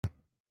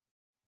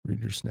read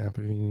your snap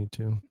if you need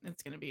to.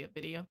 It's going to be a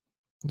video.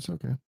 It's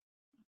okay.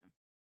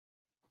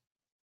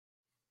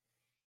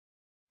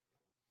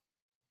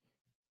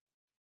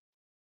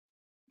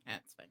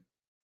 That's fine.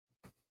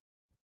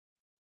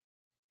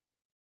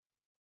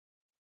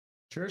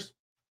 Cheers.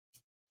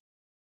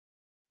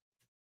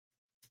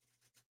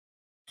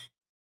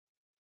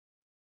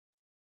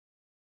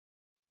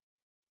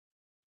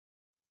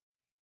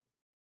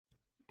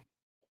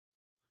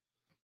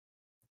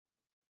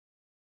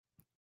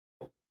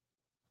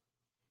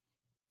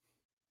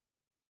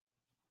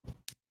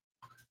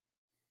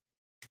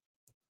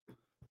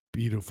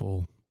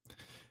 Beautiful.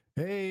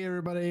 Hey,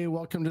 everybody.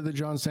 Welcome to the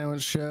John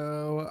Sandwich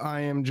Show. I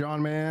am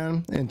John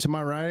Man, and to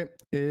my right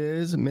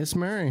is Miss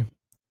Mary.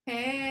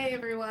 Hey,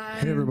 everyone.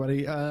 Hey,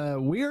 everybody.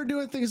 We are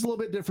doing things a little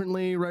bit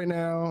differently right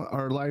now.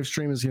 Our live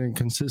stream is going to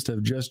consist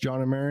of just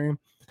John and Mary.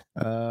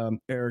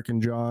 Eric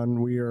and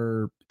John, we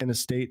are in a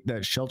state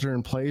that shelter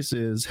in place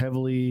is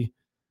heavily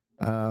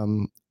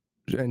and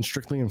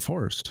strictly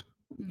enforced.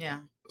 Yeah.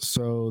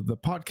 So the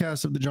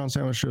podcast of the John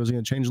Sandwich Show is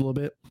going to change a little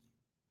bit.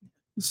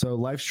 So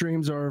live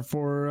streams are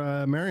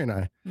for Mary and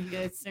I. You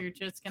guys are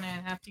just going to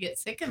have to get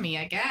sick of me,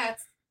 I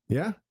guess.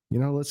 Yeah. You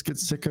know, let's get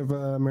sick of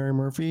Mary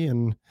Murphy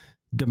and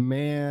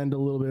demand a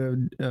little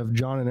bit of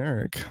John and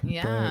Eric.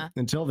 Yeah.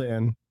 But until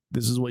then,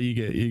 this is what you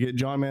get. You get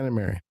John, Man, and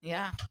Mary.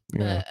 Yeah.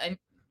 Yeah.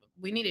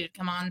 We needed to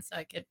come on so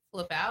I could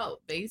flip out,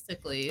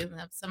 basically, and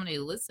have somebody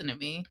listen to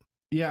me.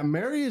 Yeah,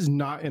 Mary is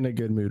not in a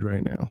good mood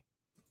right now.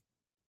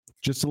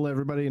 Just to let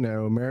everybody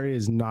know, Mary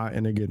is not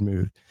in a good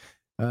mood.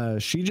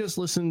 She just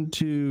listened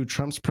to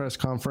Trump's press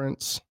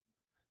conference.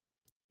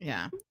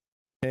 Yeah.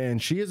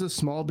 And she is a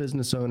small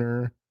business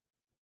owner.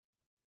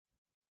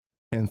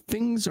 And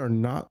things are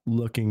not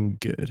looking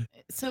good.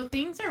 So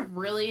things are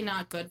really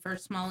not good for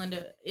small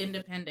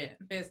independent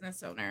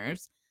business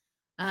owners.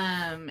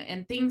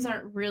 And things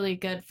aren't really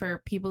good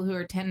for people who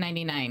are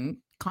 1099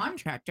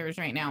 contractors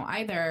right now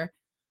either.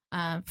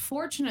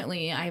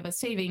 Fortunately, I have a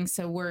savings,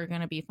 so we're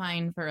going to be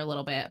fine for a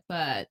little bit.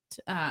 But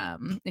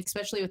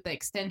especially with the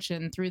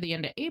extension through the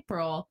end of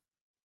April,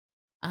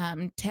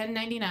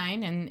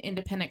 1099 and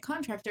independent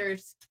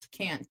contractors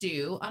can't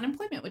do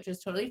unemployment, which is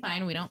totally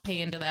fine. We don't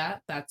pay into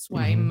that. That's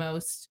why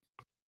most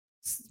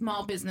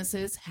small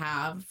businesses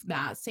have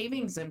that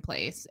savings in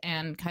place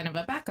and kind of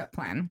a backup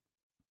plan.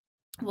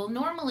 Well,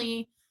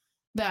 normally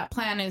that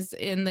plan is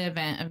in the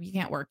event of you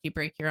can't work, you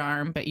break your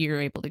arm, but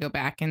you're able to go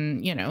back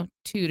in,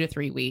 2 to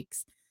 3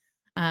 weeks.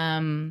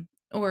 Or,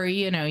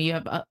 we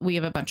have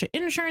a bunch of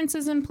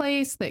insurances in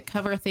place that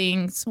cover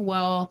things.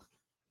 Well,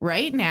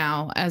 right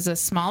now, as a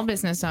small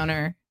business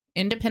owner,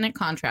 independent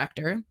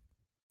contractor,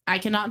 I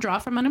cannot draw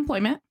from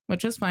unemployment,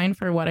 which is fine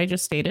for what I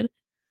just stated.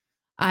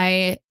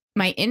 My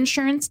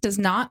insurance does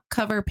not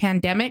cover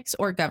pandemics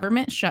or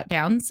government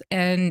shutdowns,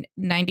 and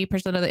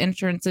 90% of the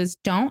insurances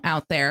don't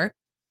out there.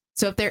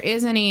 So if there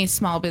is any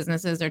small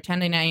businesses or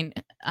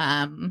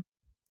 1099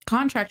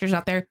 contractors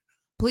out there,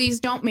 please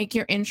don't make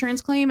your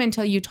insurance claim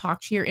until you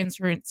talk to your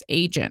insurance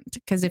agent.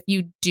 Because if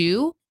you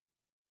do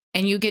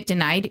and you get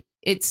denied,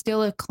 it's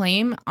still a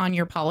claim on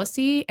your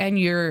policy and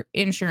your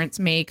insurance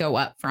may go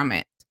up from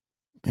it.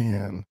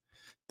 Man,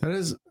 that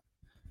is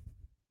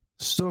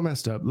so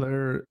messed up.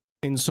 They're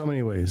in so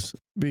many ways,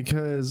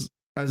 because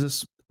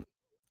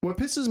what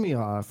pisses me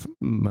off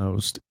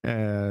most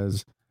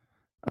as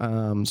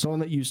someone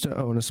that used to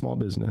own a small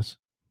business,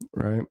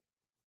 right?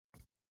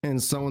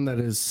 And someone that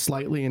is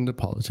slightly into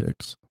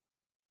politics.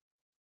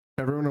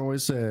 Everyone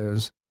always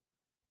says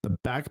the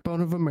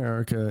backbone of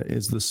America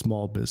is the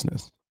small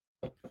business.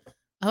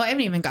 Oh, I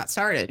haven't even got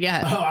started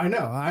yet. Oh, I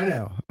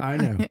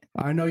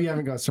know you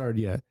haven't got started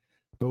yet.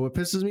 But what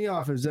pisses me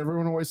off is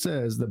everyone always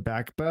says the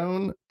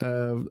backbone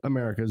of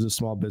America is a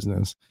small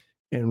business.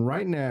 And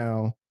right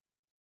now,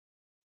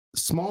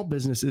 small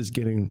business is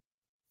getting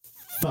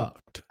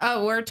fucked.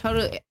 Oh,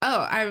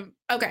 I'm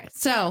okay.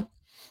 So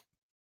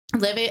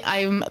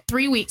I'm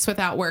 3 weeks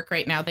without work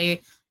right now.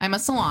 I'm a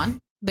salon.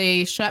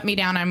 They shut me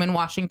down. I'm in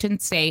Washington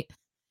State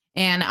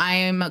and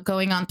I'm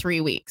going on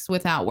 3 weeks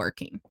without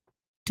working.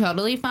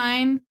 Totally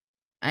fine.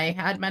 I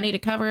had money to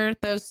cover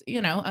those,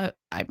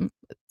 I'm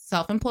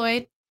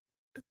self-employed.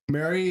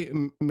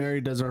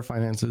 Mary does our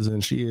finances,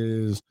 and she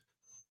is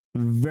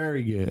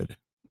very good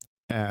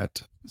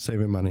at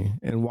saving money.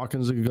 And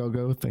Watkins a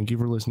Go-Go, thank you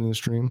for listening to the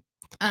stream.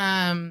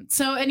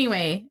 So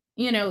anyway,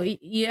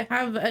 you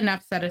have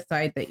enough set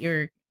aside that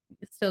you're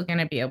still going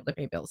to be able to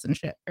pay bills and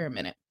shit for a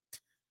minute.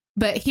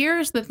 But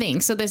here's the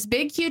thing. So this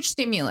big, huge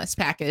stimulus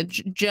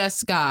package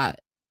just got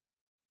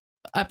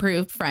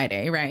approved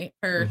Friday, right?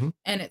 And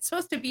it's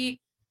supposed to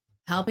be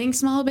helping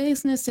small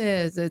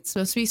businesses. It's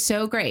supposed to be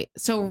so great.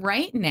 So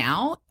right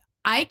now,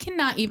 I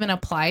cannot even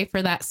apply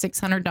for that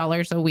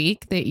 $600 a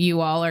week that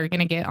you all are going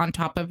to get on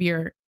top of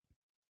your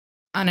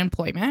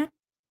unemployment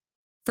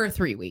for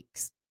 3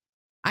 weeks.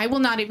 I will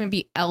not even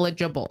be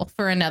eligible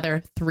for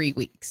another 3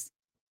 weeks.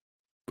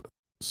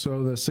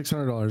 So the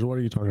 $600, what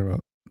are you talking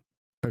about?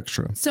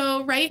 Extra.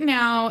 So right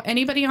now,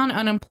 anybody on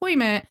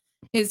unemployment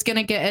is going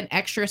to get an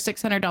extra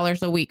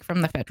 $600 a week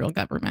from the federal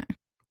government.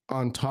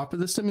 On top of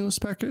the stimulus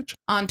package?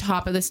 On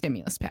top of the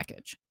stimulus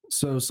package.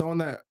 So someone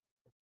that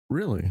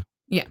really?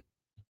 Yeah.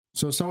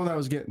 So someone that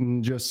was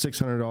getting just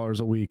 $600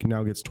 a week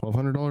now gets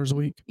 $1,200 a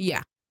week?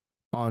 Yeah.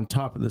 On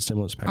top of the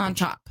stimulus package? On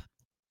top.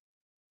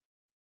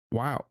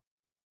 Wow.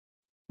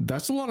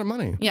 That's a lot of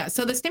money. Yeah.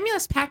 So the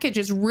stimulus package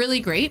is really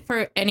great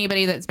for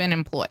anybody that's been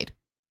employed.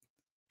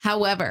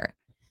 However,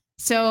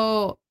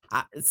 so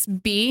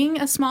being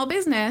a small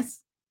business,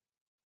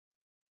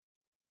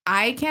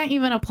 I can't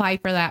even apply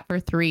for that for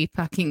 3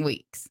 fucking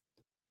weeks.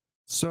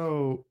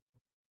 So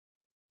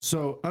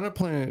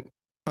unemployment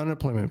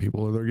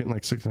people, they're getting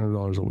like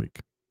 $600 a week.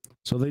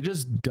 So they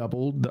just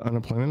doubled the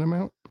unemployment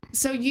amount.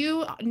 So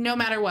you, no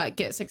matter what,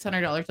 get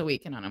 $600 a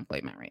week in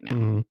unemployment right now.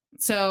 Mm-hmm.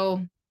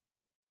 So,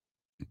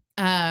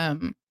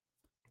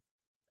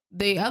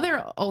 the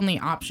other only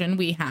option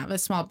we have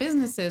as small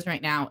businesses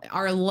right now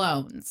are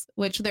loans,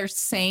 which they're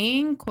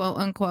saying, quote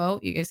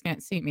unquote, you guys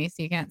can't see me,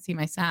 so you can't see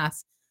my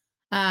sass,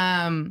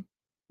 that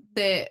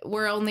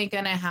we're only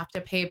going to have to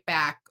pay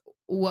back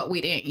what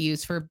we didn't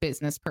use for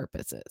business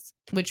purposes,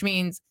 which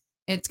means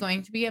it's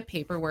going to be a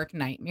paperwork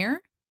nightmare.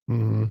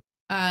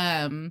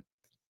 Mm-hmm.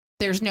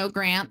 There's no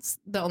grants.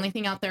 The only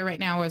thing out there right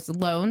now is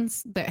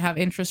loans that have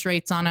interest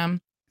rates on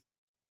them.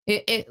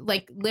 It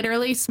like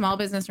literally small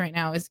business right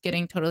now is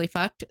getting totally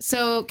fucked.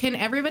 So can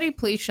everybody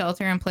please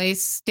shelter in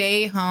place,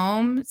 stay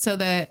home so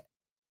that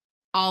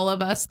all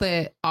of us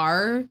that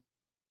are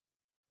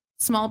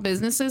small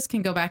businesses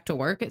can go back to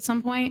work at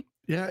some point?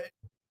 Yeah,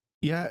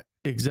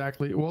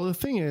 exactly. Well, the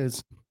thing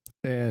is,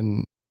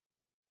 and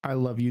I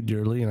love you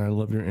dearly and I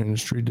love your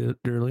industry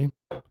dearly.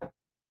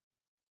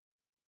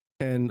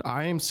 And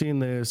I am seeing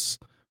this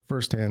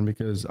firsthand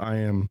because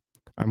I'm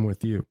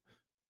with you.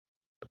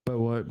 But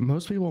what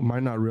most people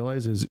might not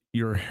realize is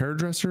your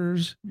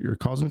hairdressers, your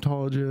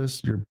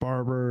cosmetologists, your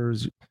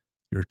barbers,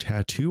 your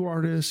tattoo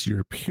artists,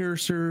 your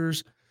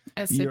piercers,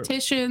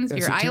 estheticians,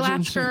 your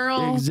eyelash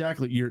girl.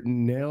 Exactly. Your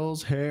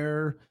nails,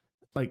 hair,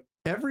 like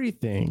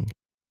everything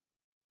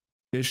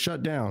is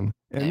shut down.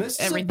 And this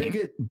is a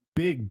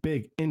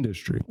big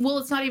industry. Well,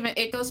 it's not even,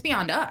 it goes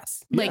beyond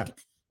us. Yeah.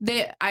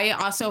 Like I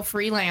also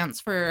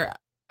freelance for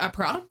a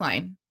product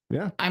line.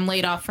 Yeah. I'm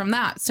laid off from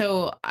that.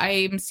 So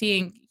I'm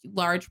seeing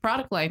large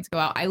product lines go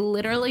out. I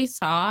literally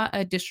saw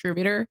a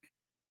distributor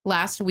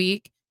last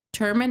week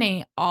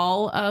terminate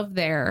all of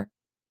their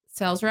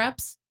sales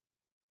reps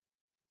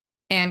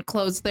and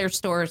close their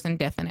stores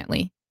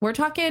indefinitely. We're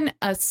talking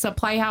a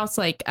supply house,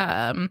 like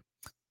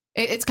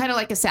it's kind of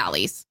like a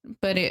Sally's,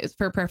 but it's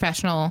for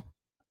professional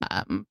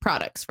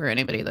products for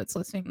anybody that's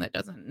listening that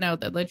doesn't know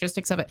the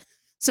logistics of it.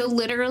 So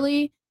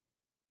literally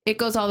it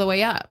goes all the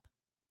way up.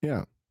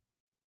 Yeah.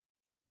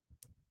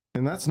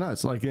 And that's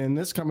nuts. Like in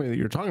this company that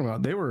you're talking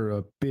about, they were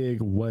a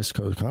big West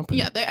Coast company.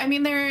 Yeah.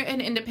 They're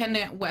an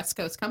independent West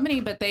Coast company,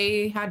 but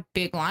they had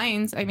big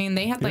lines. I mean,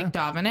 they had like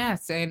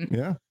Davines and,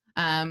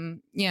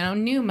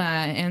 Numa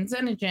and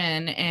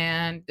Xenogen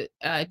and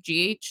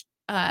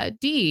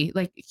GHD,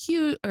 like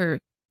Q or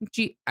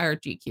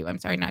GQ. I'm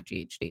sorry, not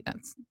GHD.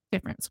 That's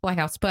different supply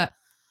house. But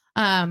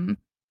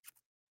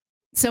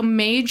so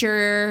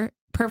major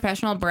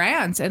professional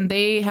brands, and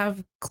they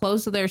have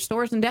closed their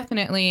stores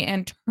indefinitely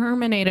and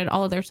terminated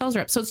all of their sales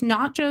reps. So it's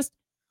not just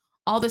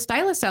all the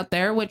stylists out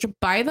there, which,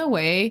 by the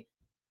way,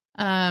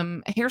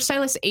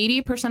 hairstylists,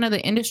 80% of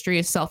the industry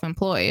is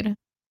self-employed.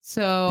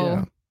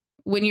 So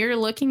when you're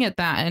looking at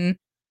that, and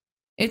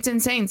it's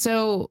insane.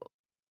 So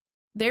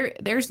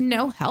there's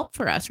no help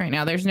for us right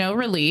now. There's no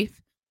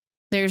relief.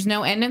 There's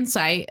no end in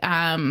sight.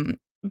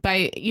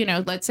 By,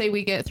 let's say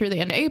we get through the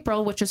end of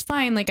April, which is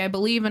fine. Like, I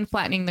believe in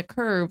flattening the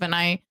curve, and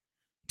I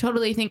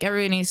totally think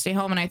everybody needs to stay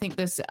home. And I think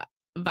this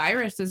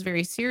virus is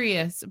very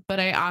serious, but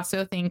I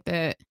also think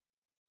that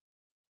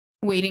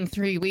waiting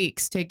 3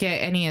 weeks to get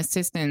any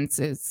assistance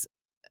is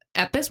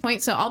at this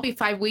point. So I'll be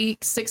 5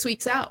 weeks, 6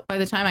 weeks out by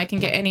the time I can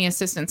get any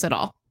assistance at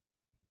all.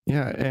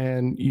 Yeah.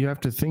 And you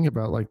have to think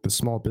about like the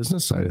small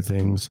business side of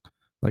things,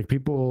 like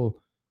people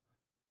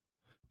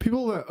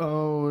that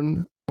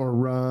own or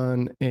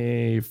run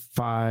a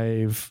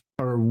 5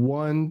 or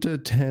 1 to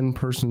 10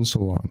 person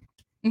salon.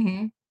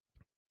 Mm-hmm.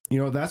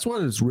 That's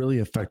what is really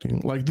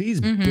affecting. Like these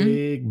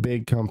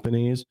big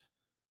companies,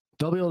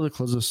 they'll be able to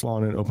close the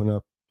salon and open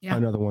up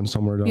another one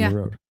somewhere down the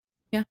road.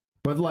 Yeah.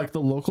 But like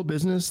the local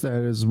business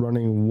that is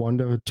running 1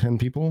 to 10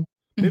 people,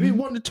 maybe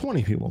 1 to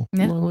 20 people.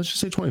 Yeah. Well, let's just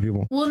say 20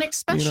 people. Well, and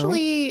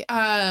especially,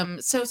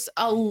 so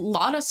a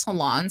lot of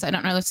salons, I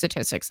don't know the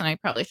statistics, and I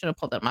probably should have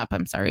pulled them up.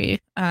 I'm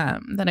sorry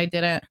that I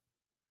didn't.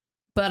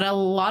 But a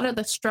lot of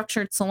the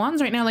structured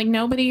salons right now, like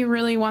nobody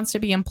really wants to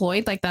be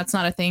employed. Like that's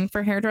not a thing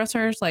for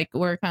hairdressers. Like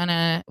we're kind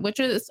of, which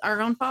is our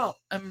own fault.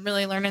 I'm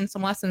really learning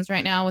some lessons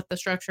right now with the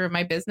structure of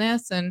my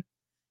business and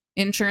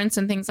insurance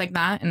and things like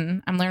that.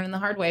 And I'm learning the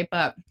hard way.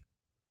 But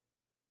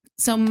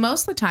so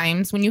most of the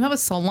times when you have a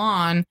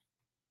salon,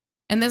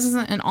 and this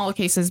isn't in all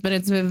cases, but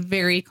it's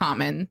very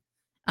common,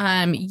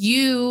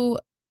 you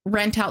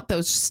rent out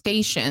those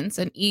stations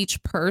and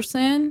each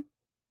person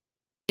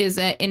is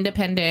an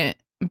independent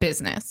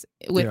business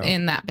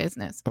within that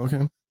business.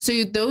 Okay.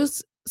 So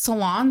those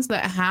salons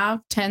that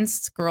have 10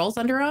 girls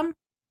under them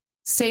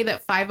say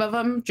that 5 of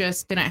them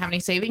just didn't have any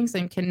savings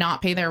and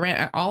cannot pay their rent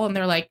at all, and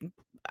they're like,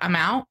 I'm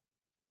out.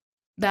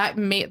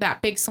 That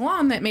big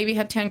salon that maybe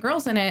had 10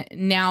 girls in it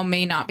now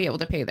may not be able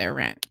to pay their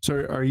rent.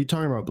 So are you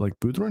talking about like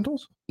booth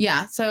rentals?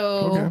 Yeah.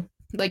 So Okay.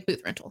 like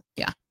booth rental.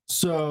 Yeah.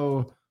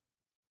 So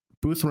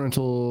booth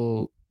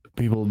rental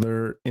people,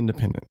 they're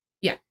independent.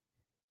 Yeah.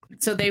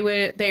 So they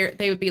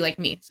would be like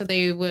me. So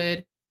they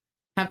would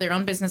have their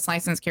own business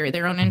license, carry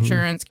their own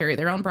insurance, carry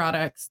their own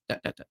products.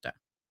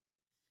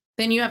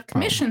 Then you have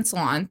commission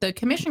salon. The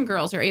commission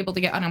girls are able to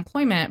get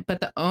unemployment,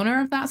 but the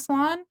owner of that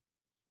salon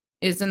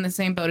is in the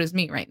same boat as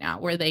me right now,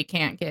 where they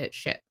can't get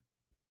shit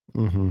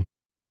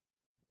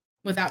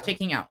without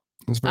taking out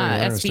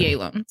SBA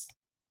loans.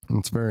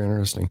 It's very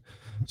interesting.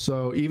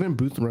 So even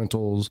booth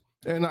rentals,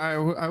 and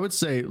I would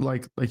say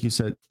like you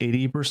said,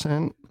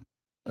 80%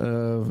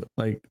 of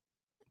like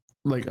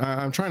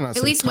I'm trying not to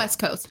at least West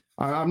Coast.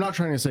 I'm not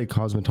trying to say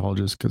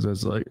cosmetologist because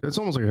it's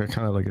almost like a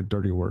kind of like a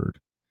dirty word.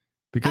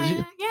 Because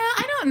yeah,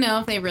 I don't know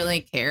if they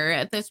really care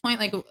at this point.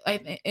 Like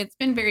it's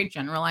been very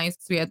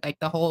generalized. We had like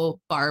the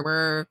whole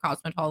barber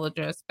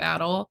cosmetologist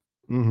battle.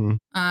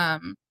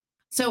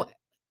 So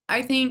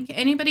I think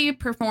anybody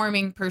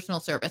performing personal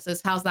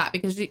services, how's that?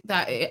 Because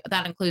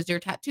that includes your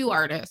tattoo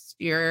artist,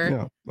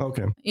 your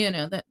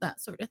that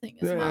sort of thing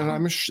as well.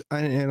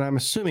 And I'm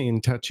assuming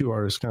tattoo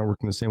artists kind of work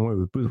in the same way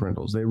with booth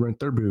rentals. They rent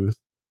their booth.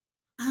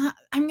 I'm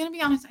gonna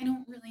be honest. I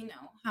don't really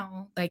know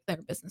how like their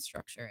business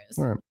structure is.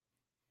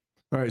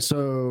 All right,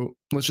 so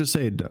let's just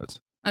say it does.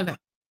 Okay.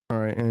 All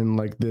right, and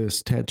like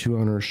this tattoo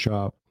owner's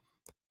shop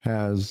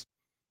has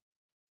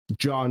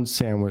John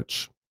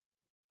Sandwich,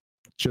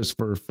 just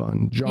for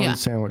fun. John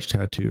Sandwich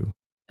Tattoo.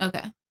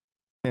 Okay.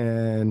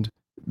 And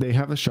they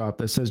have a shop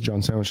that says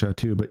John Sandwich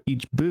Tattoo, but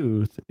each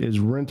booth is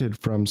rented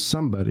from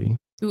somebody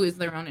who is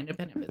their own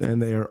independent business.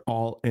 And they are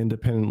all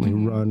independently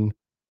run.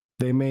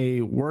 They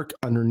may work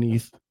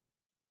underneath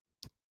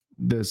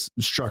this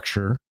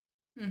structure,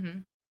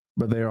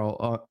 but they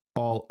are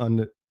all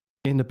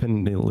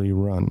independently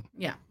run.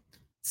 Yeah.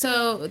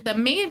 So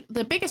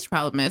the biggest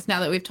problem is, now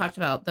that we've talked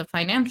about the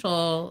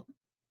financial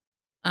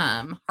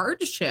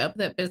hardship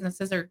that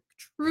businesses are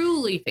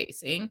truly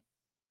facing,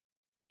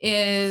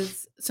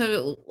 is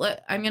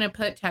I'm going to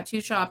put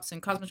tattoo shops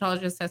and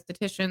cosmetologists,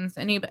 estheticians,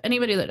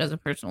 anybody that does a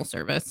personal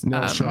service,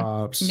 nail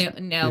shops,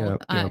 nail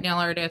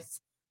artists.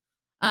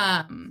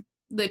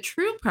 The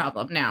true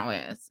problem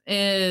now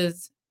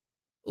is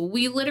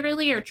we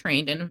literally are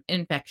trained in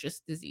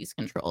infectious disease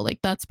control. Like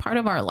that's part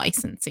of our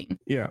licensing.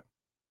 Yeah.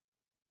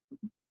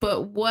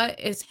 But what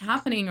is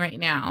happening right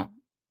now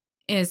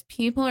is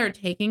people are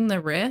taking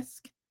the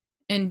risk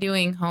and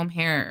doing home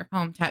hair,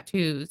 home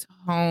tattoos,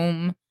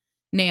 home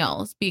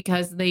nails,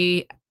 because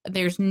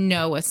there's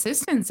no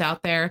assistance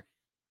out there.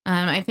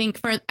 I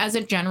think as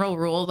a general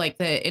rule, like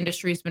the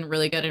industry's been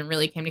really good and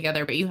really came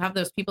together, but you have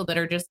those people that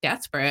are just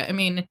desperate. I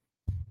mean,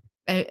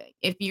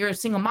 if you're a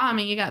single mom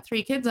and you got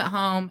 3 kids at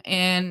home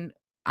and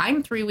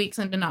I'm 3 weeks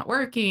into not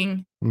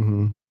working,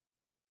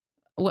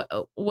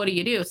 what do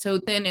you do? So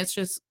then it's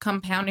just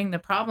compounding the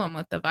problem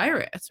with the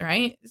virus,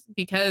 right?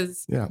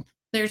 Because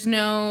there's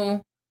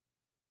no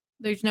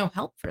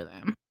help for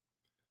them.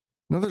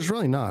 No, there's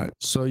really not.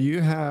 So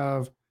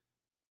is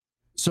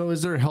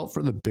there help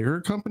for the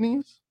bigger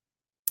companies?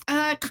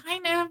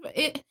 Kind of.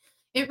 It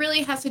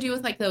really has to do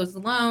with like those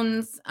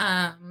loans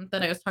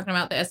that I was talking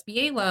about, the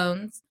SBA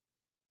loans,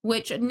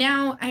 which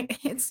now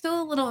it's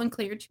still a little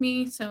unclear to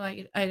me. So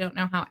I don't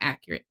know how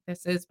accurate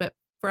this is, but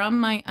from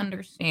my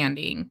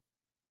understanding,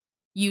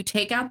 you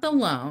take out the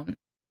loan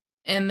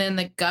and then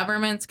the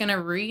government's going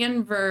to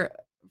reimburse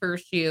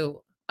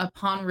you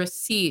upon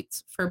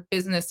receipts for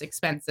business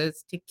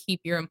expenses to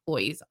keep your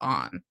employees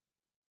on.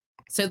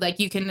 So like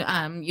you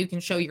can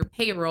show your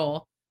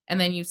payroll and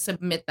then you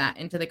submit that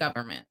into the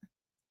government.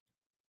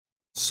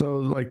 So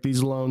like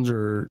these loans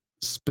are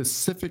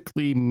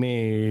specifically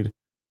made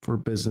for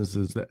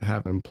businesses that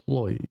have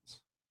employees,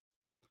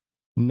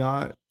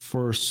 not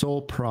for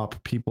sole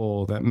prop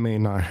people that may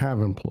not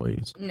have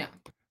employees. No.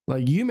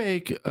 Like you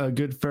make a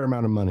good fair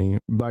amount of money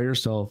by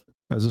yourself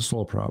as a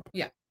sole prop.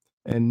 Yeah.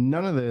 And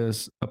none of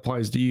this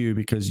applies to you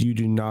because you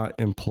do not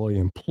employ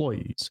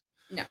employees.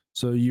 No.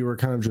 So you are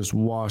kind of just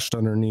washed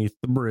underneath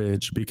the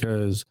bridge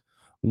because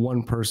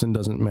one person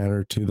doesn't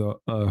matter to the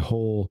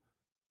whole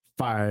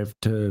 5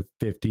 to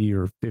 50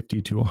 or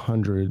 50 to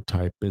 100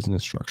 type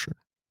business structure.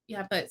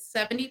 Yeah, but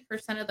 70%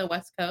 of the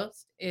West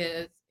Coast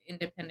is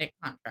independent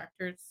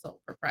contractors, sole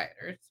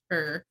proprietors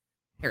for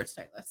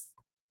hairstylists.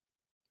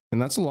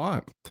 And that's a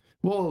lot.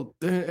 Well,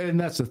 and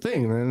that's the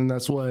thing. And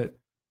that's what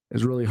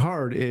is really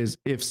hard is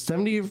if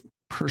 70%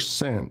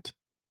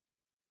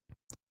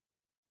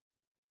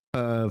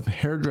 of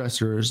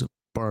hairdressers,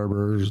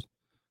 barbers,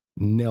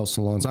 nail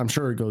salons, I'm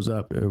sure it goes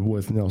up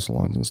with nail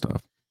salons and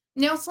stuff.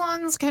 Nail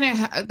salons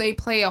they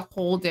play a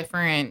whole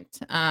different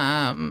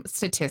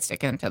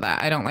statistic into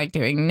that. I don't like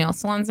doing nail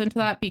salons into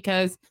that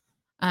because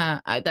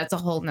that's a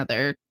whole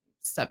nother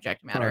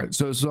subject All matter. right.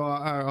 So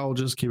I'll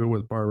just keep it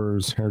with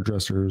barbers,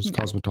 hairdressers,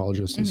 Okay.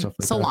 cosmetologists, and stuff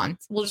like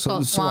Salons. We'll that. just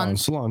call it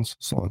salons.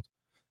 Salons.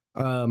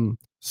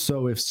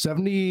 So if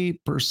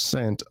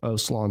 70%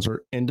 of salons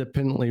are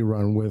independently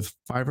run with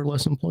 5 or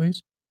less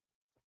employees,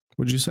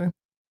 would you say?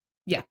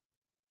 Yeah.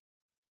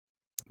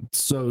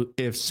 So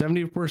if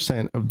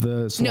 70% of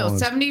the No,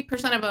 salons,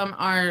 70% of them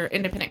are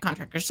independent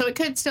contractors. So it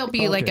could still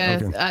be like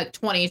a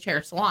 20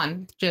 chair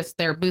salon, just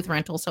their booth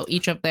rental. So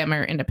each of them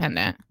are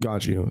independent.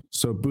 got you.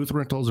 So booth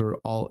rentals are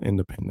all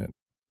independent.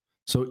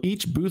 So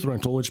each booth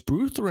rental, which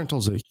booth rental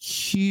is a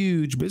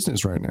huge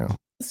business right now.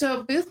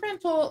 So booth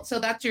rental, so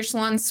that's your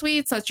salon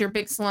suites, that's your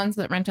big salons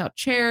that rent out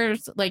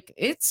chairs. Like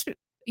it's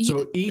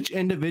so each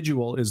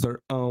individual is their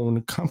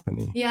own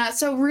company. Yeah.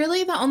 So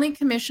really the only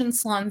commission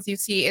salons you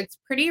see, it's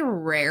pretty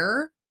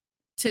rare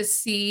to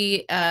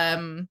see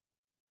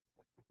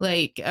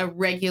like a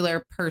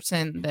regular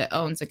person that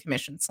owns a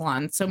commission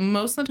salon. So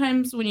most of the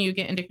times when you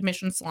get into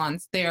commission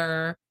salons,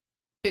 they're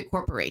big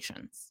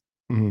corporations.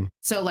 Mm-hmm.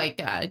 So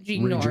like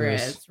Gene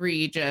Norris,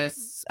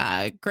 Regis,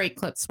 Great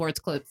Clips, Sports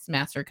Clips,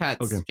 Master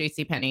Cuts,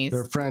 JC Penney's.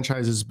 They're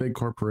franchises, big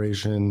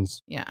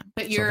corporations. Yeah.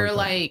 But you're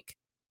like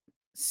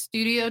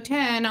Studio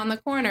 10 on the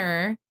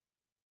corner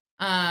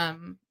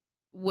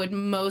would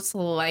most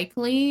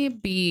likely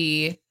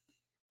be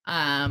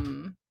a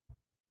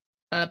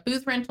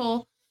booth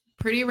rental.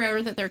 Pretty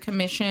rare that they're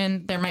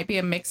commission. There might be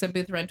a mix of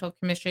booth rental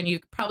commission. You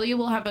probably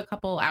will have a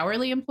couple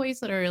hourly employees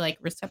that are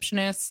like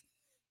receptionists,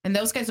 and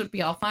those guys would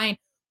be all fine.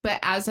 But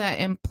as an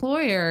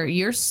employer,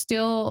 you're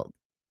still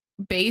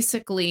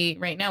basically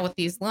right now with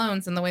these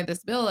loans and the way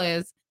this bill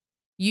is,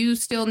 you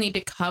still need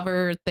to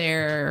cover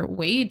their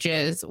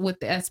wages with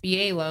the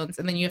SBA loans.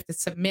 And then you have to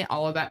submit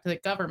all of that to the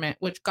government,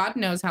 which God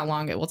knows how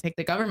long it will take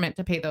the government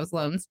to pay those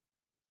loans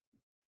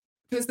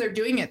because they're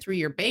doing it through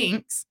your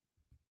banks.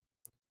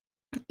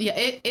 Yeah,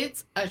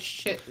 it's a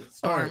shit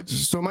storm. All right.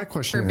 So my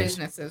question for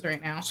businesses right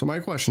now. So my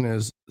question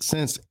is,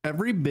 since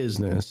every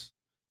business,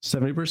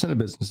 70% of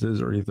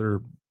businesses are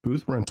either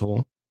booth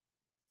rental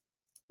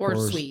or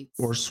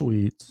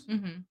suites.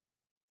 Mm-hmm.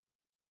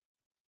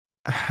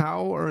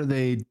 How are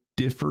they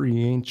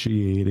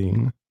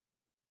differentiating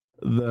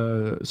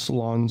the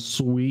salon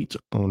suite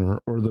owner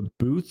or the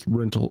booth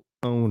rental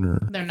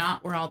owner? They're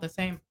not. We're all the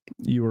same.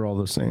 You are all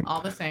the same.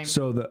 All the same.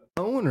 So the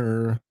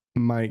owner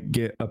might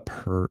get a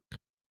perk,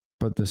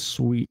 but the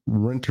suite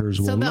renters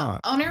will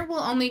not. So the owner will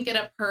only get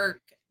a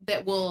perk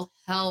that will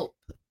help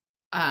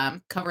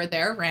cover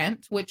their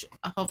rent, which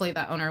hopefully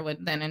that owner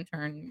would then in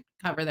turn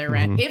cover their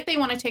rent if they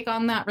want to take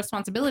on that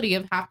responsibility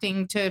of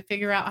having to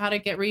figure out how to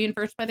get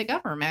reimbursed by the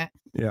government.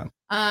 Yeah.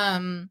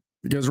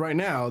 Because right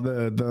now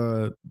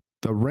the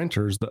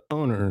renters, the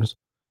owners,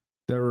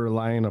 they're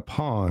relying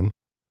upon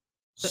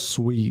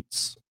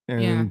suites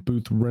and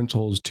booth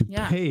rentals to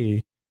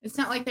pay. It's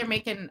not like they're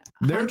making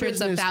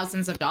hundreds of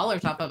thousands of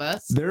dollars off of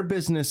us. Their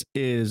business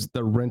is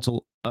the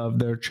rental of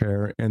their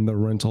chair and the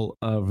rental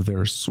of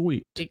their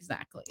suite.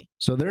 Exactly.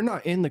 So they're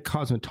not in the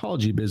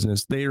cosmetology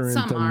business. They are in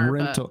the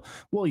rental.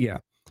 Well, yeah.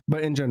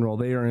 But in general,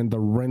 they are in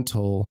the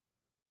rental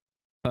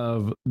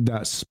of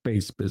that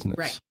space business.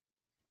 Right.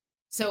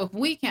 So if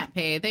we can't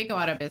pay, they go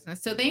out of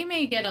business. So they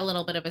may get a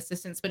little bit of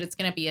assistance, but it's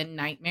going to be a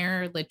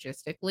nightmare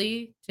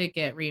logistically to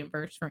get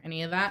reimbursed for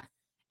any of that.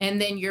 And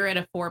then you're at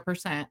a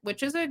 4%,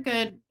 which is a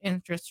good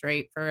interest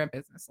rate for a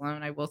business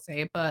loan, I will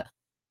say. But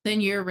then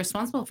you're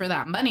responsible for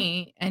that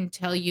money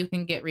until you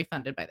can get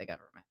refunded by the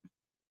government.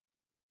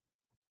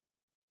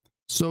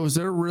 So is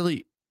there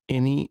really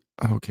any?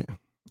 Okay.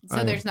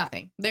 So there's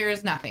nothing. There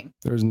is nothing.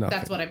 There's nothing.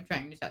 That's what I'm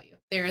trying to tell you.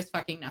 There is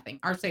fucking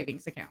nothing. Our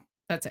savings account.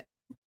 That's it.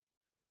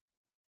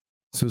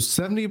 So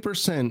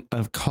 70%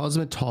 of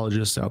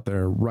cosmetologists out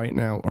there right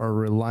now are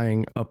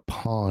relying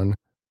upon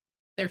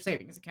their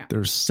savings account.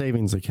 Their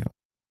savings account.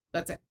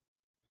 That's it.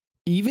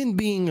 Even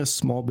being a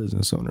small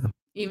business owner.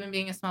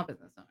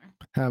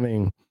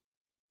 Having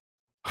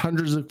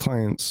hundreds of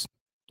clients,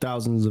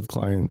 thousands of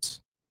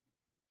clients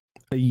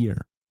a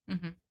year.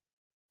 Mm-hmm.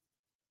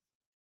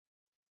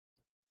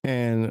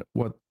 And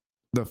what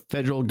the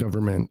federal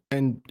government,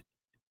 and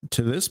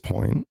to this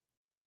point,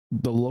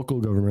 the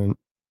local government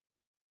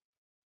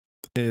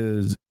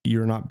is,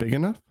 you're not big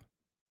enough?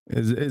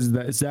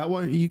 Is that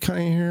what you kind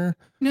of hear?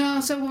 No,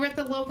 so with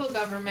the local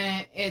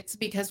government, it's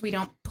because we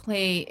don't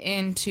play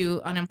into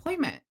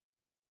unemployment,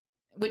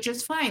 which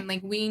is fine.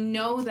 Like, we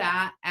know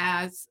that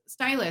as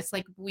stylists,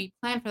 like, we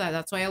plan for that.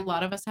 That's why a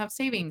lot of us have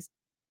savings.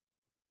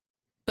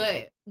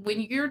 But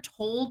when you're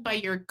told by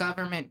your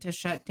government to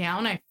shut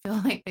down, I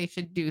feel like they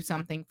should do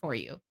something for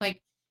you.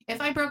 Like,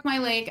 if I broke my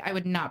leg, I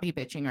would not be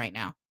bitching right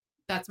now.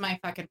 That's my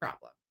fucking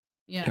problem.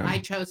 You know, I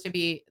chose to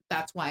be,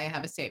 that's why I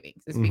have a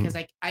savings, is because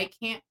I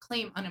can't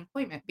claim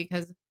unemployment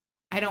because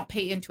I don't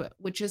pay into it,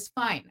 which is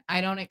fine.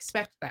 I don't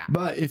expect that.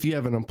 But if you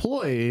have an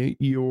employee,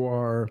 you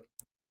are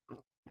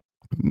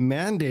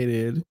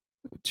mandated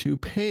to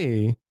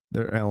pay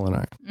their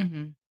L&I.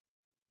 Mm-hmm.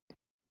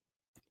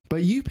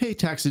 But you pay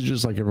taxes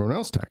just like everyone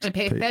else taxes. I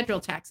pay federal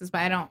taxes, but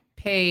I don't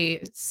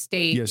pay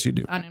state. Yes, you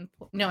do.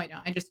 No, I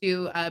don't. I just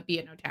do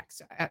B&O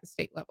tax at the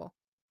state level.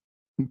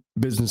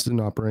 business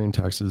and operating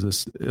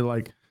taxes.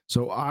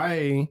 So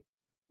I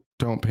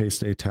don't pay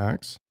state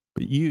tax,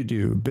 but you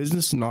do.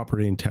 Business and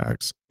operating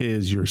tax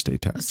is your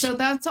state tax. So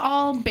that's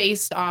all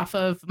based off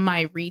of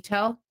my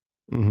retail.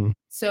 Mm-hmm.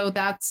 So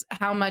that's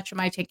how much am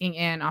I taking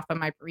in off of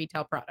my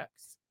retail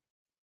products.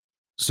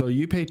 So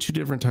you pay two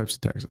different types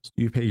of taxes.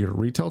 You pay your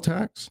retail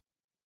tax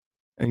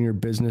and your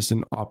business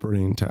and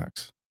operating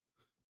tax,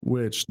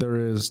 which there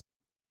is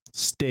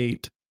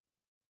state.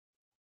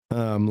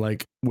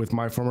 Like with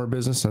my former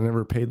business, I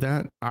never paid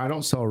that. I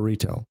don't sell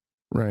retail,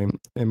 right?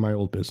 In my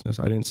old business,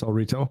 I didn't sell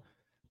retail,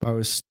 but I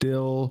was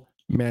still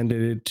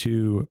mandated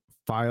to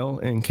file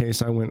in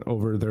case I went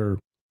over their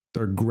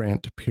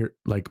grant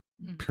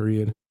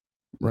period,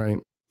 right?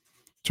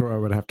 So I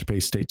would have to pay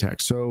state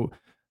tax. So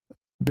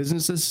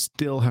businesses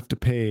still have to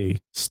pay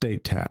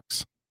state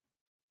tax.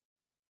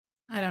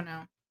 I don't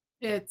know.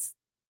 It's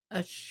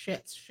a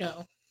shit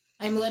show.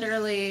 I'm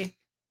literally.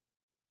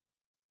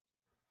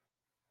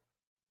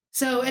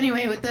 So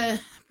anyway, with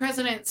the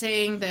president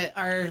saying that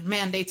our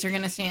mandates are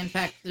going to stay in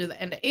effect through the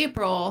end of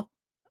April,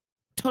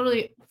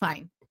 totally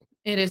fine.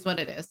 It is what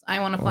it is. I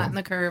want to flatten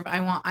the curve.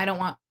 I don't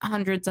want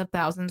hundreds of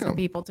thousands of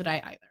people to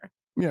die either.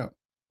 Yeah.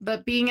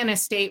 But being in a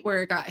state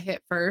where it got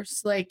hit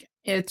first, like,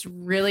 it's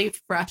really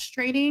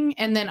frustrating.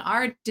 And then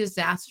our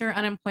disaster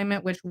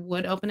unemployment, which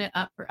would open it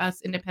up for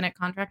us independent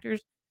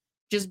contractors,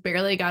 just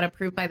barely got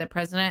approved by the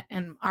president.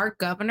 And our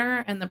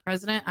governor and the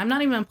president, I'm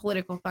not even a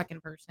political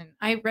fucking person.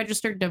 I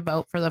registered to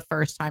vote for the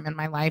first time in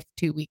my life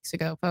 2 weeks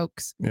ago,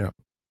 folks. Yeah.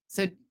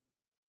 So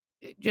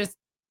just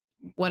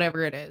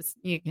whatever it is,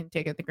 you can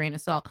take it with a grain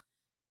of salt.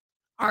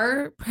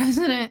 Our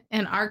president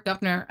and our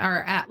governor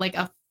are at like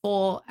a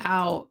full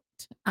out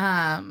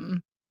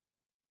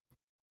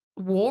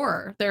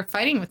war. They're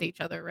fighting with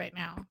each other right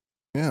now.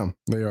 Yeah,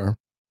 they are.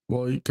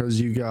 Well, because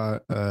you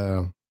got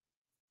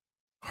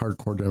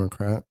hardcore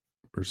Democrat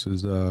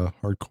versus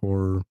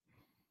hardcore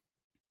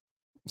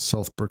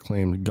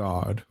self-proclaimed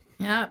God.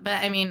 Yeah,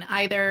 but I mean,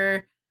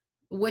 either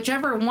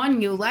whichever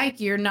one you like,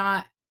 you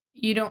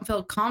don't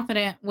feel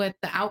confident with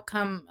the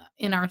outcome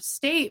in our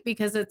state,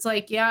 because it's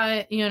like,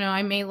 yeah,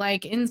 I may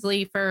like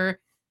Inslee for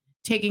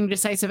taking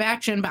decisive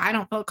action, but I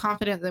don't feel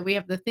confident that we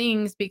have the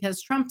things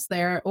because Trump's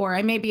there. Or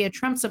I may be a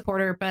Trump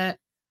supporter, but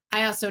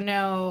I also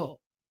know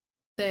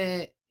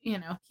that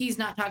he's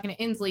not talking to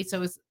Inslee.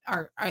 So is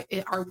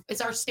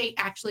our state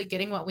actually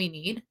getting what we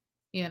need?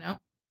 Yeah.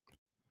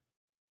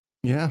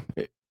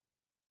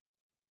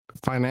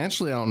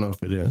 Financially, I don't know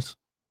if it is.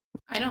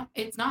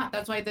 It's not.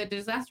 That's why the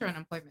disaster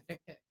unemployment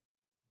didn't get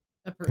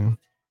approved.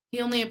 He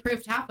only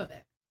approved half of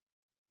it.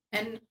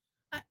 And,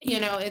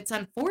 it's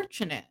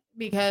unfortunate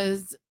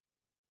because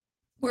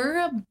we're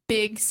a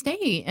big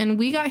state and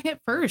we got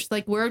hit first.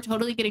 Like, we're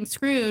totally getting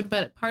screwed.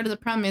 But part of the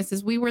problem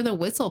is we were the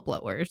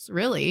whistleblowers,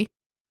 really.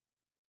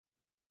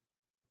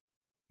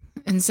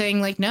 And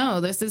saying like,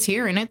 no, this is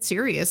here and it's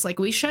serious. Like,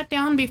 we shut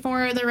down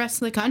before the rest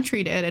of the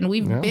country did. And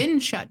we've been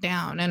shut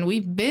down and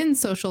we've been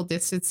social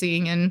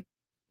distancing. And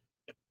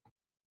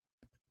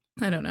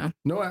I don't know.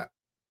 No,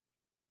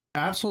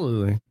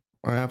 absolutely.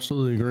 I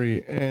absolutely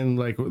agree. And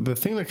like the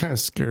thing that kind of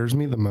scares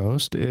me the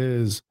most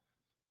is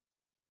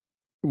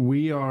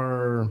we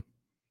are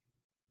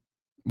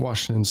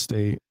Washington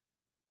State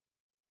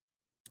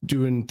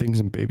doing things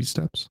in baby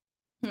steps.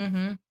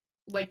 Mm-hmm.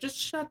 Like, just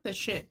shut the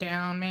shit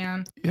down,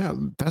 man. Yeah,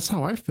 that's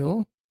how I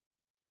feel.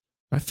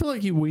 I feel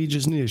like we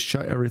just need to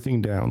shut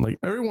everything down. Like,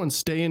 everyone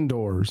stay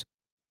indoors.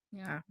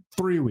 Yeah.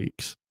 3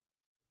 weeks.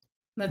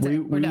 That's it.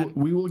 We're done.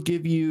 We will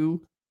give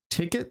you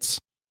tickets.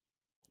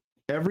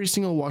 Every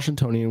single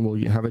Washingtonian will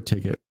have a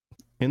ticket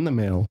in the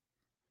mail.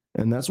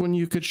 And that's when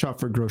you could shop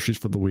for groceries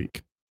for the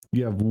week.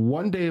 You have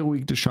 1 day a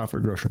week to shop for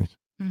groceries.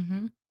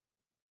 Mm-hmm.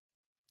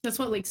 That's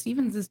what Lake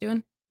Stevens is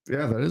doing.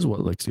 Yeah, that is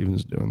what Lake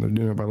Stevens is doing. They're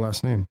doing it by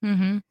last name.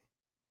 Mm-hmm.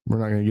 We're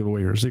not going to give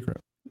away your secret.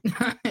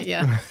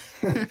 Yeah.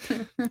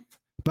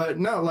 But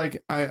no,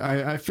 like,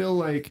 I feel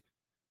like,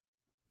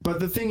 but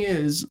the thing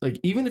is, like,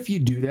 even if you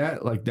do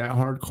that, like that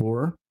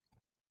hardcore,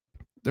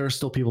 there are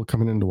still people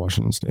coming into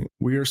Washington State.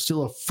 We are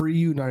still a free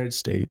United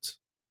States.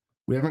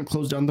 We haven't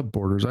closed down the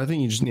borders. I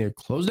think you just need to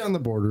close down the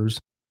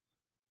borders.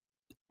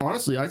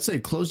 Honestly, I'd say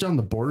close down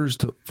the borders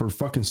for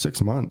fucking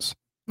 6 months.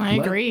 I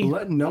agree.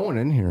 Let no one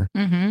in here.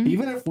 Mm-hmm.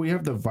 Even if we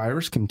have the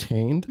virus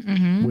contained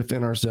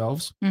within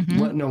ourselves,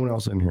 let no one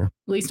else in here.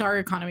 At least our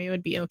economy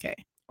would be okay.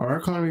 Our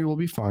economy will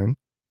be fine.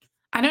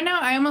 I don't know.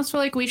 I almost feel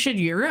like we should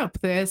Europe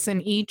this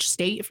in each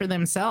state for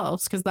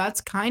themselves, because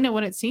that's kind of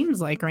what it seems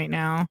like right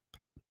now.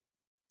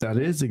 That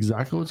is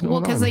exactly what's going on.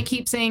 Well, because they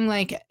keep saying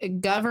like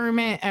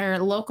government or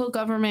local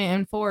government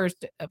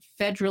enforced,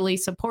 federally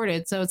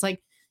supported. So it's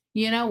like,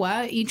 you know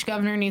what? Each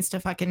governor needs to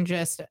fucking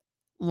just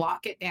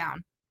lock it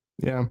down.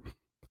 Yeah.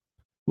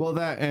 Well,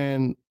 that,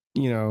 and,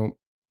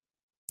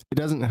 it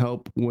doesn't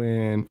help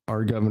when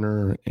our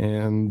governor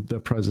and the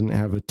president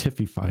have a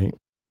tiffy fight,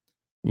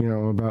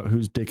 about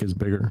whose dick is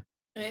bigger.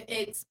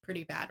 It's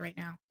pretty bad right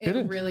now. It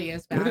is. really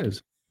is bad. It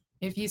is.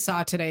 If you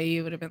saw today,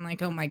 you would have been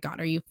like, oh my God,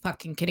 are you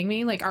fucking kidding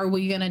me? Like, are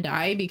we going to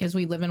die because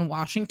we live in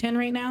Washington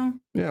right now?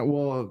 Yeah,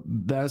 well,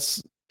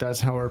 that's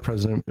how our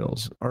president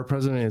feels. Our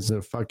president is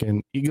a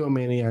fucking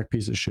egomaniac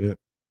piece of shit.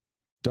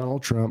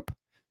 Donald Trump.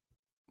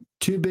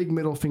 2 big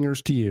middle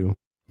fingers to you.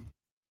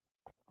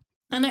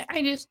 And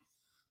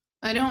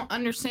I don't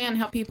understand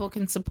how people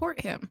can support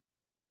him.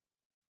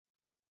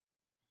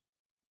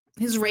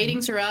 His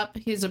ratings are up.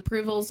 His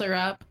approvals are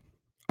up.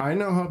 I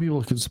know how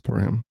people can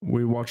support him.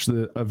 We watched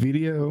a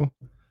video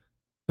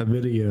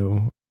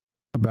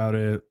about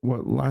it,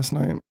 last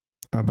night?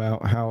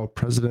 About how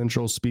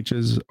presidential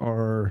speeches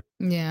are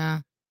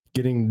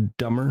getting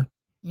dumber.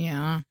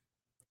 Yeah.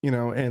 You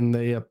know, and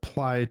they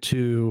apply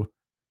to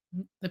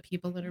the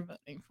people that are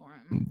voting for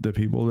him. The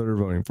people that are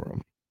voting for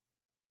him.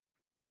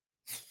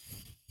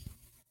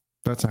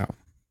 That's how.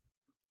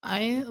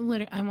 I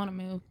want to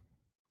move.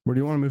 Where do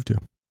you want to move to?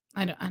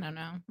 I don't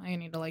know. I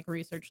need to like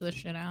research this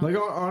shit out. Like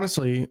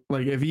honestly,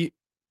 like if you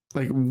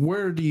like,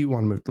 where do you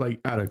want to move? Like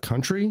out of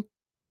country,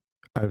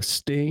 out of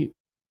state.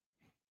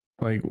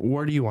 Like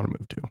where do you want to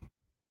move to?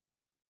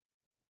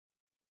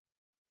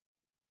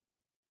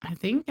 I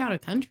think out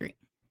of country.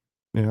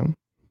 Yeah,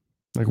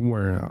 like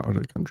where out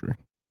of country?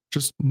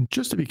 Just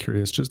to be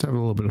curious, just to have a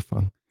little bit of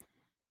fun.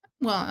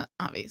 Well,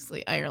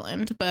 obviously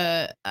Ireland,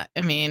 but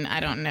I mean,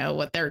 I don't know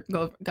what their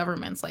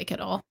government's like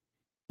at all.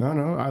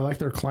 No, I like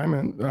their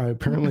climate.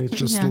 Apparently, it's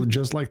just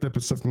just like the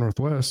Pacific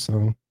Northwest.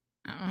 So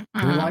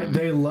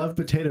they love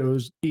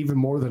potatoes even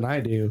more than I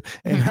do,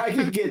 and I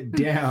can get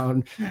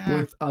down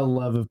with a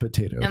love of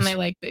potatoes. And they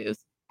like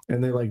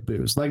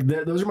booze. Like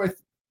those are my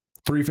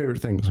 3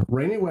 favorite things: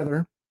 rainy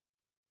weather,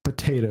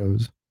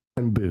 potatoes,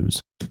 and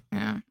booze.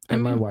 Yeah,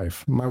 and my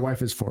wife. My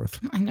wife is 4th.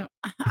 I know.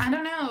 I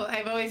don't know.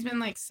 I've always been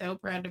like so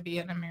proud to be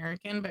an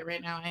American, but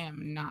right now I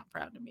am not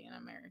proud to be an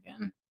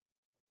American.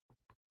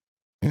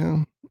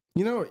 Yeah.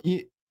 You know,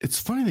 it's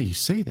funny that you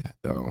say that,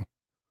 though.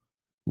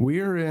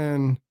 We're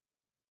in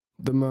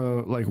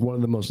one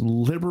of the most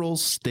liberal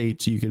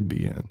states you could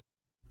be in.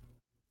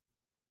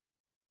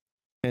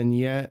 And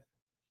yet,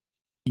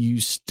 you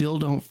still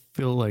don't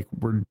feel like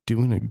we're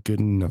doing a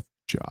good enough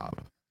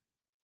job.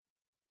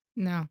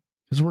 No.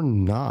 Because we're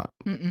not.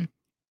 Mm-mm.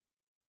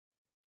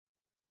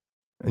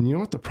 And you know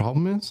what the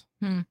problem is?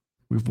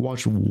 We've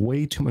watched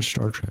way too much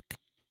Star Trek.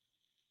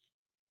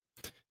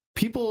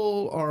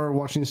 People are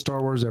watching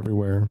Star Wars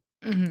everywhere,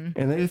 and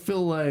they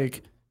feel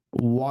like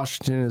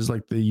Washington is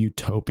like the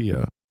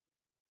utopia.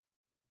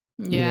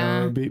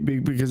 Yeah. You know,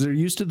 because they're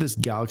used to this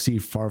galaxy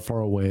far,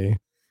 far away.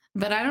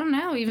 But I don't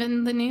know.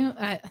 Even the new,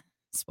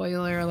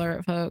 spoiler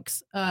alert,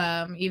 folks.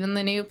 Even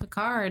the new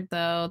Picard,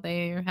 though,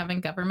 they're having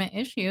government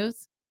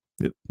issues.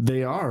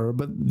 They are,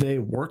 but they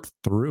work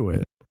through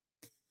it.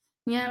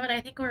 Yeah, but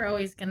I think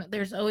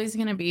there's always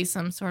gonna be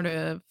some sort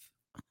of,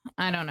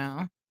 I don't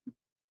know.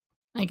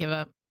 I give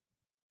up.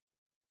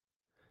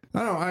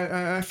 I don't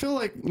know. I feel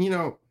like, you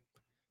know,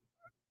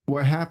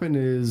 what happened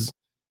is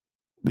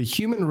the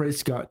human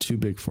race got too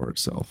big for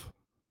itself.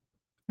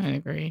 I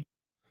agree.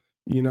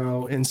 You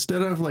know,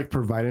 instead of like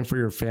providing for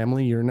your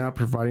family, you're not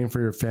providing for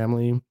your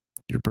family.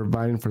 You're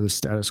providing for the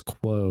status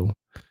quo.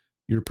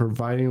 You're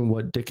providing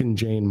what Dick and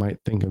Jane might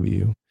think of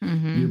you.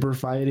 You're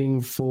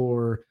providing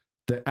for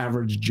the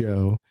average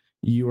Joe.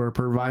 You are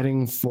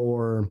providing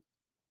for,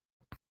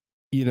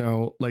 you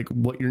know, like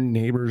what your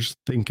neighbors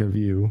think of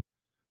you.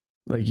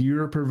 Like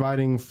you're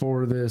providing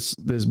for this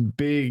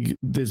big,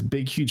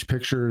 huge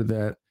picture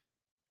that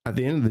at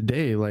the end of the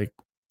day, like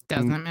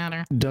doesn't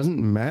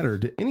matter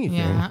to anything.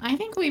 Yeah, I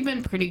think we've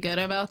been pretty good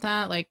about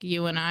that. Like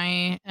you and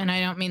I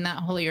don't mean that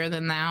holier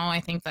than thou. I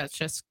think that's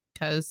just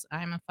because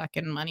I'm a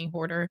fucking money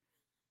hoarder.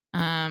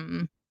 I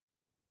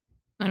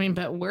mean,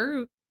 but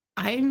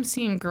I'm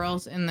seeing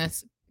girls in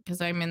this because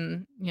I'm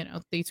in, you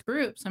know, these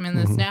groups. I'm in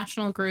this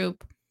national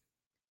group.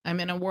 I'm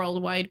in a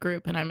worldwide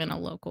group, and I'm in a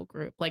local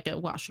group, like a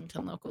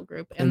Washington local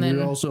group. And then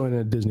you're also in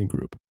a Disney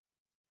group.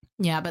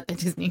 Yeah, but the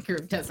Disney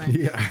group doesn't.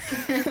 Yeah.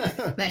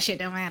 That shit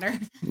don't matter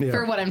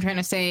for what I'm trying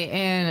to say.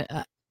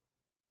 And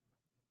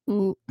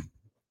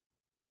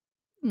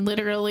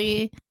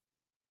literally,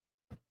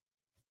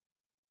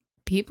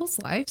 people's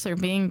lives are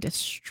being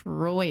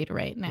destroyed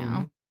right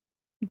now.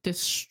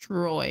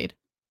 Destroyed.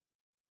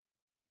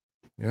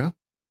 Yeah.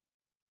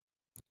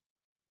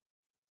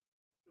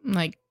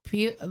 Like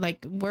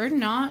we're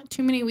not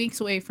too many weeks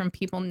away from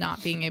people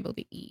not being able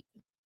to eat.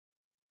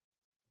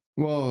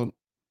 Well,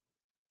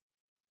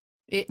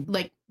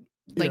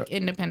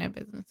 independent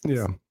businesses.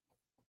 Yeah.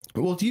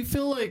 Well, do you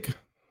feel like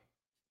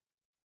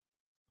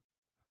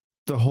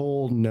the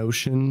whole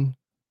notion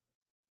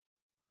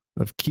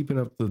of keeping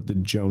up the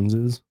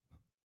Joneses,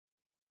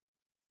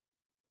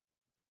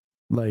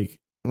 like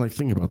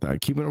think about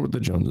that, keeping up with the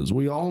Joneses,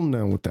 we all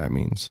know what that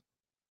means,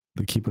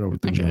 the keeping up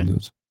with the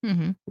Joneses,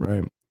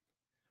 right?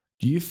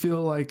 Do you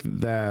feel like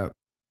that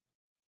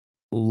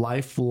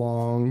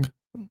lifelong,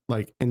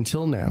 like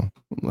until now,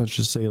 let's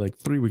just say like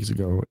 3 weeks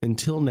ago,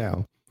 until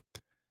now,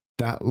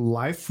 that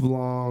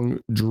lifelong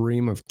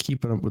dream of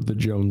keeping up with the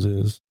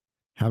Joneses,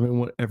 having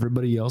what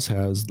everybody else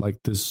has, like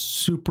this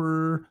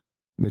super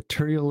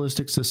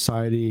materialistic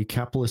society,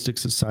 capitalistic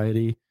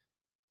society.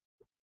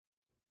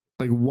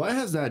 Like, what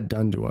has that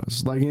done to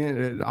us? Like,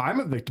 I'm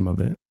a victim of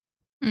it.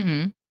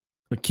 Mm-hmm.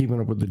 Like, keeping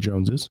up with the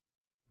Joneses.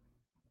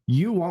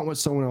 You want what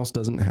someone else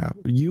doesn't have.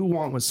 You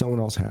want what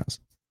someone else has.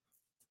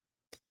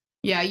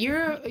 Yeah,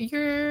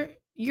 you're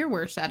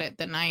worse at it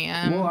than I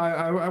am. Well,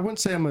 I wouldn't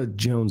say I'm a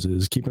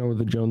Joneses. Keeping up with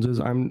the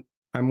Joneses. I'm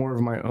more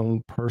of my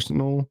own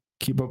personal.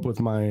 Keep up with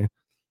my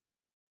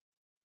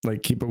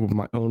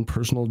own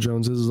personal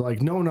Joneses.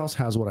 Like, no one else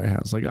has what I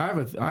has. Like, I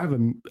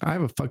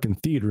have a fucking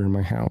theater in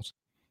my house.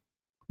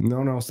 No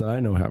one else that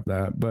I know have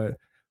that, but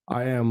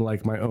I am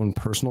like my own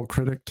personal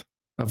critic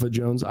of a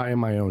Jones. I am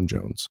my own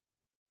Jones.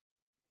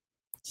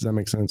 Does that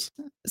make sense?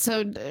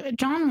 So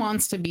John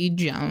wants to be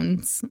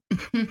Jones.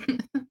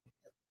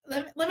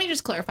 Let me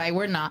just clarify.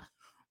 We're not.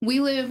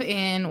 We live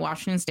in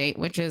Washington State,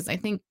 which is, I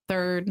think,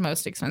 third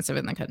most expensive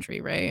in the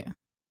country, right?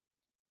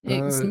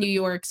 It's New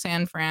York,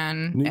 San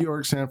Fran. New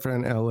York, San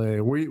Fran,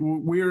 LA.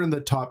 We're in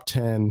the top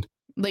 10.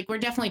 Like, we're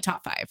definitely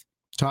top 5.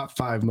 Top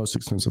 5 most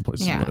expensive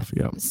places to live.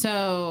 Yeah.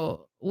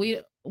 So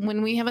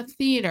when we have a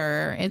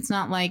theater, it's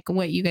not like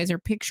what you guys are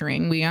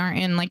picturing. We aren't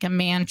in like a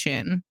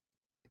mansion.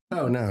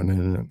 Oh,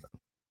 no.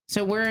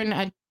 So we're in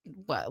a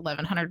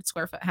 1,100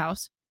 square foot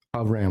house.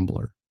 A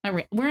Rambler.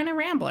 We're in a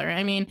Rambler.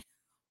 I mean,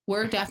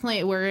 we're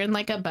in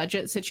like a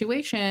budget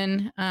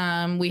situation.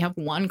 We have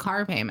one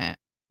car payment.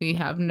 We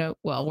have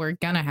we're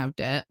gonna have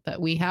debt,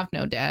 but we have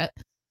no debt.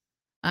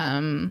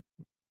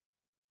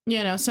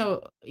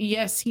 So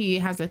yes, he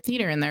has a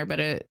theater in there, but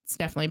it's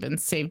definitely been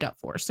saved up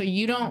for. So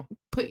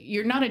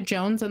you're not a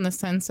Jones in the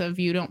sense of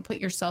you don't put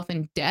yourself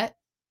in debt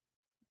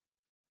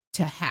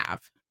to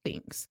have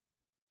things.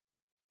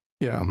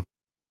 Yeah.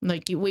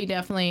 Like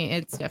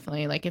it's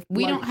definitely like if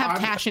we don't have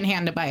cash in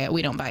hand to buy it,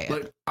 we don't buy it.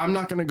 Like, I'm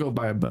not gonna go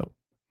buy a boat.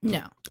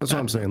 No. That's what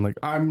I'm saying. Like,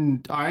 I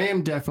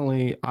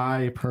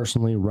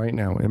personally right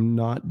now am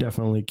not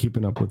definitely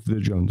keeping up with the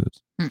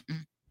Joneses.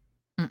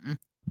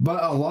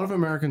 But a lot of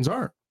Americans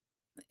are.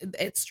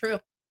 It's true.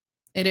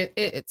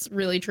 It's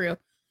really true.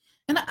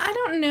 And I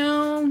don't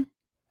know.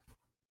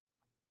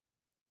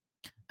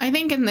 I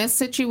think in this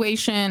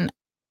situation,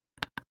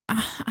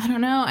 I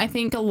don't know. I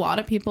think a lot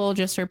of people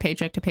just are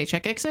paycheck to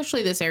paycheck,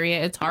 especially this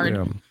area. It's hard.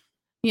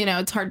 Yeah.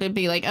 It's hard to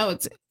be like, oh,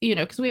 it's,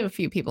 because we have a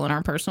few people in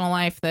our personal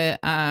life that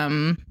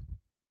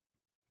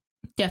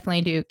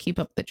definitely do keep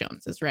up the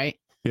Joneses, right?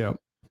 Yeah.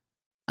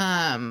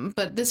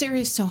 But this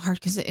area is so hard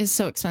because it is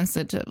so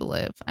expensive to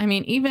live. I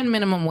mean, even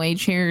minimum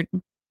wage here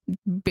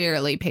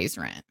barely pays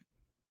rent.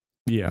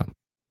 Yeah.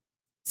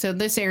 So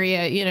this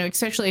area,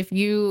 especially if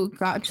you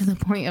got to the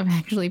point of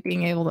actually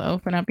being able to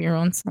open up your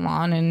own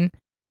salon, and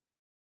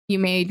you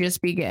may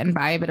just be getting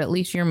by, but at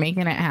least you're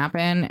making it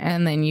happen,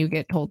 and then you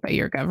get told by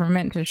your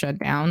government to shut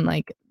down,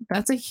 like,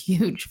 that's a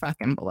huge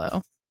fucking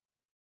blow.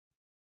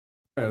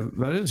 Yeah,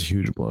 that is a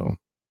huge blow.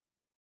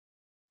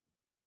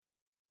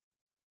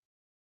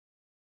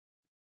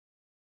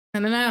 I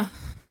don't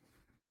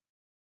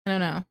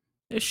know.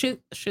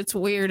 Shit's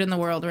weird in the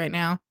world right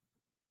now.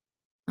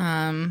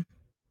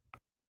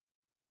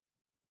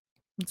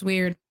 It's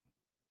weird.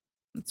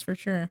 That's for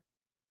sure.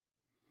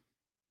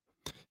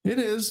 It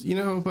is,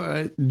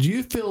 but do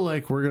you feel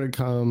like we're gonna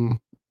come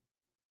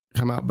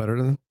out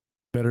better than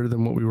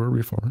what we were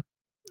before?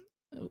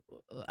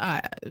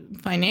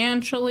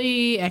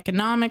 Financially,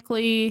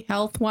 economically,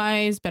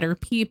 health-wise, better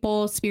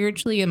people,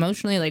 spiritually,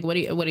 emotionally. Like, what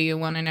do you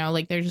want to know?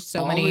 Like, there's just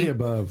so many. All the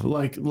above.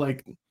 Like,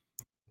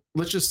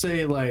 let's just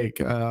say, like,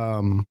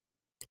 not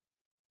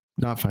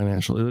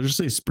financially. Let's just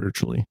say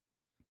spiritually.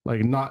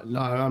 Like,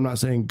 I'm not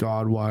saying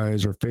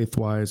God-wise or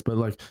faith-wise, but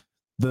like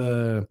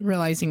the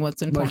realizing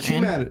what's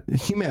important.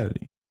 Like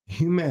humanity.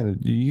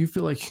 Do you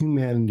feel like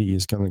humanity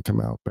is going to come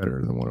out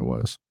better than what it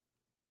was?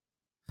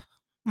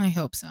 I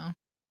hope so.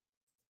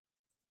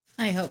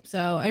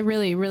 I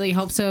really, really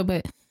hope so.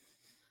 But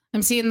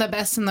I'm seeing the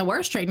best and the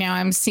worst right now.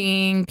 I'm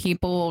seeing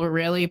people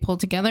really pull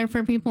together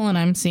for people, and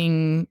I'm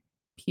seeing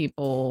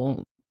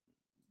people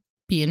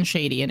being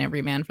shady and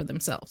every man for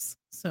themselves.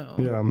 So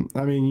yeah,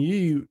 I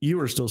mean, you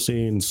are still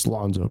seeing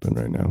salons open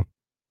right now.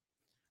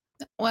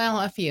 Well,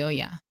 a few,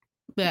 yeah.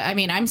 But I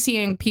mean, I'm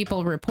seeing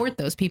people report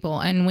those people.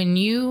 And when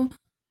you,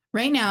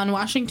 right now in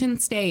Washington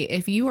State,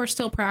 if you are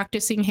still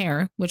practicing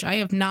hair, which I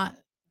have not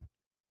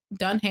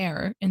done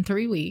hair in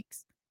 3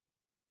 weeks.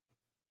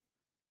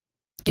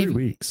 3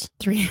 weeks.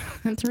 3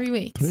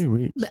 weeks. 3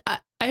 weeks.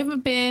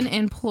 I've been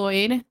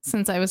employed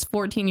since I was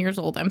 14 years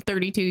old. I'm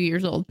 32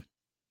 years old.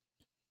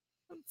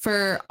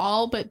 For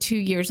all but 2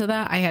 years of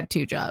that, I had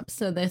 2 jobs.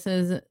 So this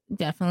is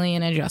definitely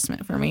an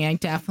adjustment for me. I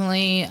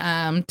definitely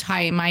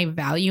tie my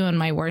value and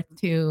my worth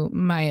to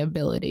my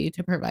ability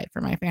to provide for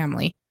my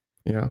family.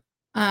 Yeah.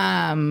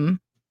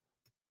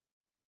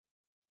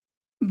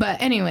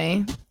 But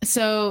anyway,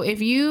 so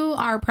if you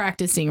are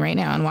practicing right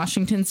now in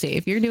Washington State,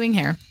 if you're doing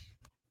hair,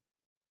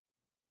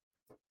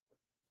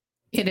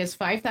 it is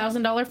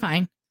 $5,000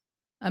 fine,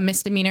 a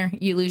misdemeanor.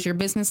 You lose your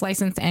business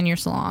license and your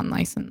salon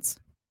license.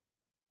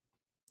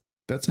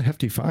 That's a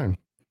hefty fine.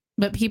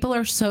 But people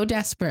are so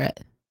desperate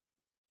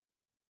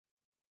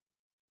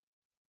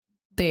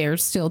they're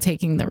still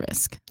taking the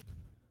risk.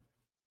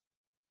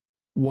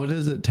 What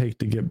does it take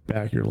to get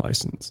back your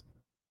license?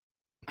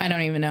 I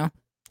don't even know.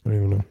 I don't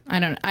even know.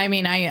 I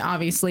mean, I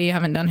obviously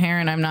haven't done hair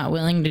and I'm not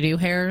willing to do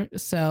hair.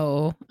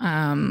 So,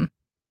 I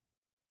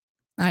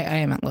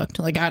haven't looked.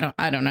 Like,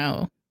 I don't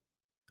know.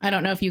 I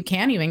don't know if you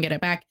can even get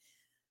it back.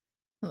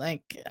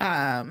 Like,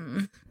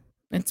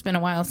 it's been a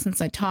while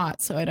since I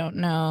taught, so I don't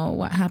know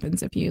what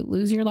happens if you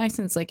lose your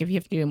license. Like, if you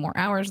have to do more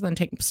hours than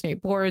take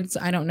state boards.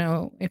 I don't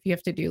know if you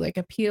have to do like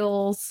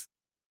appeals,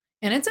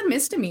 and it's a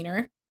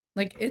misdemeanor.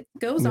 Like, it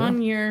goes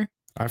on your.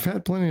 I've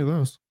had plenty of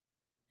those.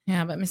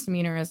 Yeah, but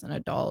misdemeanor as an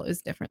adult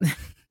is different than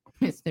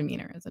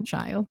misdemeanor as a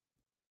child.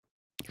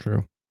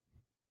 True.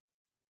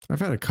 I've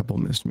had a couple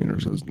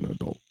misdemeanors as an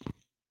adult.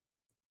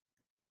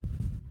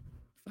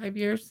 5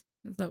 years?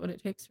 Is that what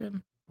it takes for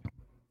him?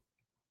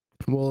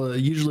 Well,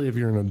 usually if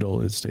you're an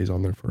adult, it stays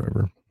on there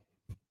forever.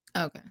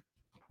 Okay.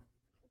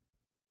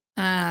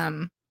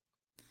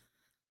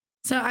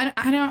 So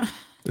I don't.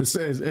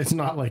 It's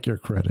not like your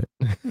credit.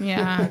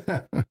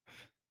 Yeah.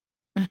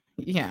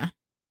 Yeah.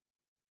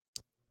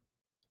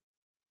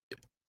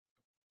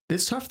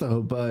 It's tough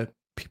though, but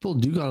people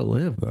do gotta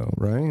live though,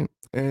 right?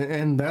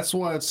 And that's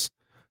what's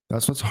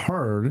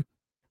hard.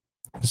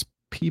 Is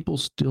people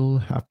still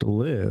have to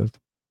live.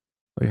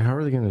 Like, how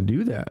are they going to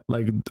do that?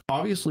 Like,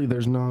 obviously,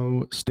 there's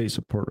no state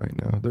support right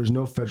now. There's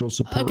no federal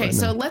support. Okay, right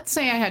so now. let's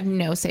say I had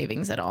no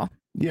savings at all.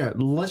 Yeah,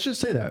 let's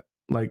just say that.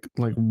 Like,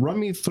 run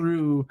me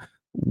through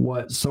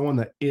what someone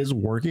that is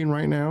working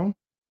right now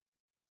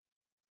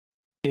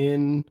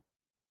in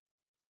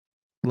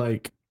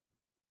like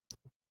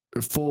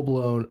full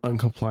blown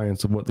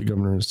uncompliance of what the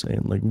governor is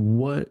saying. Like,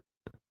 what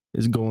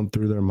is going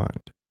through their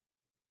mind?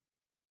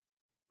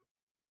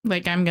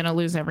 Like, I'm gonna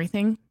lose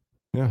everything.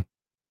 Yeah.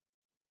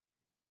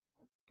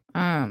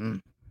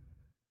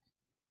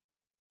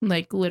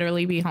 Like,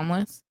 literally be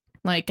homeless.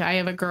 Like, I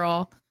have a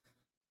girl.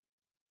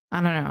 I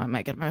don't know. I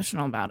might get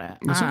emotional about it.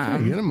 It's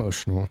okay. Get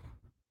emotional.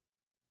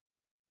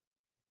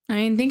 I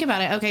mean, think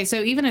about it. Okay,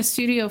 so even a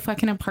studio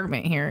fucking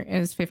apartment here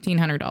is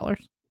 $1,500.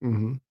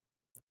 Mm-hmm.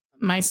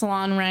 My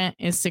salon rent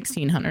is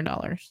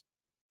 $1,600.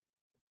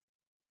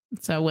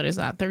 So what is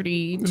that?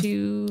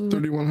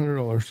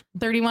 $3,100.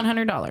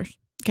 $3,100.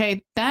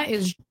 Okay, that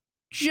is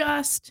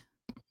just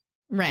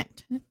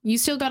rent. You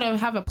still got to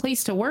have a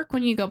place to work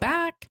when you go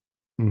back.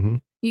 Mm-hmm.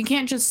 You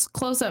can't just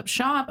close up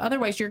shop.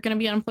 Otherwise, you're going to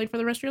be unemployed for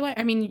the rest of your life.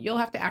 I mean, you'll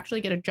have to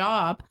actually get a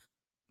job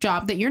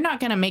that you're not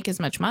going to make as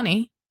much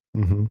money.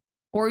 Mm-hmm.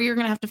 Or you're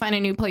going to have to find a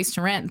new place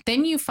to rent.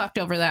 Then you fucked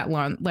over that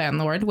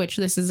landlord, which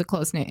this is a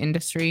close-knit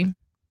industry.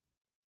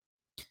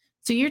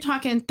 So you're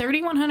talking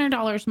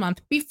 $3,100 a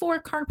month before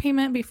car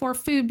payment, before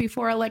food,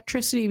 before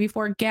electricity,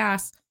 before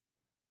gas,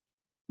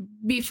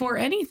 before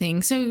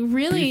anything. So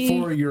really,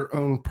 before your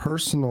own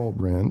personal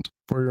rent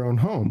for your own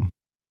home.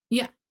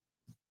 Yeah.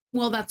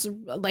 Well, that's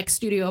like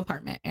studio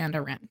apartment and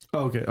a rent.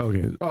 Okay. Oh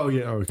yeah.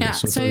 Okay. Yeah.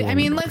 So I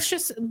mean, let's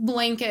just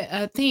blanket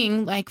a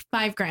thing like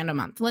 $5,000 a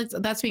month.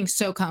 That's being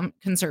so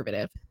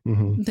conservative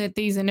that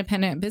these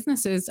independent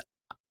businesses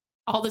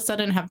all of a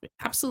sudden have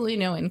absolutely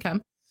no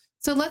income.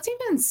 So let's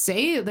even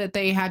say that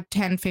they had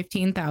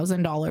 $10,000,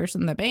 $15,000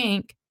 in the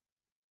bank.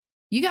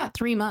 You got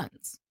 3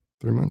 months.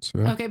 3 months.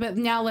 Yeah. Okay, but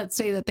now let's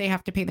say that they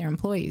have to pay their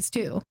employees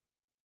too.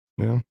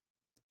 Yeah.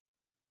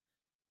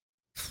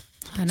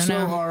 I don't know.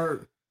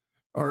 So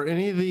are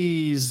any of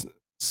these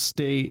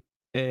state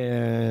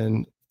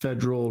and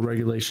federal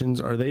regulations,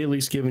 are they at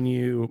least giving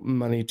you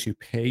money to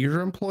pay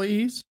your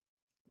employees?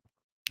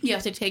 You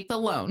have to take the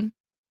loan.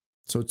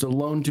 So it's a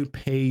loan to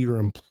pay your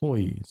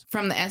employees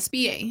from the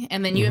SBA,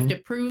 and then you have to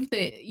prove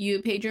that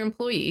you paid your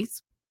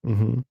employees.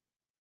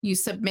 You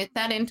submit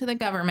that into the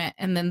government,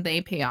 and then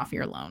they pay off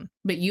your loan.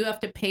 But you have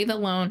to pay the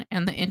loan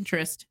and the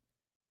interest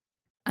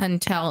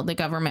until the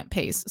government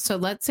pays. So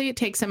let's say it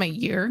takes them a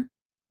year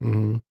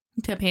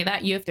to pay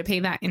that. You have to pay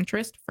that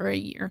interest for a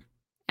year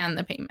and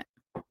the payment.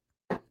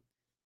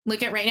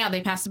 Look at right now,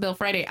 they passed the bill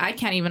Friday. I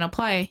can't even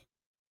apply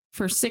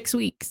for 6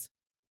 weeks.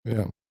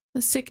 Yeah.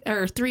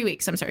 3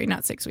 weeks. I'm sorry,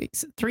 not 6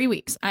 weeks. 3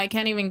 weeks. I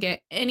can't even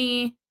get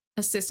any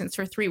assistance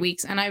for 3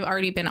 weeks, and I've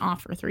already been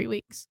off for 3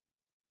 weeks.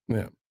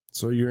 Yeah.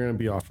 So you're going to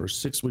be off for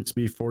 6 weeks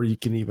before you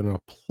can even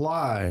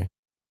apply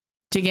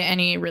to get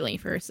any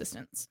relief or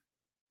assistance.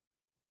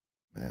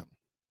 Yeah.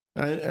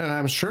 And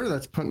I'm sure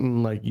that's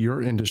putting like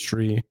your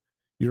industry,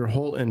 your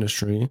whole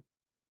industry,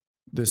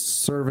 this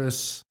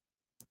service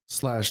 /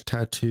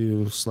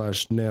 tattoo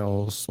 /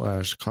 nail /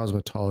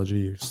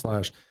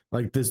 cosmetology /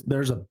 like this,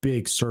 there's a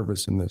big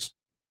service in this,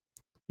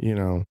 you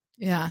know.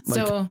 Yeah.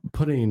 Like so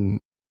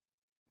putting,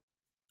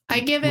 I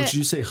give it, would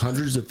you say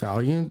hundreds of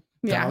thousands,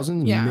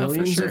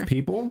 millions of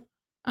people?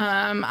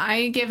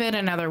 I give it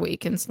another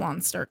week and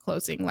salons start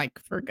closing, like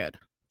for good.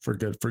 For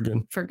good.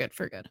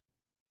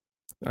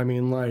 I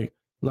mean, like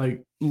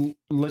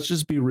let's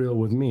just be real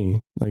with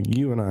me. Like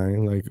you and I,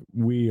 like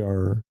we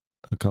are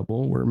a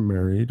couple, we're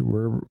married,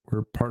 we're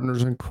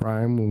partners in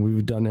crime when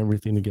we've done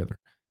everything together.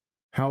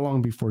 How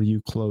long before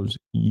you close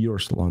your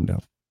salon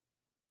down?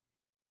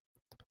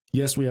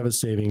 Yes, we have a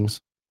savings,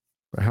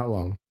 but how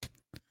long?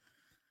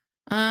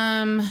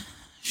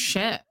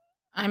 Shit.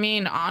 I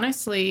mean,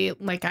 honestly,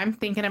 like I'm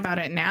thinking about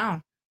it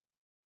now.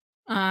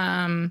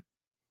 Um,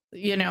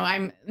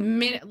 I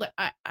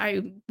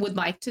would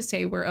like to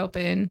say we're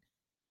open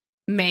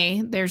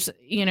May. There's,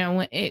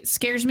 it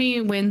scares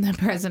me when the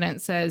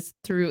president says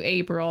through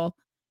April,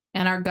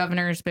 and our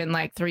governor's been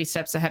like 3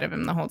 steps ahead of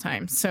him the whole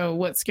time. So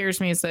what scares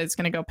me is that it's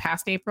going to go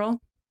past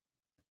April.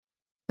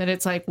 That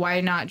it's like,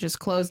 why not just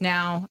close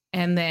now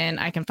and then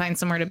I can find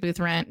somewhere to booth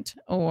rent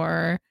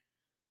or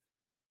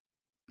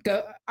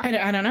go. I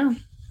don't know.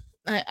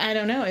 I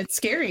don't know. It's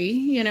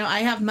scary. I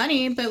have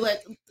money, but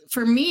like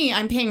for me,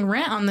 I'm paying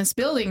rent on this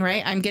building,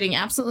 right? I'm getting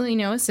absolutely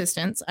no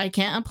assistance. I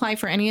can't apply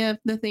for any of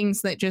the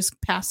things that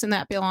just passed in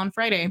that bill on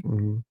Friday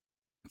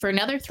for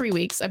another 3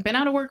 weeks. I've been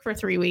out of work for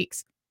 3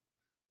 weeks.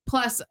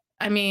 Plus,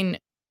 I mean,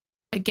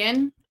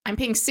 again, I'm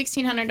paying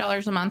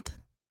 $1,600 a month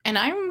and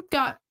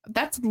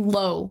that's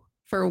low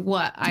for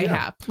what I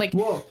have. Like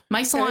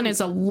my salon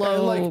is a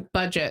low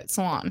budget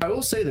salon. I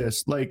will say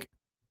this, like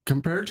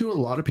compared to a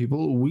lot of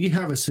people, we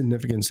have a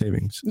significant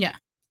savings. Yeah.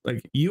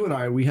 Like you and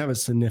I, we have a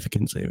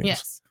significant savings.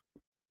 Yes.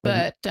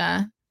 But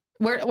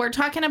we're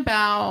talking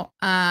about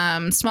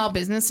small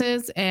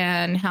businesses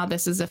and how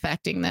this is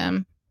affecting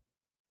them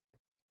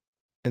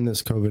in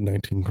this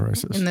COVID-19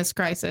 crisis. In this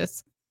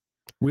crisis.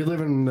 We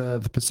live in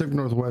the Pacific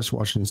Northwest,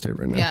 Washington State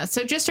right now. Yeah.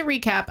 So just to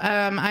recap,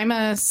 I'm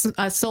a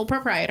sole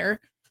proprietor.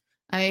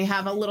 I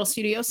have a little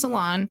studio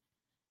salon,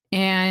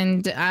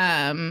 and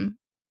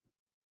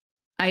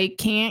I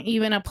can't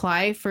even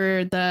apply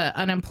for the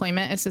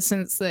unemployment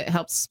assistance that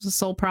helps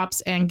sole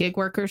props and gig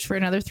workers for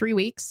another 3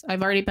 weeks.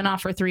 I've already been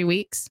off for 3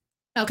 weeks.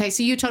 Okay,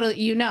 so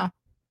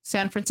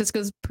San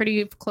Francisco's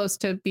pretty close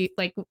to be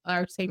like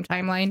our same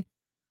timeline.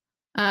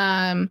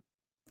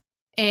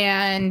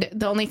 And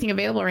the only thing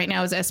available right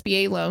now is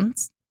SBA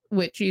loans,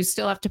 which you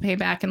still have to pay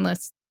back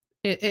unless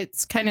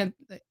it's kind of,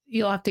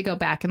 you'll have to go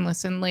back and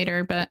listen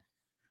later, but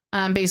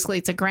basically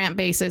it's a grant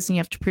basis and you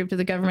have to prove to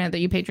the government that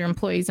you paid your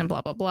employees and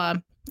blah, blah, blah.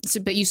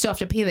 So, but you still have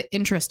to pay the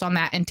interest on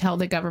that until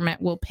the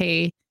government will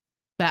pay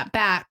that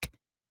back.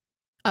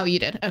 Oh, you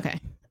did. Okay.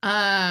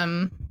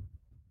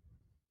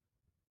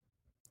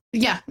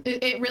 Yeah,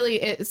 it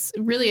really is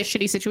really a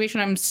shitty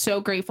situation. I'm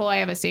so grateful I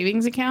have a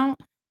savings account.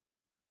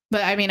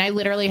 But I mean, I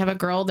literally have a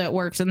girl that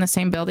works in the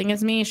same building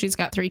as me. She's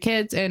got 3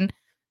 kids and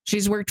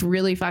she's worked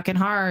really fucking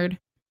hard.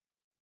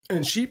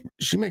 And she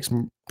makes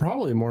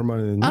probably more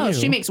money than you. Oh,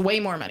 she makes way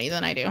more money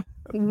than I do.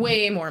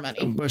 Way more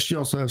money. But she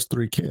also has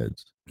 3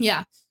 kids.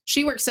 Yeah.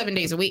 She works 7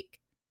 days a week.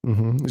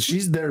 Mm-hmm.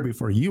 She's there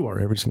before you are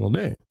every single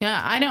day. Yeah,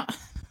 I know.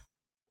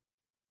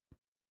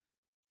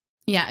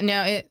 Yeah,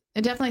 no, it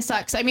definitely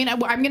sucks. I mean, I'm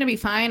going to be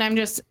fine.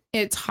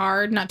 It's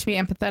hard not to be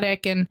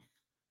empathetic. And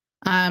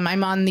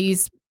I'm on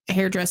these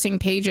hairdressing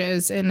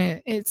pages and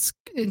it's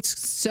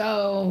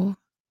so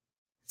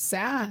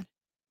sad.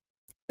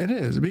 It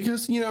is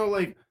because,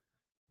 like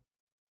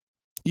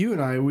you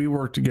and I, we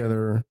worked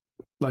together.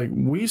 Like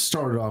we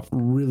started off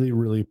really,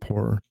 really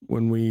poor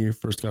when we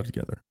first got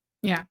together.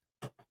 Yeah.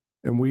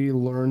 And we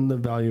learned the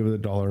value of the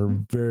dollar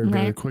very,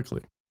 very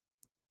quickly.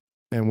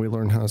 And we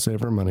learned how to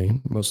save our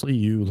money. Mostly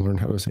you learned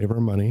how to save our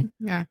money.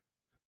 Yeah.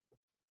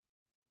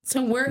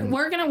 So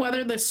we're going to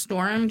weather this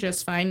storm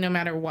just fine no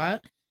matter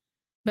what.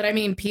 But I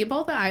mean,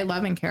 people that I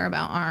love and care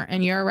about aren't.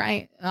 And you're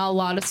right. A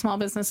lot of small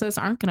businesses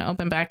aren't going to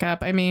open back up.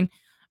 I mean,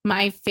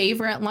 my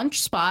favorite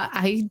lunch spot,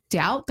 I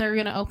doubt they're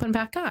going to open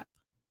back up.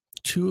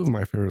 2 of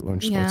my favorite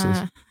lunch spots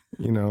is,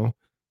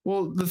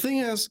 well, the thing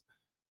is,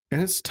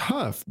 and it's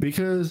tough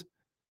because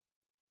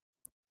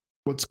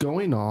what's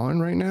going on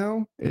right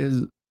now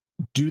is,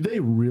 do they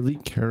really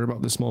care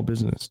about the small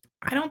business?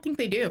 I don't think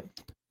they do.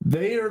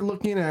 They are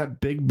looking at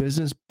big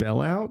business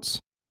bailouts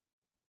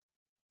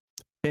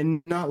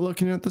and not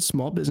looking at the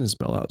small business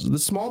bailouts. The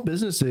small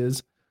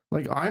businesses,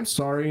 like, I'm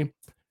sorry,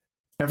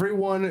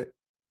 everyone,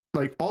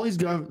 like all these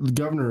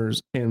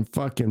governors and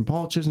fucking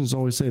politicians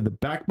always say the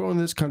backbone of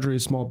this country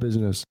is small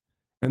business.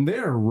 And they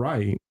are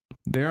right.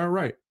 They are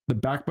right. The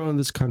backbone of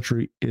this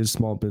country is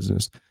small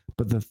business.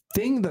 But the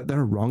thing that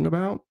they're wrong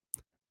about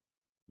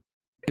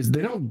is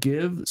they don't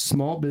give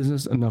small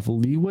business enough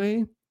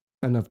leeway,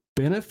 enough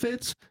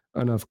benefits,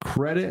 enough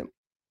credit.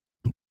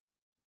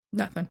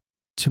 Nothing.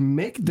 To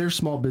make their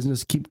small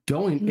business keep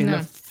going in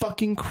a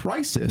fucking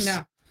crisis.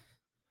 No.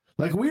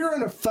 Like we are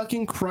in a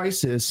fucking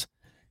crisis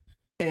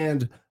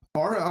and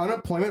our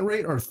unemployment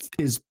rate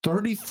is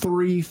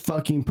 33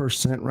 fucking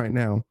 % right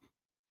now.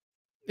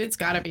 It's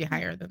got to be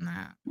higher than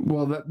that.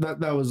 Well,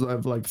 that was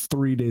like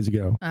 3 days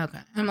ago. Okay.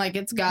 I'm like,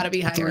 it's got to be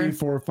higher. 3,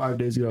 4, 5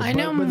 days ago. I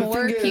know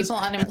more people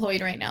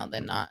unemployed right now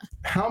than not.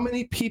 How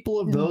many people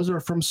of those are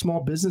from small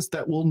business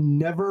that will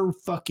never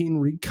fucking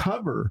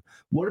recover?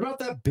 What about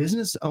that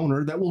business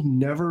owner that will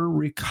never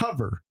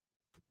recover?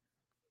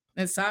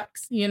 It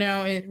sucks.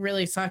 It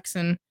really sucks.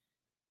 And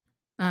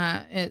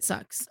it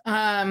sucks.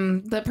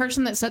 The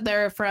person that said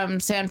they're from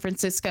San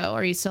Francisco,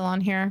 are you still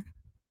on here?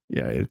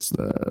 Yeah, it's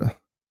the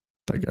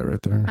That guy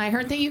right there. I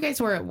heard that you guys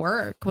were at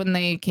work when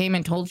they came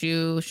and told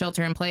you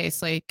shelter in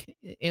place. Like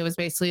it was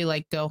basically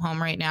like go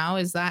home right now.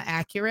 Is that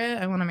accurate?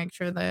 I want to make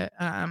sure that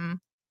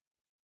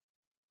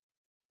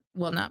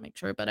well, not make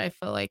sure, but I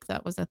feel like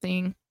that was a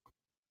thing.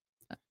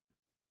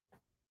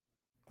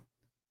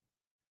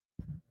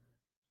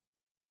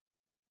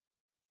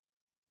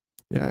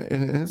 Yeah,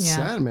 and it's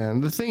sad,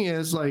 man. The thing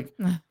is, like,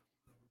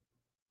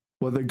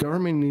 what the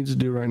government needs to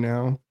do right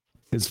now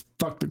is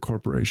fuck the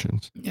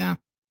corporations. Yeah.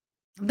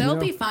 They'll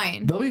be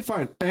fine. They'll be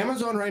fine.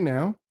 Amazon right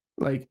now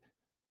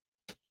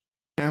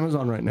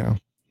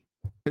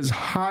is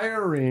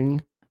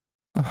hiring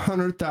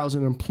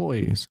 100,000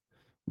 employees.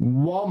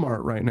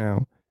 Walmart right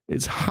now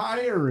is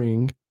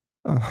hiring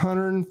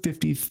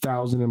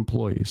 150,000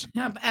 employees.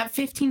 Yeah, at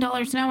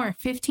 $15 an hour.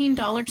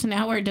 $15 an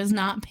hour does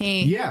not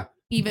pay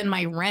even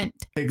my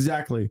rent.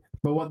 Exactly.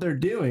 But what they're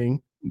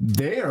doing,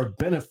 they are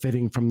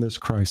benefiting from this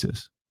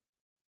crisis.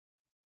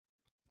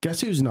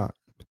 Guess who's not?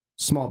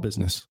 Small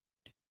business.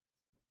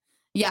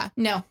 Yeah,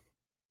 no.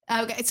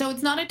 Okay, so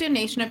it's not a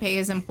donation to pay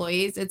his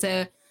employees. It's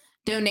a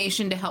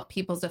donation to help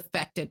people's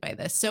affected by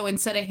this. So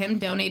instead of him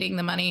donating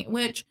the money,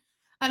 which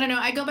I don't know,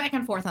 I go back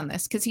and forth on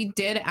this because he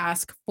did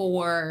ask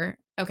for,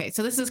 okay,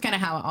 so this is kind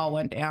of how it all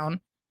went down.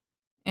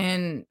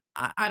 And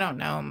I don't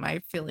know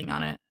my feeling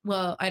on it.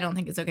 Well, I don't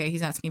think it's okay.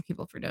 He's asking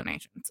people for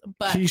donations,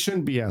 but he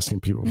shouldn't be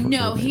asking people for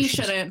no, donations. he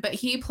shouldn't. But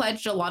he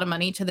pledged a lot of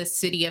money to the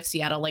city of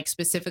Seattle, like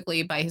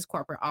specifically by his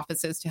corporate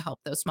offices to help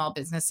those small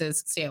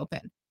businesses stay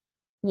open.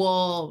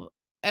 Well,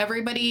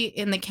 everybody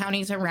in the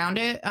counties around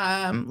it.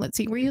 Let's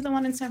see. Were you the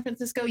one in San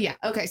Francisco? Yeah.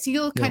 Okay. So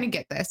you'll kind of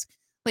get this.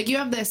 Like you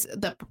have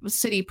the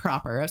city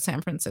proper of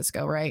San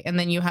Francisco, right? And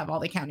then you have all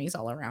the counties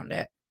all around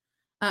it.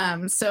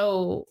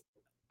 So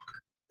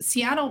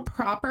Seattle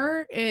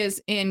proper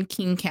is in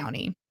King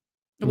County.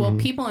 Well,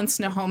 people in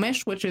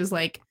Snohomish, which is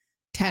like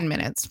 10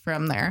 minutes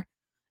from there,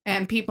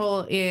 and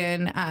people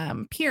in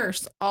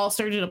Pierce all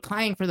started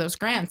applying for those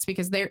grants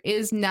because there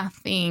is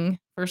nothing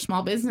for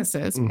small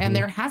businesses, and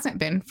there hasn't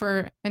been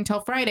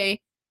until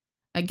Friday.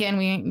 Again,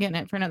 we ain't getting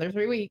it for another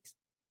 3 weeks.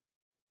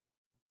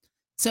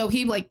 So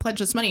he like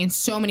pledged this money, and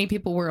so many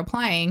people were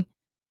applying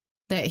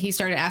that he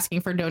started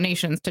asking for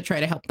donations to try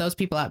to help those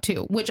people out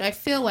too, which I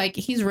feel like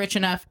he's rich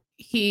enough.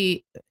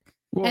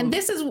 And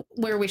this is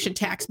where we should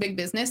tax big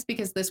business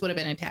because this would have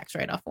been a tax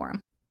write-off for him.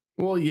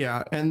 Well,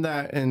 yeah.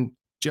 And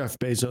Jeff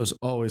Bezos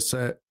always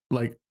said,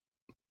 like,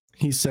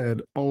 he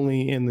said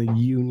only in the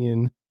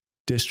Union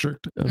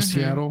District of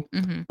Seattle,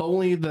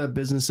 only the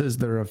businesses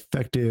that are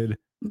affected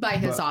by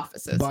his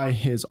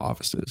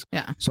offices.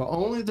 Yeah. So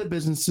only the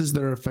businesses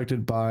that are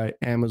affected by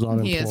Amazon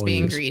employees. He is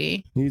being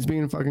greedy. He's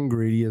being fucking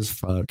greedy as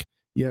fuck.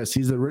 Yes,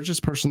 he's the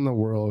richest person in the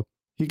world.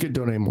 He could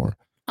donate more.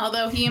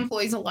 Although he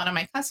employs a lot of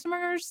my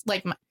customers,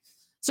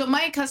 so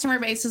my customer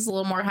base is a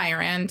little more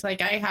higher end.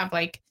 Like I have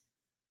like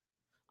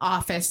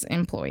office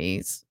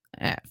employees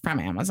from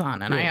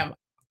Amazon, and I have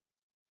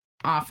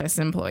office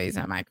employees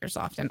at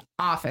Microsoft and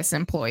office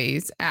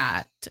employees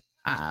at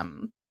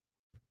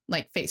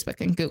like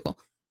Facebook and Google,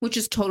 which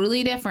is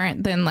totally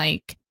different than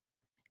like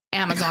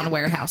Amazon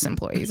warehouse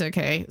employees.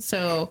 Okay.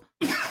 So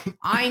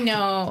I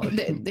know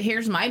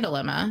here's my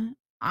dilemma.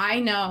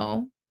 I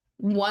know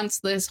once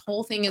this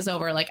whole thing is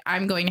over, like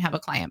I'm going to have a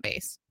client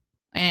base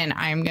and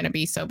I'm going to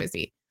be so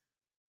busy.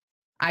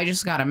 I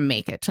just got to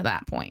make it to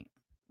that point.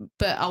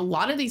 But a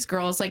lot of these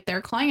girls, like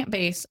their client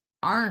base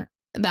aren't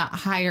that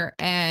higher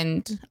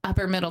end,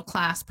 upper middle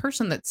class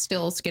person that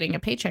still is getting a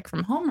paycheck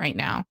from home right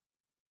now.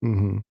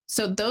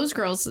 So those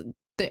girls,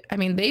 they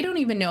don't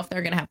even know if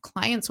they're going to have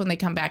clients when they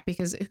come back,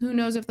 because who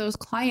knows if those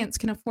clients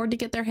can afford to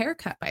get their hair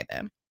cut by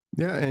them.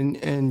 Yeah.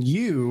 And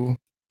you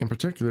in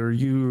particular,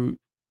 you're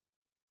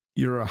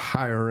a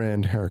higher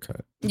end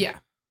haircut. Yeah.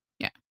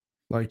 Yeah.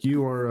 Like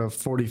you are a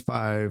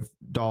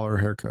 $45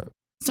 haircut.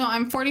 So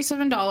I'm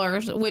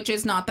 $47, which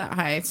is not that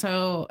high.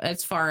 So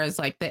as far as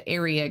like the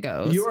area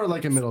goes, you are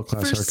like a middle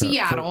class for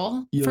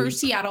Seattle. For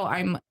Seattle,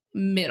 I'm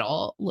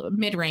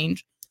mid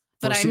range.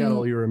 But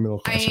Seattle, you're a middle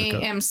class. I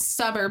am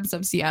suburbs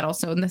of Seattle.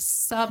 So in the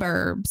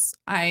suburbs,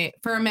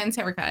 for a men's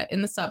haircut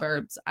in the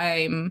suburbs,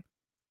 I'm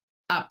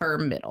upper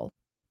middle.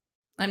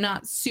 I'm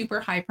not super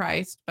high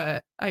priced,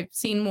 but I've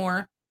seen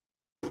more.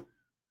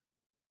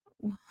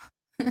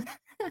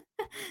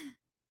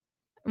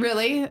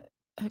 Really?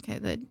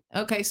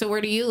 Okay. So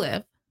where do you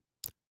live?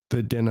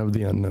 The den of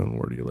the unknown.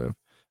 Where do you live?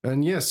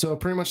 And yes, so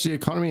pretty much the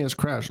economy has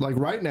crashed. Like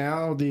right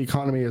now, the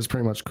economy has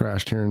pretty much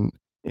crashed here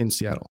in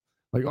Seattle.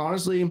 Like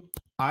honestly,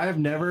 I have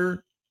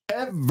never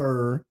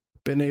ever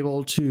been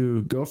able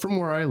to go from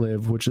where I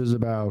live, which is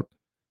about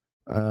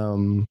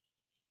I'd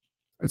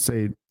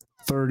say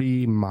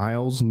 30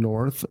 miles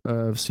north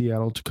of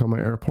Seattle Tacoma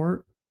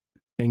Airport,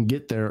 and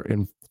get there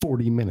in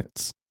 40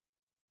 minutes.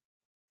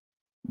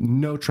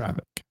 No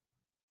traffic.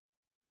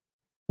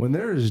 When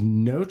there is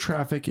no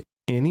traffic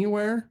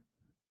anywhere,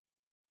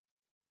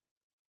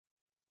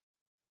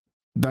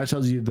 that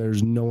tells you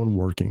there's no one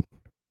working.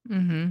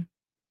 And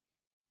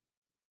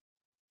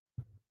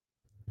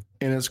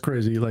it's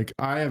crazy. Like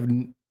I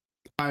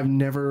I've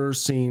never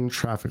seen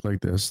traffic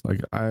like this.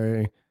 Like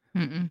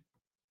Mm-mm.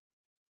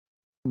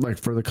 like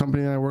for the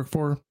company that I work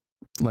for,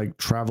 like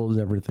travel is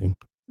everything,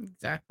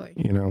 Exactly.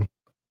 you know.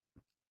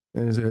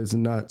 It's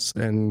nuts.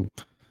 And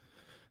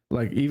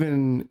like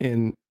even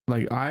in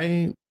like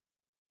I've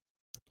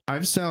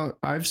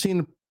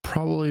seen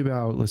probably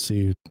about, let's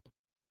see,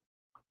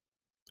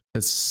 a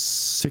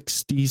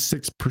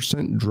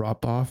 66%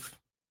 drop off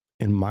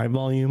in my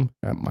volume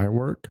at my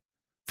work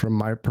from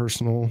my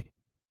personal.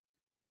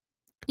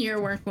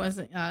 Your work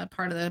was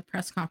part of the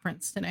press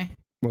conference today.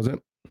 Was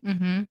it?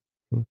 Mm-hmm.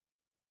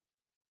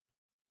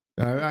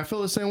 I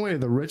feel the same way.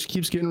 The rich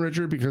keeps getting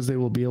richer because they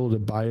will be able to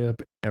buy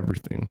up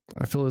everything.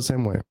 I feel the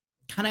same way.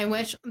 And I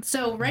wish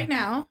so. Right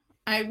now,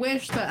 I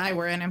wish that I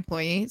were an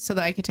employee so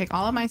that I could take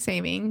all of my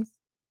savings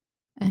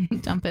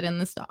and dump it in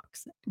the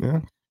stocks.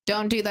 Yeah.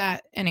 Don't do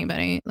that,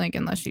 anybody. Like,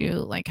 unless you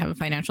like have a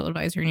financial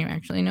advisor and you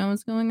actually know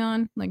what's going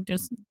on. Like,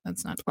 just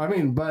that's not. I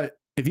mean, but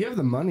if you have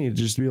the money to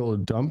just be able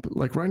to dump,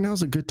 like right now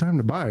is a good time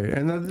to buy.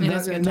 And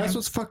that's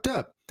what's fucked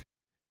up.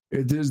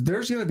 There's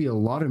going to be a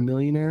lot of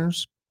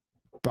millionaires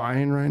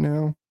buying right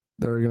now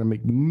that are going to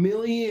make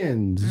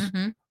millions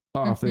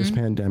off this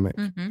pandemic.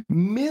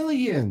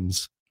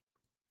 Millions.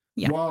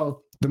 Yeah.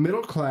 While the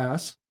middle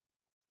class,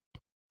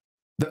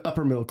 the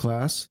upper middle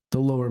class, the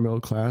lower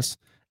middle class,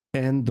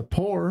 and the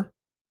poor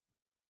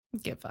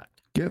get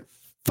fucked. Get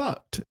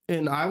fucked.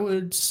 And I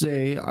would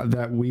say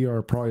that we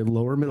are probably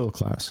lower middle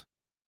class.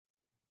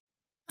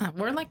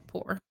 We're like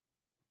poor.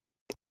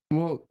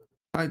 Well,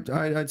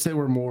 I'd say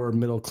we're more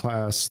middle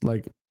class,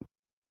 like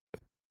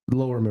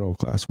lower middle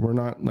class. We're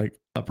not like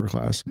upper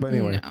class. But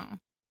anyway, no.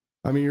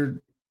 I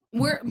mean,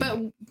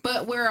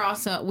 but we're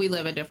also, we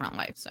live a different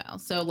lifestyle.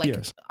 So like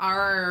yes.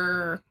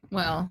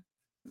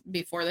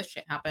 Before this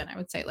shit happened, I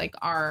would say like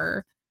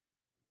our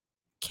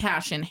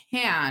cash in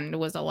hand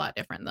was a lot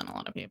different than a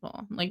lot of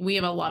people. Like we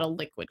have a lot of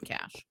liquid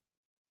cash.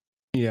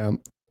 Yeah.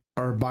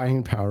 Our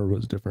buying power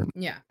was different.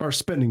 Yeah. Our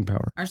spending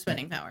power. Our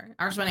spending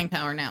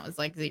power now is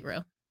like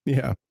zero.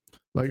 Yeah.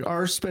 Like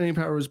our spending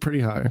power was pretty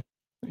high.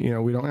 You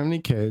know, we don't have any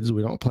kids.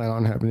 We don't plan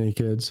on having any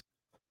kids.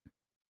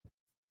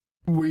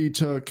 We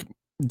took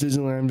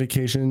Disneyland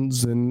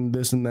vacations and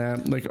this and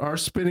that. Like our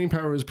spending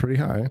power was pretty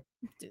high.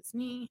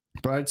 Disney.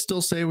 But I'd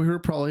still say we were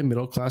probably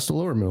middle class to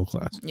lower middle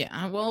class.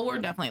 Yeah. Well, we're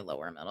definitely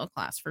lower middle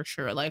class for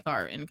sure. Like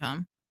our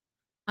income.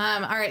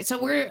 All right.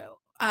 So we're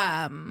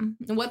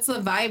what's the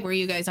vibe where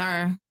you guys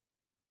are?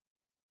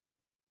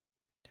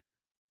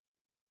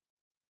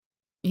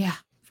 Yeah,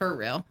 for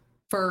real.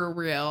 For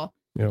real.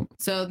 Yep.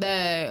 So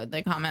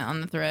the comment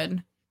on the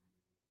thread,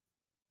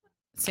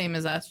 same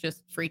as us,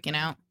 just freaking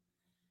out.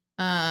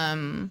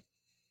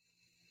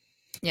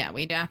 Yeah,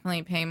 we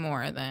definitely pay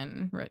more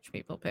than rich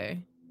people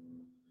pay.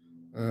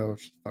 Oh,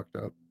 she's fucked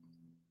up.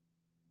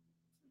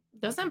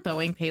 Doesn't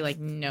Boeing pay like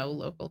no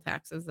local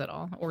taxes at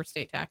all or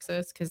state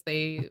taxes because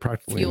they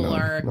practically fuel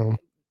our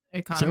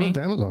economy? Same with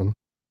Amazon.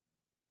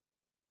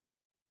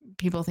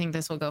 People think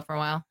this will go for a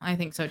while. I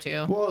think so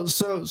too. Well,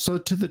 so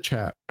to the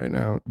chat right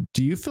now,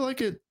 do you feel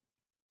like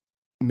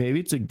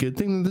maybe it's a good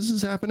thing that this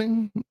is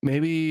happening?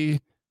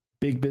 Maybe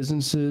big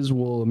businesses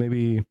will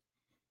maybe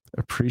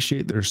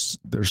appreciate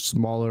their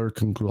smaller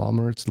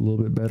conglomerates a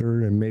little bit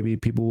better, and maybe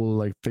people will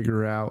like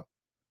figure out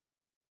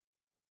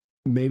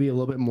maybe a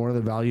little bit more of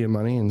the value of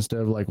money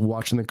instead of like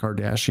watching the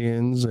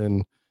Kardashians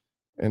and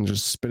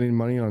just spending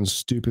money on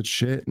stupid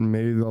shit, and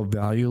maybe they'll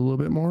value a little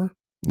bit more.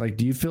 Like,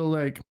 do you feel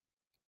like,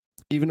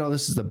 even though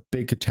this is a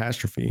big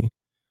catastrophe,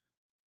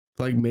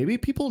 like maybe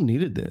people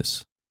needed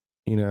this,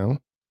 you know?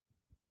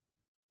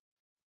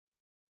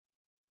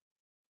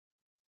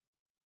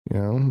 You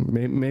know,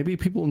 maybe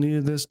people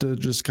needed this to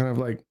just kind of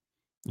like,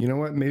 you know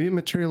what? Maybe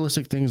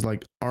materialistic things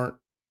like aren't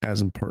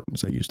as important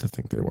as I used to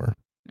think they were.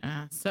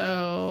 Yeah.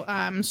 So,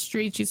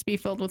 streets used to be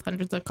filled with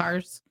hundreds of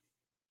cars.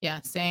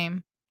 Yeah,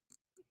 same.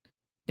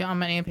 Don't have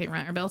money to pay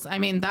rent or bills. I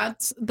mean,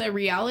 that's the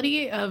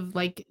reality of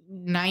like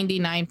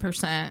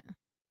 99%.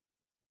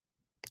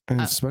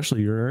 And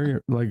especially your area,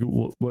 like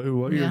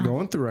what you're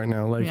going through right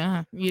now. Like,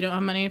 yeah, you don't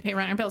have money to pay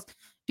rent or bills.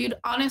 Dude,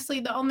 honestly,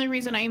 the only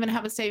reason I even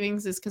have a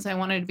savings is because I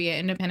wanted to be an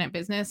independent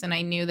business. And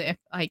I knew that if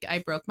like I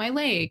broke my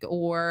leg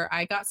or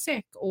I got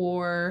sick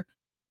or,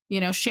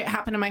 you know, shit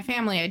happened to my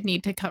family, I'd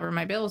need to cover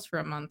my bills for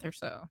a month or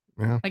so.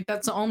 Yeah. Like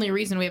that's the only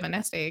reason we have a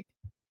nest egg.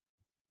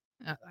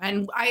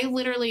 And I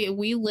literally,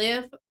 we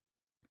live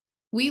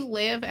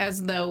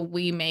as though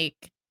we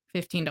make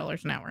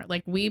 $15 an hour.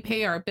 Like we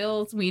pay our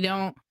bills.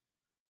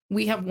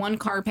 We have one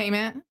car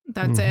payment.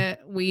 That's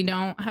it. We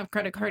don't have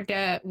credit card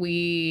debt.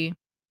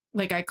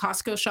 I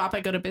Costco shop.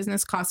 I go to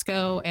business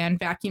Costco and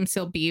vacuum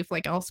seal beef.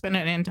 Like I'll spend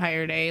an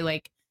entire day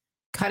like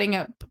cutting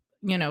up,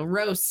 you know,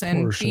 roasts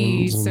and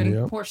beefs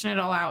and portion it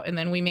all out. And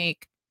then we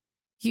make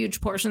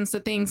huge portions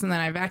of things. And then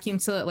I vacuum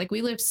seal it. Like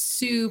we live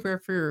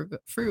super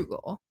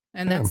frugal.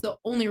 And that's the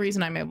only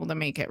reason I'm able to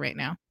make it right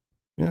now.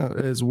 Yeah.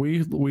 Is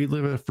we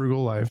live a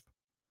frugal life.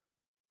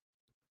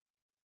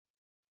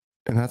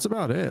 And that's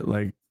about it.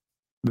 Like,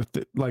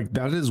 like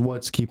that is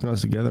what's keeping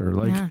us together.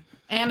 Like, yeah.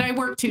 And I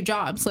work 2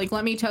 jobs. Like,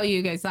 let me tell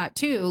you guys that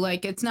too.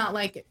 Like, it's not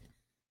like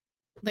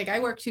I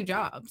work 2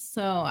 jobs.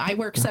 So I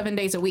work 7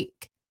 days a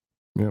week.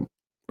 Yep.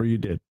 Or you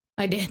did.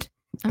 I did.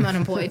 I'm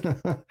unemployed.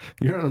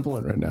 You're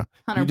unemployed right now.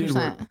 100%. You did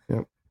work.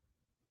 Yep.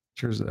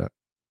 Cheers to that.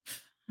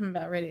 I'm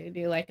about ready to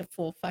do like a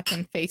full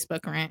fucking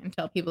Facebook rant and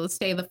tell people to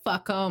stay the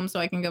fuck home so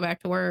I can go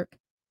back to work.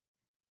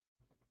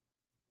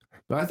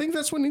 But I think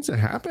that's what needs to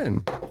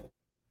happen.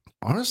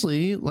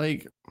 Honestly,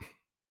 like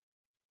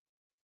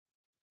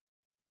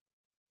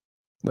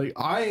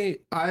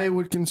I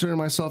would consider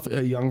myself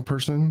a young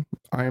person.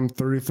 I am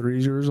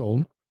 33 years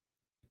old.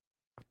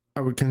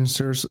 I would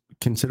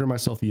consider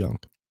myself young.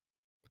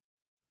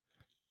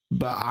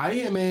 But I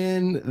am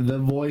in the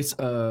voice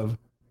of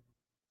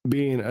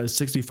being a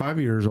 65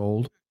 years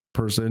old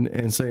person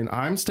and saying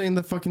I'm staying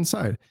the fucking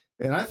side.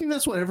 And I think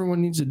that's what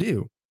everyone needs to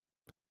do.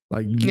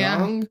 Like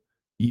young,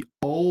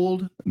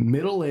 old,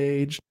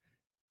 middle-aged,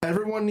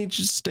 everyone needs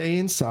to stay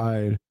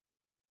inside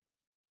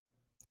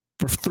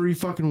for 3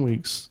 fucking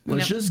weeks.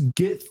 Let's just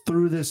get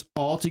through this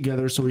all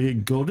together so we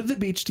could go to the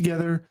beach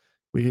together.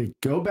 We could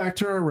go back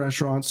to our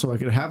restaurant so I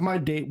could have my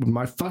date with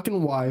my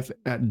fucking wife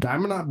at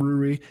Diamond Knot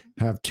Brewery,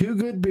 have 2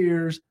 good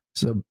beers,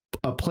 so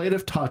a plate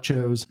of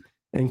tacos,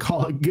 and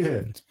call it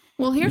good.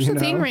 Well, here's the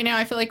thing right now.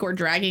 I feel like we're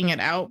dragging it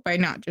out by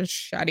not just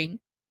shutting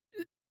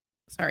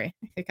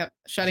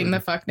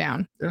the fuck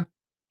down. Yeah.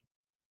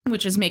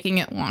 Which is making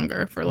it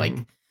longer for like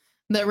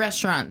the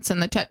restaurants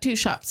and the tattoo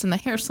shops and the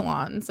hair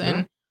salons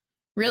and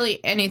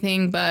really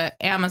anything but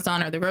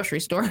Amazon or the grocery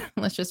store.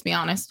 Let's just be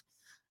honest.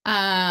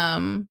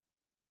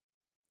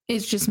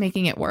 It's just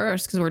making it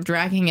worse because we're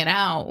dragging it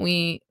out.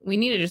 We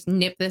need to just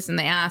nip this in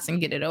the ass and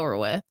get it over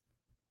with.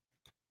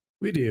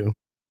 We do.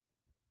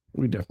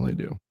 We definitely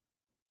do.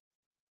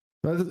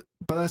 But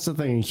that's the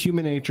thing.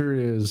 Human nature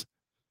is,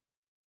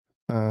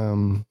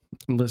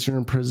 unless you're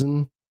in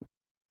prison,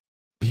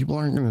 people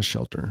aren't going to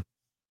shelter.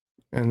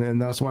 And then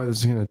that's why this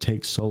is going to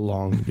take so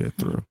long to get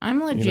through.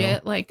 I'm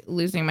legit like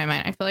losing my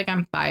mind. I feel like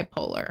I'm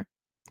bipolar.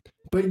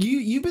 But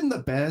you've been the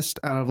best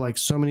out of like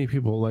so many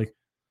people. Like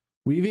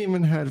we've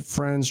even had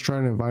friends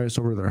trying to invite us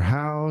over to their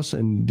house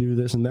and do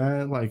this and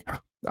that. Like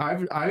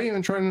I've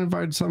even tried to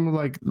invite some of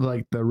like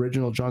the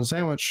original John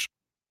Sandwich.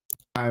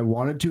 I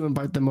wanted to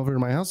invite them over to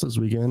my house this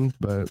weekend,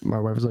 but my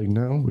wife was like,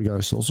 no, we got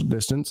to social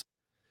distance.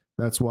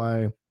 That's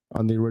why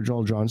on the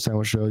original John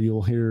Sandwich show,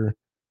 you'll hear,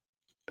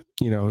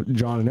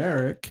 John and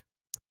Eric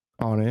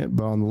on it,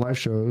 but on the live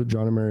show,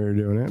 John and Mary are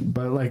doing it.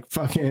 But like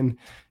fucking,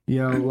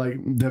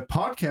 like the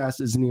podcast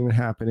isn't even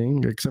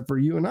happening except for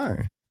you and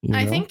I.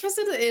 I think because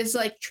it is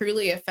like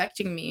truly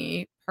affecting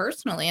me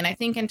personally. And I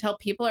think until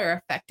people are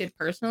affected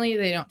personally,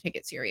 they don't take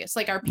it serious.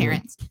 Like our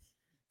parents.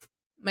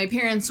 My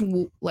parents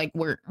like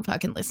weren't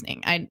fucking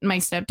listening. My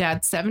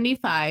stepdad's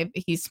 75.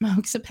 He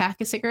smokes a pack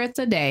of cigarettes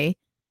a day.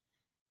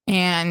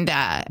 And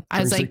I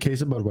was like, a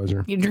case of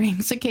Budweiser. He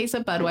drinks a case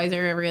of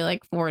Budweiser every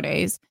like 4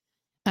 days.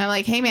 And I'm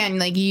like, hey man,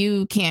 like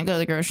you can't go to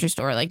the grocery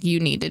store. Like you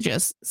need to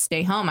just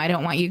stay home. I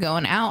don't want you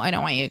going out. I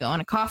don't want you going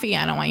to coffee.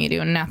 I don't want you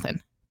doing nothing.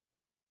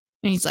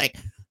 And he's like,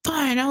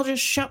 fine, I'll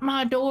just shut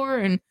my door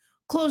and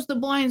close the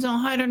blinds and I'll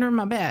hide under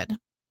my bed.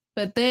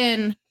 But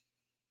then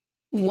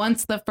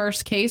once the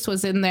first case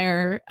was in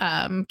their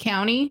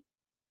county,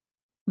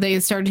 they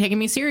started taking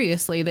me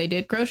seriously. They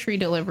did grocery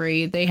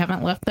delivery. They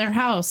haven't left their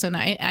house. And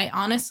I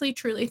honestly,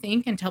 truly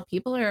think until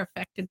people are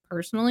affected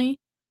personally,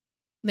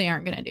 they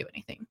aren't going to do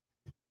anything.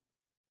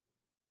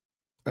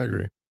 I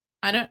agree.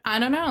 I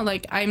don't know.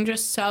 Like, I'm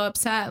just so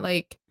upset.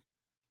 Like,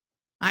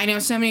 I know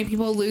so many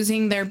people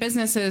losing their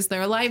businesses,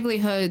 their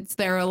livelihoods,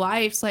 their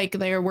lives. Like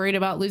they're worried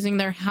about losing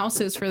their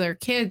houses for their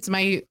kids.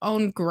 My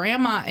own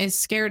grandma is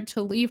scared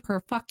to leave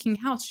her fucking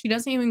house. She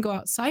doesn't even go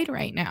outside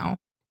right now.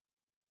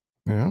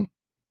 Yeah.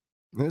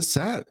 It's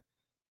sad.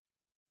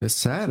 It's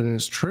sad and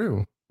it's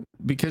true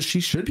because she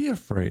should be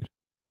afraid.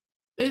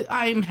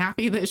 I'm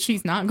happy that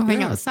she's not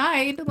going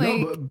outside. Like,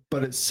 no,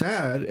 but it's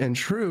sad and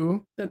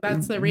true.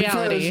 That's the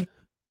reality.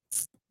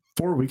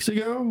 4 weeks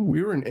ago,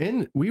 we were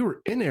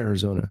in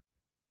Arizona.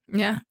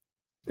 Yeah.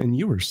 And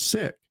you were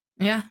sick.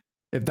 Yeah.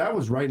 If that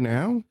was right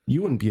now,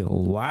 you wouldn't be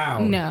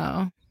allowed.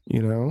 No.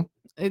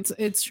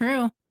 It's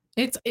true.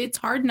 It's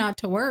hard not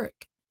to work.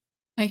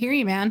 I hear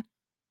you, man.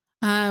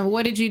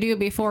 What did you do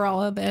before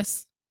all of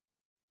this?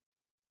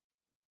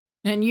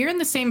 And you're in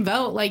the same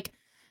boat. Like,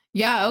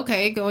 yeah,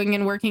 okay, going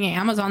and working at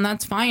Amazon,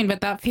 that's fine, but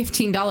that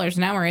 $15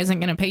 an hour isn't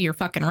going to pay your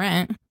fucking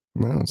rent.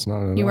 No, it's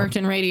not at all. You worked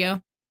in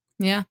radio.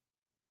 Yeah.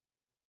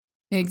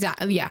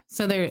 Exactly. Yeah.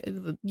 So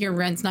your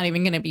rent's not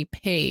even going to be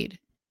paid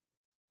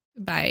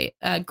by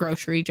a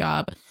grocery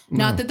job.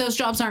 No. Not that those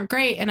jobs aren't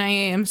great. And I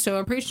am so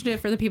appreciative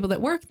for the people that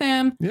work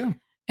them. Yeah.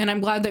 And I'm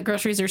glad that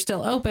groceries are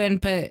still open,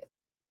 but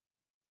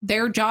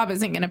their job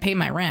isn't going to pay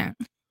my rent.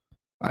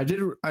 I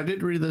did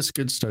read this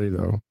good study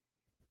though.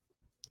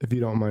 If you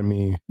don't mind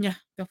me. Yeah,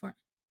 go for it.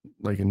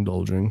 Like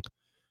indulging.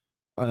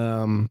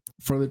 For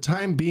the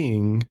time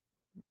being,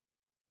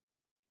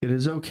 it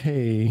is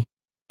okay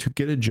to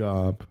get a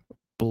job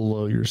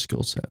below your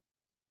skill set.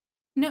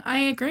 No, I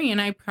agree, and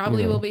I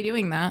probably know. will be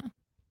doing that.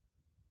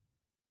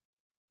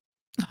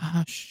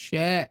 Oh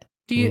shit.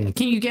 Mm.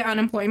 Can you get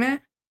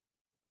unemployment?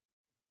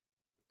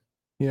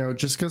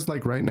 Just because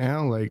like right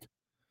now, like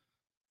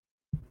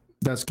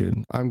that's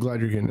good. I'm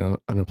glad you're getting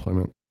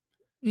unemployment.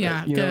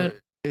 Yeah,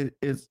 good.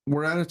 It's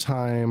we're at a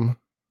time.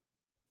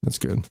 That's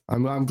good.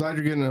 I'm glad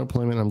you're getting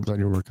unemployment. I'm glad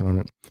you're working on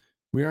it.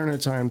 We are in a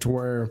time to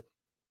where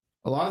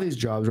a lot of these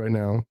jobs right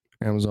now,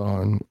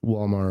 Amazon,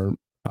 Walmart,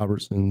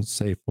 Albertsons,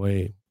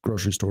 Safeway,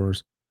 grocery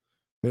stores,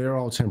 they are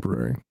all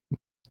temporary.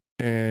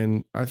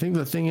 And I think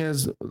the thing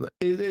is,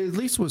 at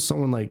least with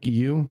someone like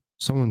you,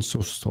 someone so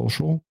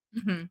social,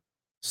 Mm-hmm.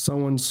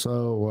 someone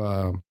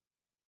so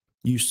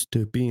used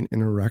to being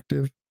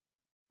interactive,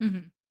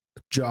 Mm-hmm.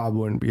 job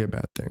wouldn't be a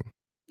bad thing.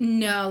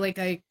 No, like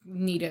I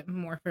need it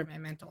more for my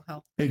mental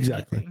health.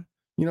 Exactly.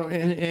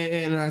 Anything.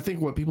 And I think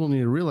what people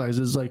need to realize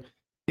is like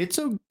it's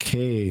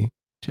okay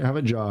to have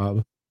a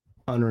job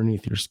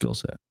underneath your skill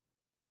set.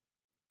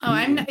 Oh,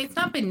 it's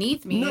not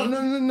beneath me.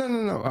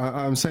 No.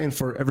 I'm saying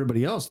for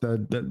everybody else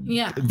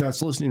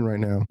that's listening right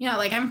now. Yeah,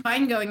 like I'm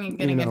fine going and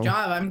getting a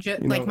job. I'm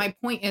just like my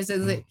point is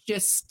it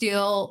just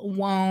still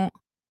won't.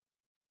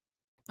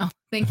 Oh,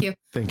 thank you.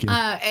 Thank you.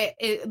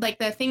 Like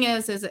the thing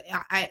is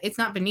it's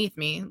not beneath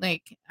me.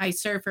 Like I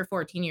served for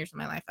 14 years of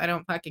my life. I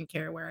don't fucking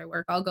care where I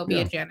work. I'll go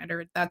be a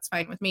janitor. That's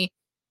fine with me.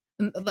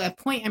 The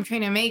point I'm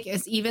trying to make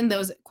is even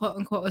those quote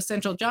unquote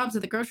essential jobs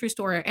at the grocery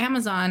store or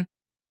Amazon,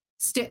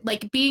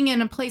 like being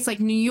in a place like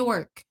New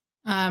York,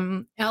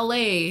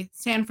 LA,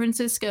 San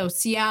Francisco,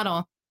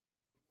 Seattle,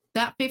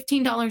 that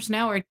 $15 an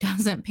hour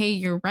doesn't pay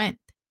your rent.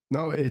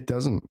 No, it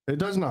doesn't. It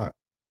does not.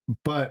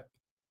 But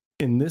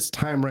in this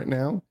time right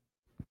now,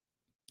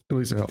 at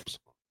least it helps.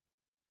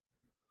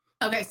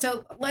 Okay,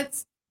 so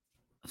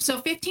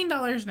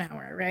 $15 an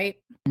hour, right?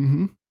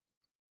 Mm-hmm.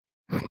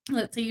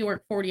 Let's say you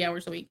work 40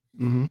 hours a week.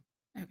 Mm-hmm.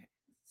 Okay,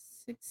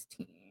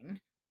 16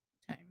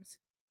 times.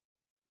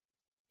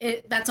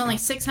 That's only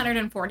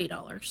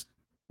 $640.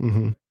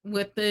 Mm-hmm.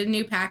 With the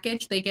new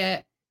package, they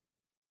get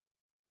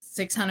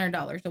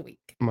 $600 a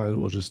week. Might as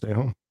well just stay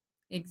home.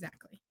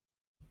 Exactly.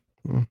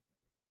 Mm.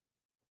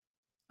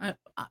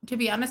 To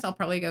be honest, I'll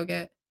probably go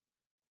get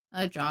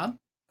a job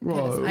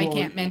because I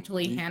can't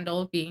mentally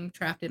handle being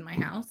trapped in my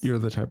house. You're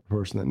the type of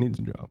person that needs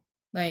a job.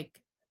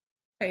 Like,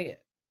 I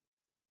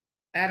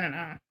don't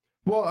know.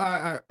 Well,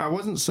 I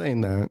wasn't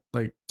saying that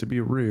like to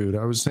be rude.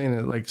 I was saying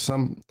it like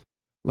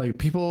like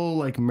people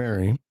like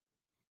Mary,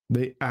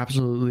 they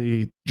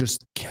absolutely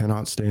just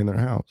cannot stay in their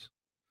house.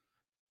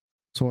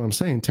 So what I'm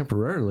saying,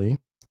 temporarily,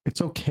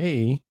 it's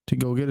okay to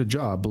go get a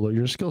job below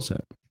your skill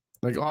set.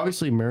 Like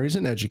obviously Mary's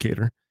an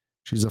educator.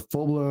 She's a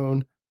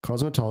full-blown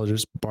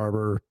cosmetologist,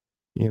 barber,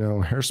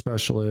 hair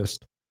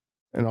specialist,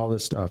 and all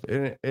this stuff.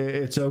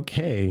 It's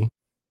okay.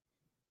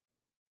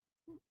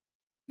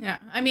 Yeah.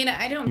 I mean,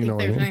 I don't think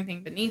there's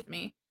anything beneath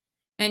me.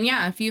 And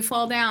yeah, if you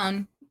fall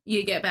down,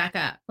 you get back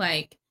up.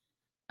 Like,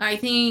 I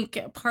think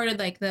part of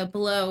like the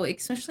blow,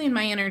 especially in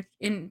my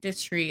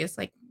industry, is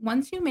like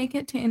once you make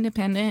it to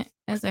independent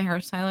as a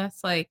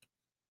hairstylist, like,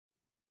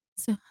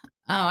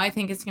 I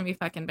think it's gonna be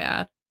fucking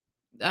bad.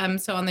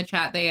 So on the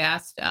chat they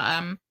asked,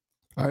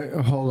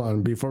 hold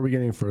on before we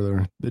get any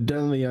further. The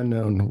Den of the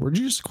Unknown. Were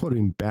you just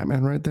quoting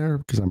Batman right there?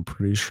 Because I'm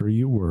pretty sure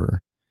you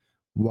were.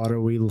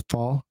 Water will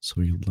fall,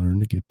 so you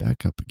learn to get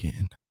back up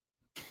again.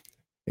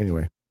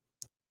 Anyway,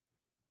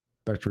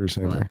 back to what you're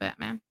saying. I love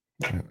Batman.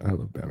 Yeah, I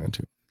love Batman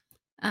too.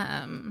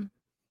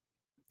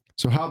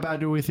 So how bad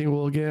do we think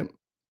we'll get?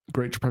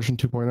 Great Depression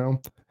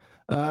 2.0.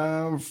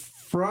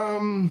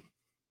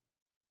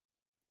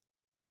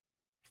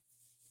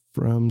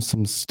 From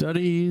some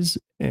studies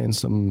and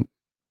some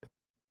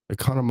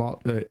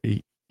economists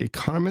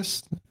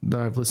that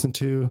I've listened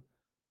to,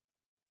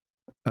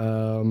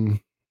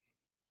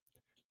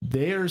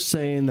 they are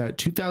saying that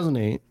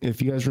 2008,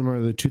 if you guys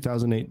remember the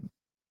 2008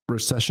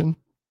 recession,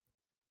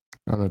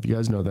 I don't know if you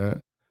guys know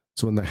that.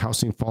 So when the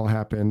housing fall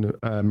happened,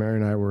 Mary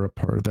and I were a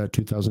part of that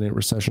 2008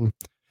 recession.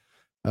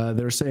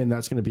 They're saying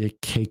that's going to be a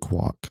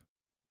cakewalk,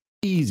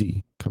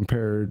 easy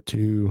compared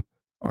to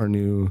our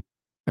new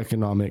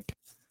economic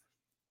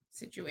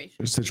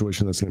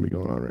situation that's going to be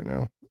going on right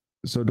now.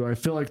 So do I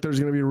feel like there's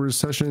going to be a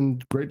recession,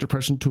 Great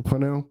Depression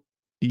 2.0?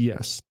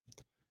 Yes.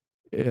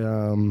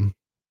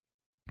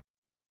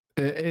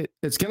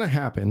 It's going to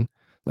happen.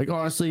 Like,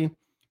 honestly,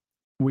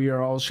 we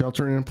are all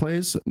sheltering in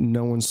place.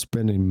 No one's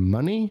spending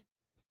money.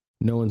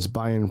 No one's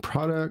buying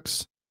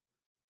products.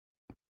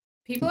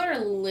 People are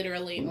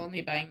literally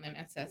only buying the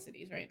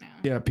necessities right now.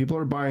 Yeah, people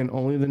are buying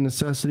only the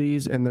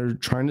necessities, and they're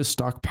trying to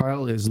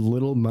stockpile as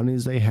little money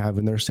as they have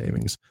in their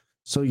savings.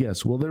 So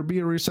yes, will there be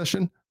a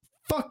recession?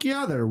 Fuck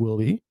yeah, there will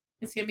be.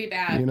 It's gonna be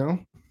bad.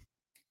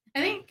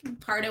 I think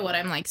part of what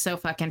I'm like so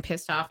fucking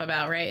pissed off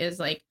about, right, is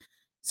like,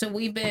 so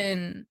we've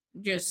been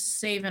just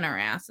saving our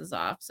asses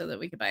off so that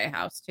we could buy a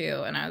house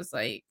too. And I was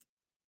like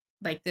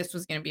this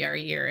was gonna be our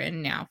year,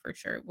 and now for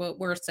sure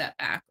we're set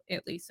back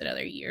at least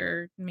another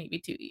year, maybe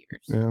 2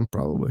 years. Yeah,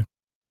 probably.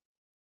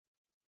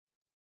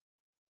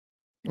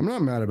 I'm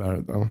not mad about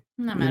it though.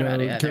 I'm not You mad about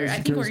know, it either. I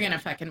think we're 'cause- gonna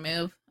fucking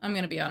move. I'm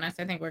gonna be honest.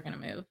 I think we're gonna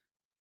move.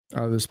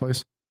 Out of this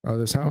place, out of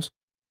this house,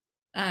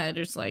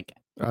 Just like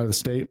out of the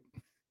state.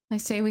 I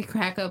say, we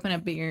crack open a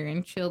beer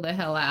and chill the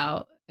hell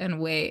out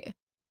and wait.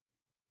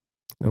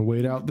 And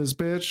wait out this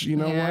bitch. You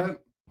know Yeah.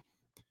 what?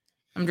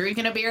 I'm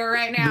drinking a beer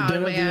right now, The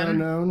den of the man.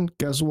 unknown.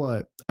 Guess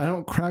what? I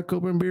don't crack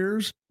open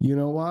beers. You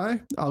know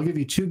why? I'll give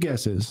you 2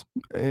 guesses,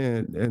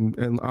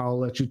 and I'll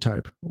let you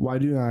type. Why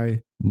do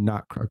I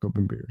not crack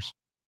open beers?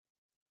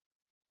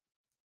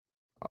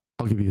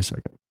 I'll give you a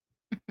second.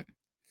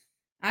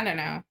 I don't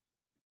know.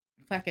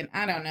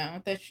 I don't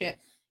know. This shit.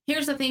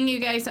 Here's the thing, you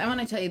guys. I want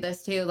to tell you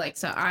this too. Like,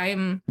 so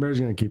Mary's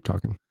gonna keep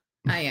talking.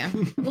 I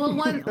am. Well,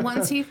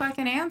 once he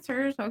fucking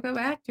answers, I'll go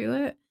back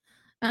to it.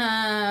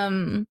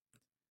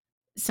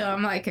 So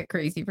I'm like a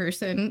crazy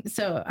person.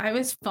 So I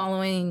was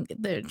following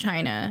the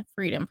China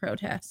freedom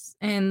protests,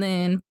 and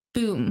then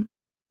boom,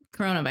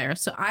 coronavirus.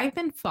 So I've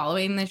been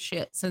following this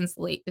shit since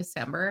late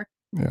December.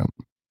 Yeah.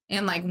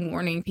 And like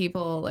warning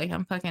people, like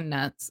I'm fucking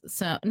nuts.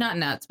 So not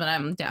nuts, but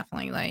I'm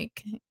definitely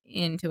like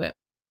into it.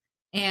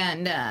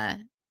 And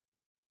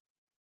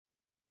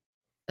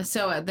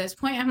so at this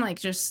point, I'm like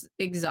just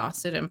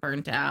exhausted and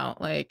burnt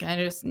out. Like I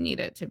just need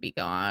it to be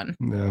gone.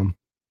 Yeah.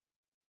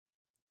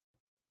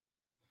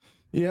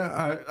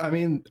 Yeah. I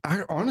mean,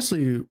 I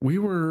honestly, we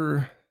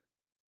were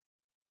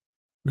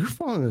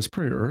following this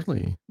pretty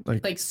early,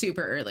 Like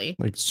super early.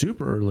 like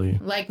super early.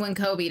 Like when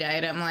Kobe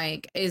died, I'm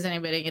like, is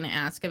anybody going to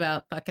ask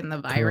about fucking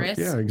the virus?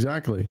 Yeah,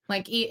 exactly.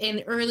 Like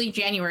in early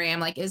January, I'm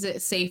like, is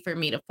it safe for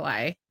me to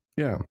fly?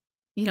 Yeah.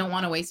 You don't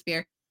want to waste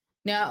beer.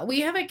 Now,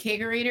 we have a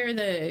kegerator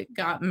that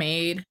got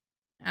made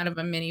out of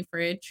a mini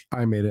fridge.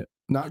 I made it.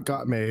 Not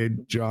got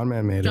made. John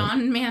Man made it.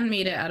 John Man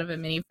made it out of a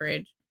mini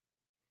fridge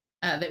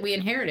that we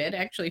inherited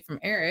actually from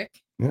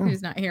Eric, Yeah.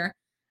 who's not here.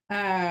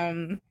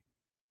 So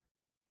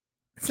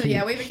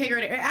yeah, we have a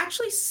kegerator. It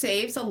actually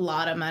saves a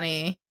lot of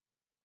money.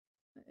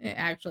 It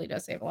actually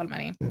does save a lot of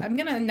money. I'm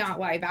gonna not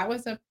lie, that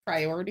was a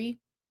priority.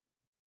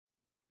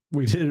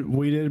 We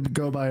did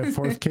go buy a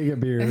 4th keg of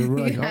beer. We're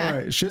like, Yeah. all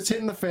right, shit's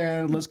hitting the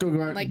fan. Let's go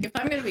out. Like if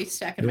I'm gonna be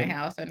stuck in my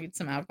house, I need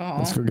some alcohol.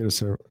 Let's go get a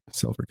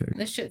silver keg.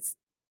 This shit's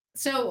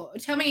so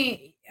tell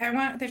me, I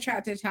want the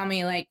chat to tell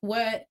me like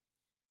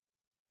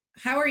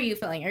how are you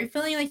feeling? Are you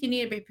feeling like you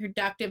need to be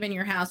productive in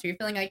your house? Are you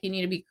feeling like you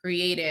need to be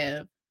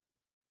creative?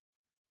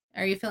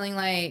 Are you feeling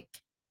like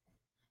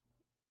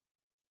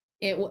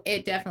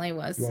it definitely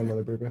was? You want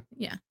another beer, Ben?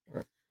 Yeah.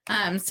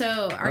 All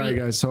So right,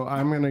 guys. So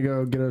I'm gonna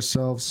go get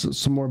ourselves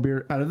some more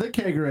beer out of the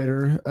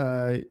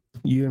kegerator.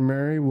 You and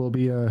Mary will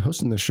be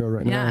hosting the show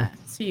right yeah. now.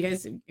 So you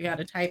guys got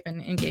to type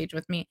and engage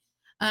with me.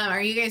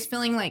 Are you guys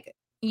feeling like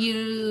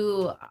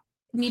you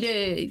need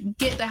to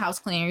get the house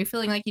clean? Are you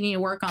feeling like you need to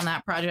work on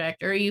that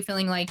project? Or are you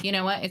feeling like, you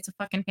know what, it's a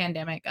fucking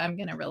pandemic, I'm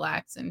gonna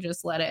relax and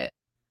just let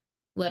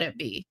it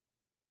be?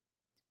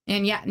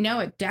 And yeah, no,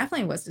 it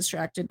definitely was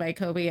distracted by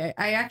Kobe.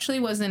 I actually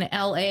was in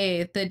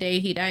LA the day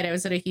he died. I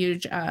was at a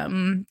huge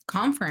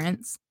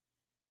conference.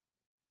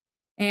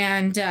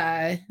 And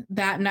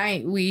that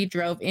night we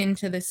drove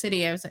into the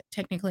city. I was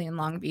technically in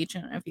Long Beach.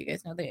 I don't know if you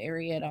guys know the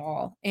area at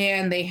all.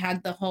 And they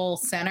had the whole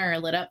center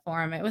lit up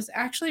for him. It was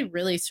actually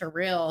really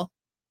surreal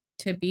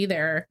to be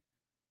there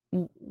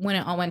when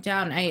it all went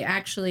down. I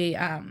actually,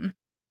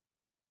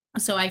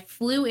 so I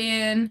flew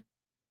in,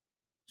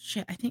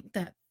 I think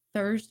that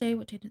Thursday.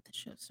 What day did the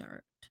show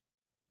start?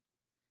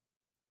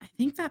 I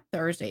think that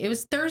Thursday. It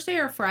was Thursday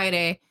or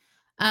Friday.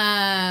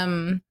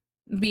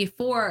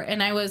 Before,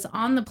 and I was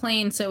on the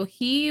plane. So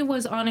he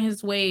was on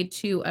his way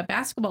to a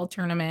basketball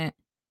tournament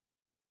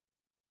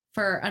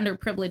for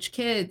underprivileged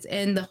kids,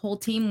 and the whole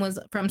team was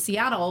from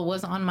Seattle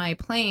was on my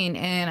plane,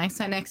 and I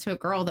sat next to a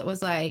girl that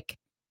was like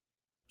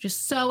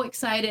just so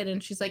excited,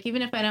 and she's like,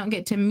 even if I don't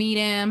get to meet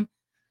him,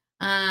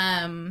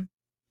 that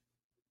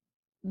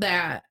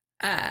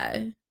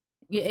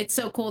it's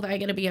so cool that I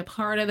get to be a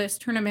part of this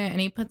tournament,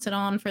 and he puts it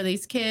on for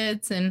these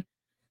kids. And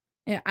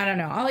yeah, I don't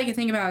know, all I can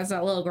think about is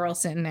that little girl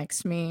sitting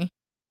next to me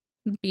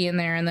being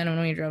there. And then when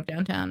we drove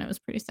downtown, it was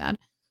pretty sad.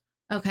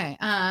 Okay,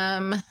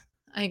 I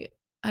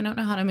don't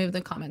know how to move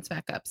the comments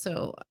back up,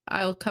 so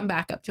I'll come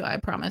back up to it, I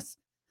promise.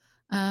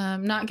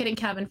 Not getting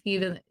cabin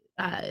fever,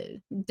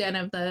 den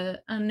of the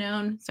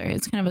unknown. Sorry,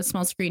 it's kind of a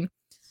small screen.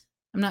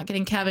 I'm not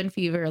getting cabin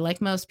fever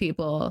like most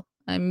people.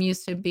 I'm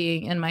used to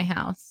being in my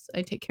house.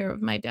 I take care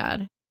of my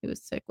dad, who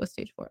was sick with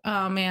stage 4.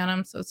 Oh man,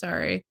 I'm so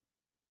sorry.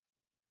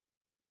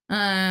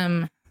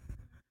 Well,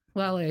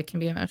 it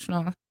can be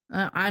emotional.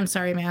 I'm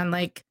sorry, man.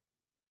 Like,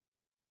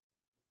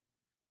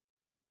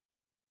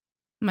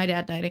 my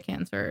dad died of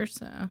cancer,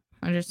 so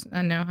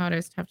I know how it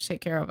is to have to take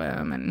care of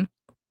him, and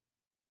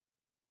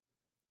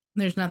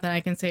there's nothing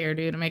I can say or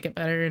do to make it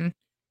better. And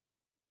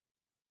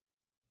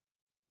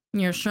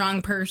you're a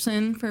strong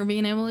person for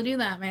being able to do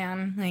that,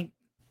 man. Like,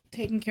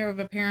 taking care of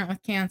a parent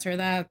with cancer,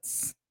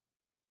 that's,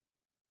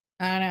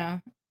 I don't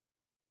know.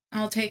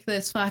 I'll take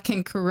this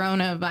fucking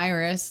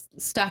coronavirus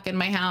stuck in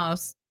my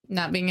house,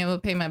 not being able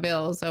to pay my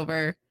bills,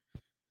 over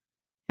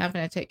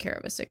having to take care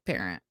of a sick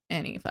parent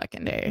any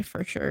fucking day,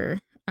 for sure.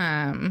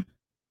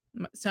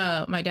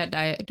 So my dad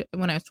died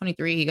when I was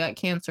 23. He got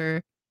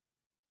cancer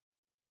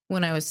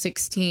when I was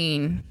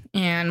 16,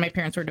 and my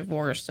parents were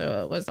divorced,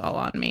 so it was all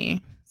on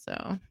me.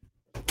 So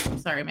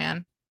sorry,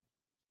 man.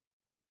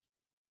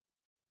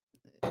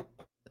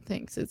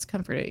 Thanks. It's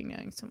comforting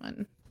knowing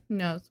someone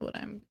knows what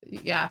I'm.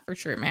 Yeah, for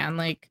sure, man.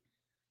 Like,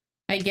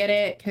 I get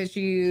it because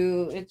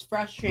it's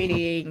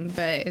frustrating,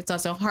 but it's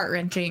also heart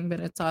wrenching. But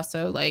it's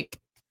also like,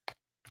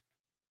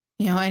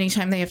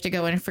 anytime they have to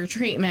go in for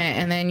treatment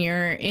and then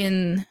you're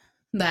in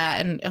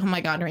that, and oh my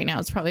God, right now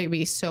it's probably gonna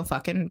be so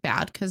fucking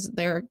bad because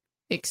they're,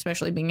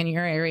 especially being in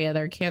your area,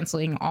 they're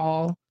canceling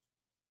all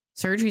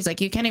surgeries.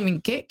 Like, you can't even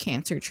get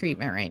cancer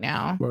treatment right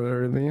now. What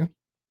are they in?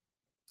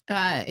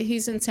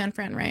 He's in San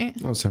Fran, right?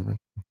 Oh, San Fran.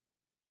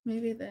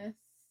 Maybe this.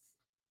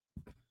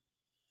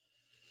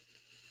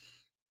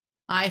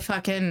 I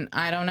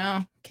don't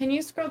know. Can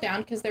you scroll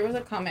down? Because there was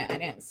a comment I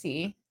didn't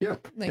see.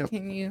 Yep. Like,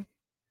 can you?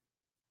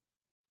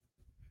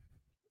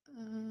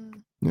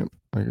 Yep.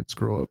 I could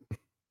scroll up.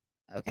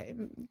 Okay,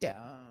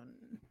 down.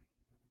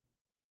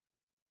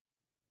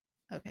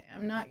 Okay,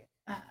 I'm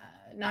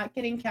not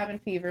getting cabin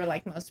fever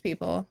like most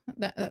people.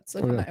 That's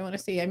the comment I want to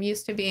see. I'm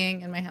used to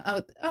being in my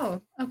house.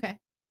 Oh, okay.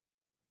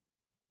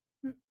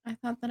 I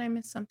thought that I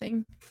missed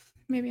something.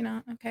 Maybe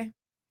not. Okay.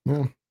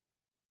 Yeah.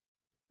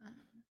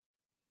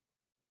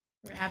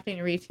 We're having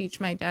to reteach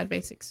my dad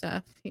basic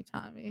stuff. He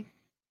taught me.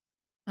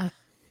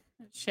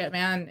 Shit,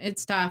 man.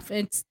 It's tough.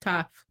 It's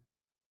tough.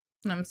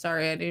 And I'm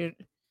sorry, I do.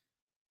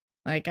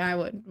 Like, I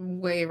would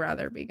way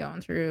rather be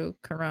going through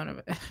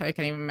coronavirus. I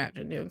can't even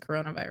imagine doing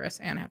coronavirus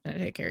and having to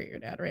take care of your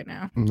dad right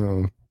now.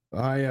 No.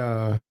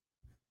 I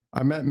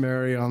met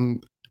Mary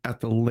at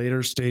the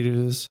later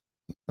stages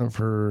of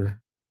her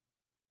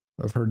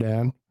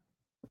dad.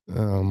 I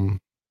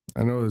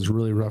know it was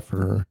really rough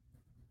for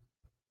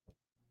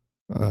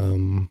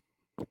her.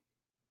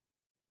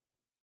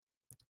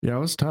 Yeah, it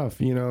was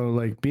tough,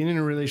 like being in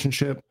a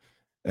relationship,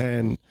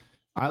 and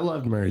I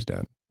loved Mary's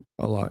dad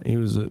a lot. He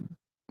was a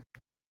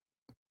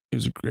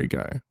great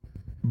guy,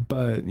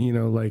 but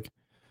like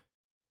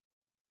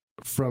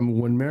from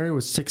when Mary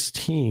was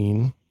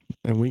 16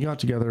 and we got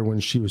together when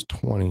she was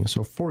 20,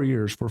 so 4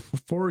 years. For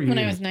 4 years. When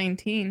I was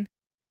 19.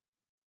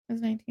 I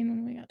was 19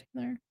 when we got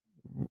together.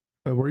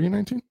 Were you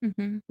 19?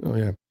 Mm-hmm. Oh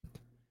yeah.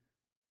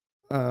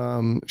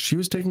 She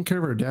was taking care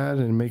of her dad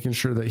and making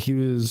sure that he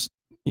was,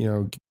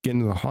 getting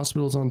to the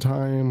hospitals on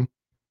time,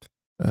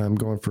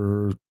 going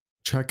for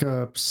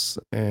checkups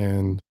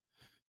and,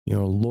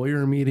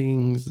 lawyer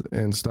meetings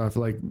and stuff.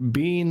 Like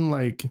being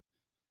like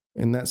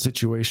in that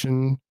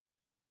situation,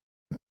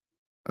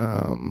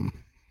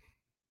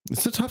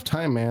 it's a tough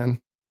time,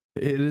 man.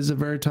 It is a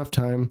very tough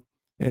time.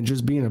 And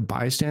just being a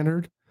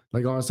bystander,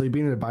 like honestly,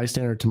 being a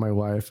bystander to my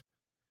wife,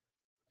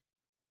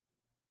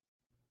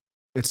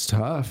 it's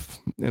tough.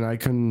 And I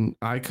couldn't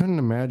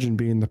imagine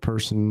being the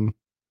person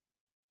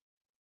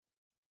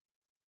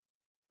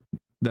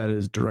that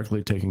is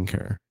directly taking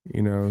care,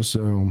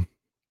 so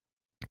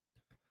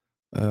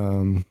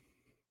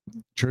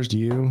cheers to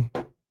you.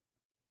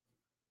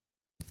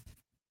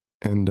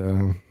 And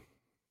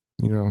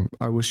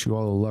I wish you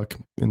all the luck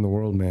in the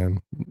world,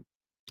 man.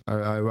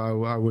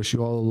 I wish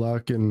you all the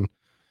luck and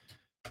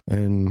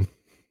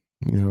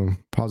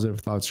positive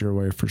thoughts your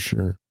way for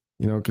sure,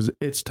 because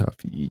it's tough.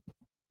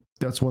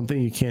 That's one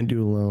thing you can't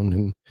do alone.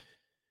 And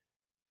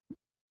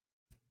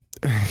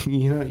I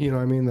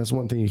mean, that's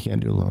one thing you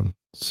can't do alone.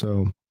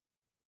 So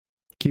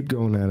keep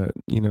going at it.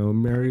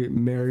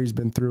 Mary's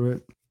been through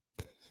it.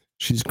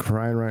 She's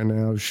crying right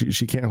now.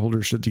 She can't hold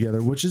her shit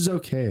together, which is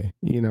okay,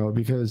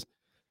 because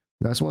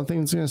that's one thing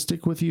that's going to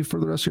stick with you for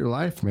the rest of your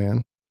life,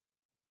 man.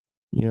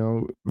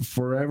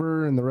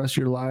 Forever and the rest of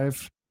your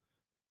life.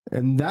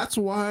 And that's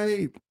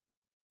why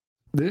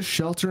this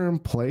shelter in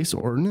place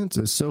ordinance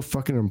is so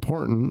fucking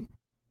important.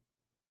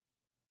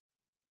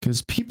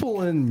 Because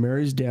people in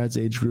Mary's dad's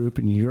age group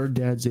and your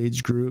dad's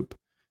age group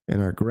and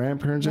our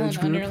grandparents' age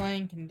group.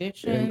 Underlying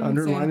conditions. And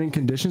underlying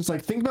conditions.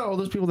 Like, think about all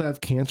those people that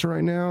have cancer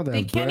right now.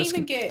 They can't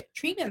even get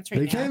treatments right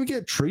now. They can't even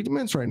get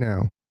treatments right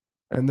now.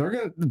 And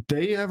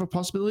they have a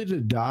possibility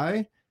to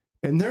die.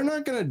 And they're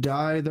not going to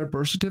die. Their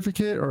birth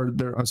certificate or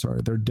their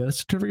death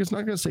certificate is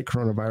not going to say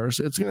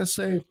coronavirus. It's going to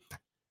say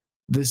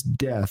this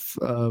death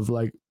of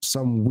like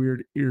some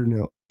weird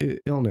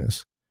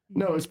illness.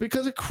 No, it's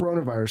because of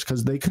coronavirus,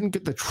 because they couldn't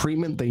get the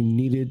treatment they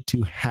needed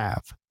to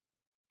have.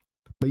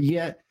 But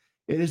yet,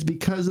 it is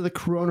because of the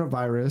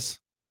coronavirus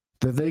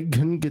that they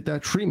couldn't get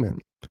that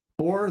treatment.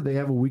 Or they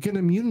have a weakened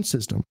immune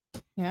system.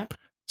 Yeah.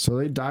 So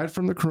they died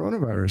from the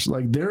coronavirus.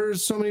 Like,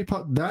 there's so many...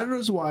 That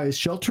is why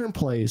shelter in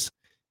place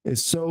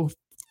is so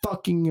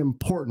fucking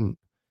important.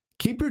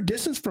 Keep your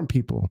distance from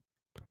people.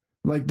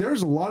 Like,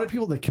 there's a lot of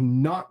people that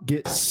cannot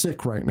get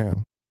sick right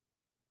now.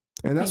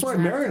 And that's why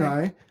Mary and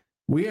I...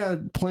 We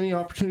had plenty of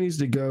opportunities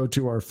to go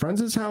to our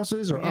friends'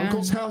 houses or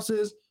uncles'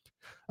 houses.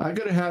 I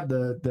could have had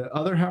the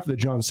other half of the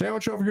John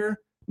sandwich over here.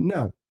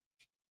 No.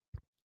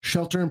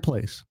 Shelter in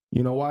place.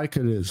 You know why?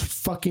 Because it is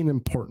fucking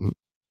important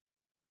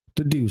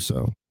to do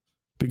so.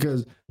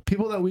 Because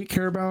people that we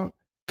care about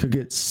could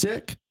get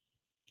sick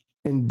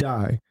and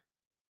die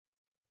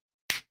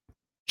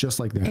just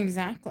like that.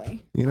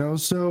 Exactly.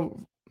 So,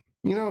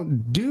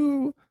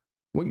 do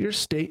what your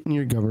state and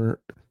your governor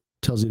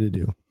tells you to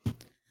do.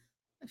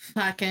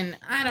 Fucking,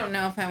 I don't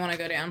know if I want to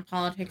go down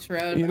politics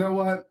road. You know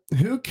what?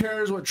 Who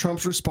cares what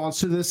Trump's response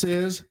to this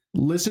is?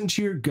 Listen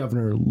to your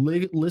governor.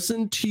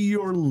 Listen to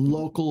your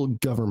local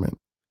government.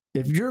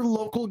 If your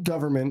local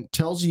government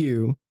tells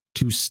you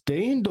to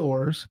stay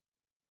indoors,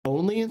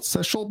 only in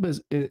essential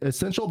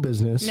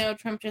business. No,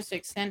 Trump just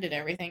extended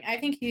everything. I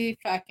think he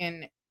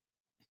fucking...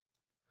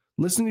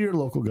 Listen to your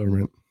local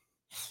government.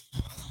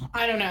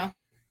 I don't know.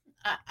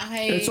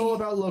 It's all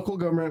about local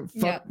government.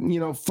 Fuck,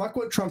 fuck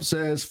what Trump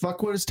says.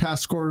 Fuck what his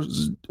task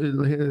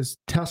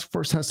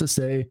force has to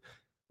say.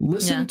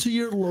 Listen to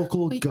your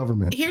local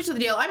government. Here's the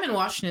deal. I'm in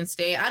Washington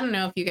State. I don't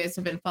know if you guys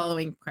have been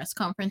following press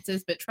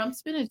conferences, but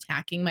Trump's been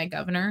attacking my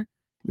governor.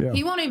 Yeah.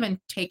 He won't even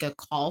take a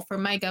call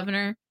from my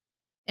governor.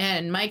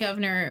 And my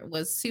governor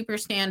was super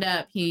stand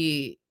up.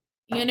 I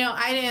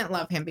didn't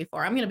love him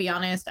before. I'm going to be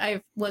honest.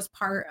 I was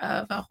part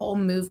of a whole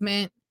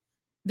movement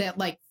that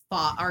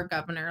fought our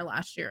governor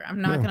last year.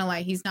 I'm not going to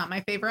lie. He's not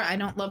my favorite. I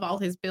don't love all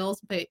his bills,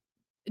 but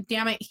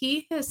damn it,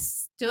 he has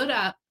stood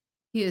up.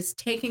 He has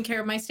taken care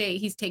of my state.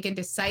 He's taken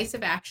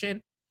decisive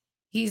action.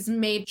 He's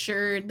made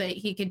sure that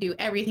he could do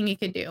everything he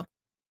could do.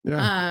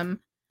 Yeah.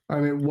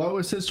 What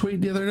was his tweet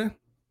the other day?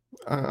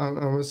 I'm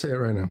going to say it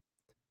right now.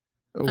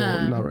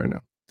 Well, not right now.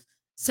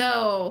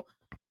 So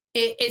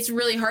it's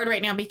really hard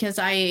right now because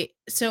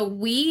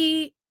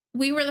we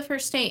were the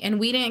first state and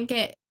we didn't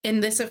get,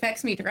 and this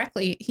affects me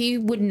directly. He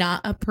would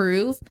not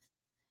approve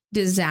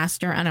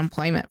disaster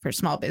unemployment for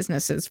small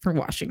businesses for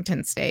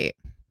Washington State.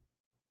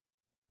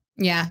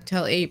 Yeah,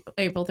 till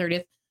April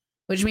 30th,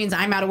 which means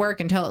I'm out of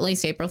work until at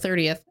least April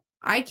 30th.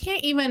 I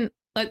can't even,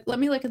 let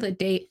me look at the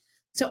date.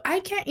 So I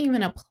can't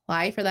even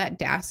apply for that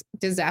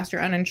disaster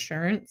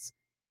uninsurance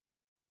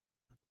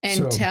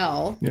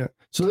until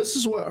So this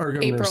is what our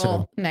governor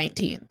April said.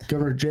 19th.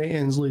 Governor Jay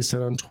Inslee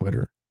said on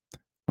Twitter,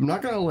 "I'm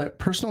not going to let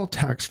personal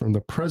attacks from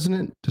the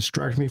president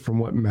distract me from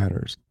what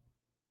matters.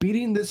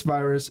 Beating this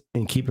virus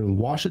and keeping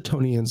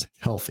Washingtonians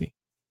healthy.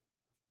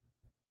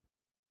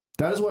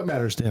 That is what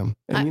matters to him."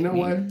 And you know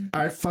what?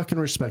 I fucking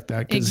respect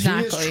that because he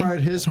has tried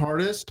his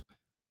hardest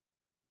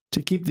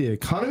to keep the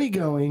economy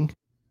going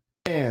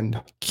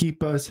and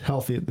keep us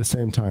healthy at the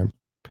same time.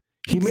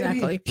 He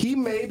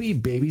may be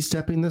baby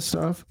stepping this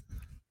stuff.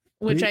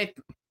 Which I'm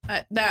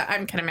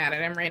kind of mad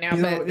at him right now,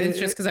 but it's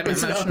just because I'm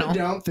emotional. It's an up and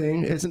down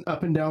thing. It's an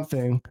up and down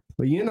thing.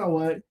 But you know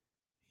what?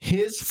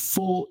 His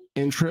full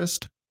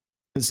interest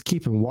is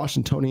keeping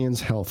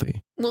Washingtonians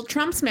healthy. Well,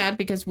 Trump's mad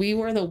because we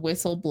were the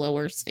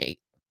whistleblower state.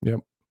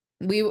 Yep.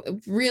 We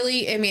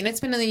really, it's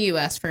been in the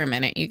U.S. for a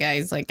minute, you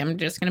guys. I'm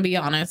just going to be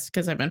honest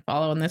because I've been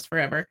following this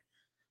forever.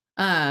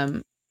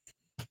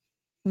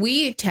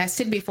 We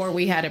tested before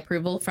we had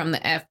approval from the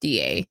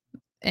FDA.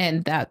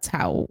 And that's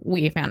how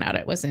we found out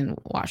it was in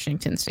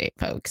Washington State,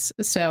 folks.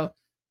 So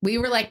we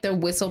were like the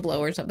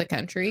whistleblowers of the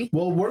country.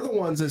 Well, we're the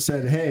ones that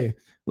said, hey,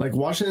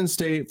 Washington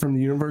State from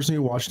the University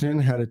of Washington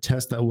had a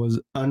test that was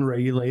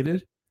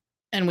unregulated.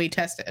 And we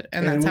tested.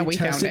 And that's how we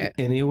found it.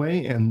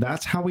 Anyway, and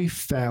that's how we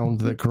found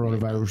that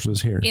coronavirus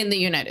was here. In the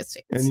United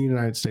States. In the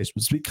United States. It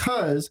was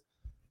because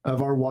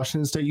of our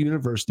Washington State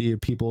University of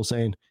people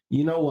saying,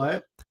 you know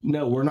what?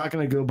 No, we're not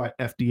going to go by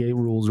FDA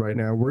rules right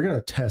now. We're going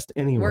to test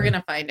anyway. We're going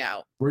to find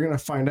out. We're going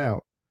to find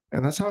out.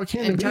 And that's how it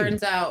came to be. It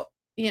turns out,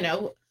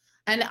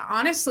 and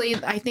honestly,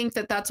 I think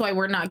that's why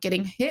we're not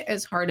getting hit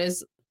as hard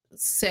as,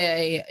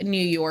 say,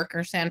 New York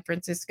or San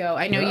Francisco.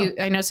 I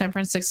know San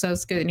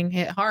Francisco's getting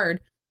hit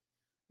hard,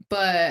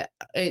 but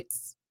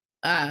it's,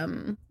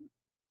 I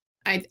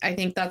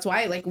think that's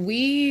why,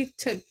 we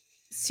took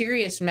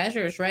serious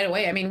measures right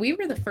away. We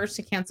were the first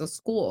to cancel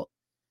school.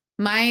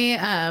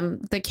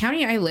 The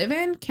county I live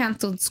in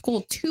canceled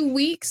school 2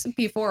 weeks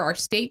before our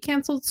state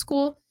canceled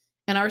school,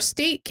 and our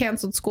state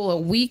canceled school a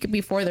week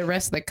before the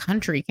rest of the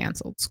country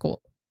canceled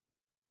school.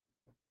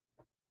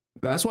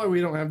 That's why we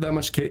don't have that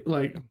much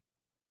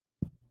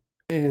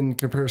in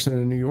comparison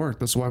to New York.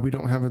 That's why we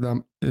don't have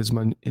as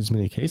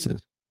many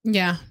cases.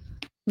 Yeah.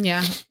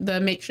 The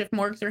makeshift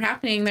morgues are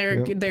happening.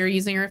 They're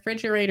using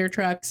refrigerator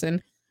trucks,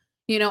 and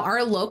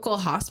our local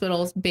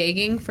hospitals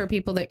begging for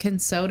people that can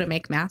sew to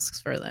make masks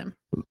for them.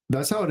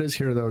 That's how it is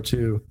here, though,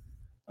 too.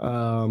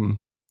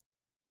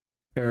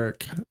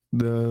 Eric,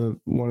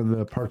 one of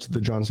the parts of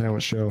the John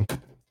Sandwich show,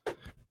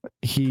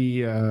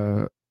 he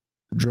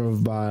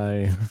drove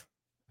by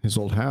his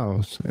old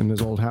house, and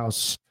his old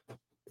house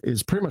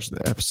is pretty much the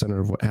epicenter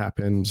of what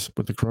happened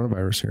with the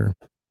coronavirus here.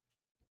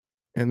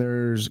 And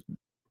there's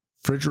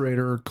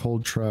refrigerator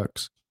cold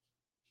trucks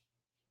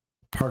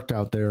parked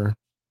out there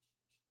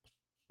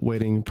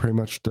waiting pretty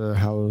much to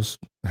house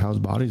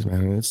bodies,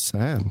 man. And it's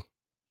sad.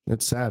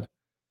 It's sad.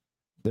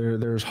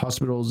 There's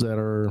hospitals that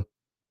are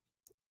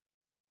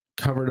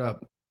covered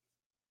up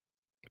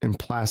in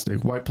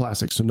white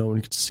plastic, so no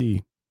one can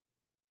see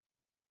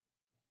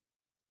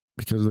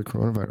because of the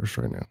coronavirus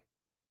right now.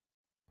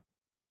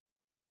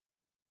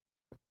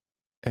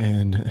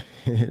 And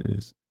it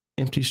is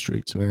empty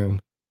streets,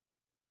 man.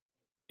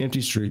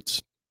 Empty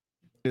streets.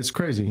 It's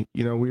crazy.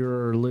 You know, we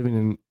are living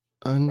in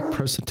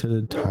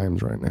unprecedented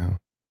times right now.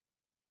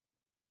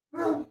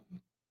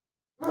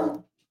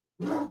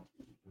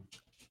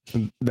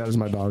 And that is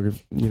my dog.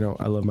 You know,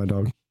 I love my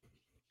dog.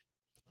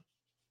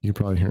 You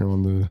can probably hear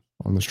him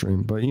on the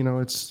stream, but you know,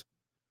 it's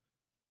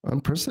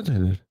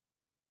unprecedented.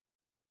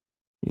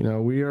 You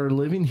know, we are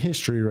living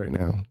history right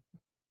now.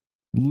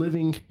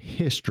 Living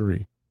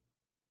history.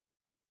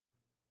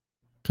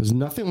 Because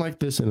nothing like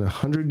this in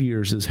 100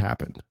 years has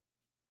happened.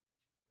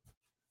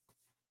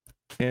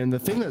 And the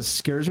thing that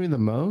scares me the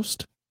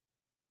most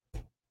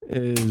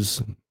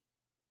is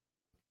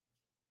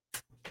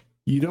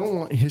you don't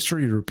want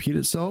history to repeat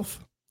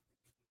itself.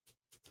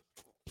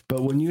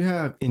 But when you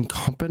have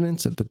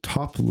incompetence at the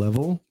top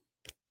level,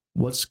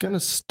 what's going to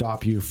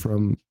stop this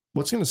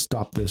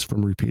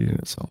from repeating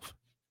itself?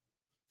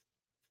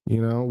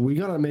 You know, we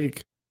got to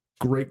make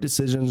great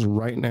decisions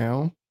right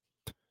now.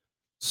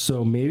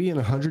 So maybe in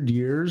 100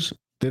 years,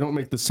 they don't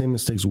make the same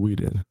mistakes we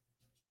did.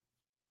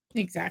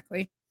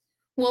 Exactly.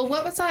 Well,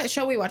 what was that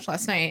show we watched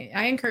last night?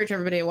 I encourage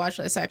everybody to watch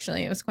this,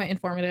 actually. It was quite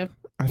informative.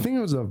 I think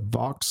it was a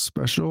Vox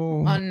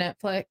special. On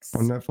Netflix.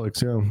 On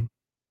Netflix, yeah.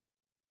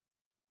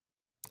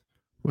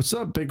 What's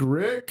up, Big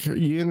Rick?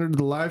 You entered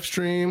the live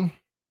stream.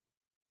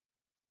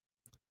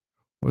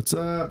 What's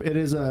up? It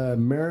is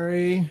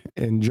Mary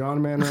and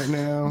John Man right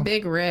now.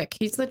 Big Rick.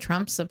 He's the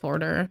Trump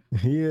supporter.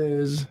 He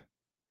is.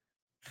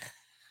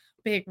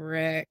 Big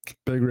Rick.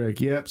 Big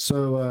Rick, yep.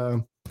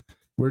 So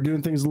we're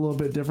doing things a little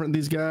bit different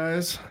these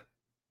guys.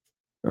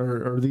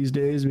 Or these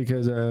days,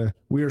 because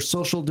we are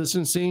social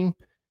distancing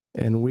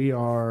and we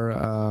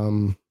are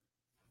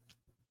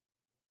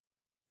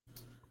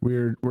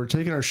we're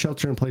taking our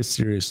shelter in place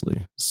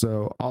seriously.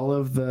 So all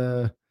of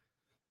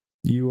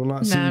you will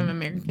not see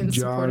American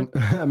John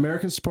supporter.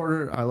 American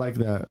supporter. I like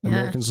that. Yeah.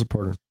 American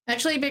supporter.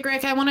 Actually, Big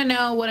Rick, I want to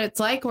know what it's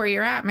like where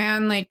you're at,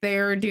 man. Like,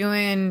 they're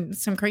doing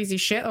some crazy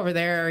shit over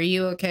there. Are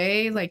you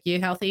okay? Like,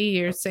 you healthy?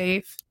 You're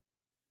safe?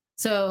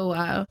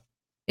 So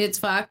it's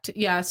fucked.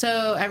 Yeah.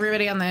 So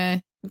everybody on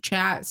the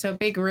chat. So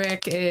Big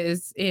Rick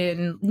is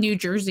in New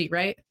Jersey,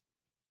 right?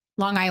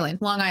 Long Island.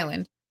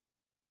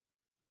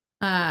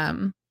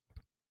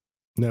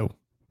 No.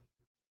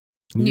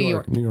 New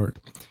York. New York.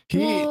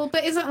 Well,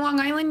 but isn't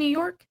Long Island New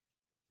York?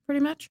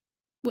 Pretty much.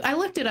 I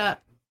looked it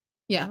up.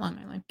 Yeah, Long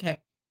Island. Okay.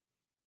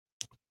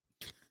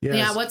 Yes.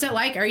 Yeah, what's it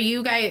like?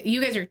 You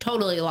guys are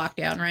totally locked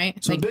down,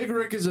 right? So like, Big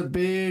Rick is a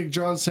big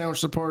John Sandwich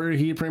supporter.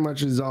 He pretty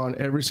much is on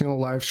every single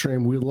live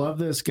stream. We love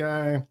this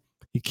guy.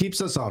 He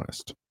keeps us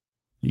honest.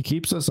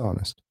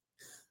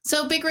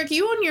 So Big Rick,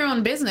 you own your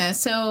own business.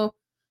 So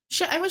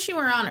I wish you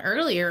were on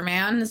earlier,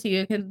 man, so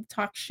you could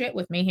talk shit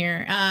with me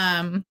here.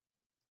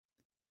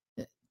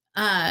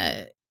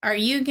 Are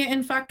you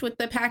getting fucked with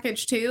the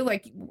package too?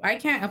 Like, I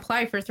can't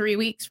apply for 3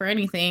 weeks for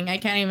anything. I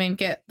can't even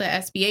get the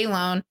SBA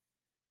loan.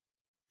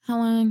 How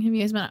long have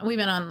you guys been on? We've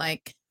been on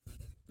like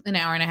an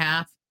hour and a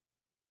half.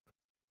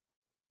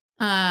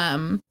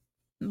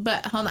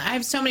 But hold on, I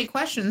have so many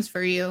questions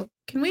for you.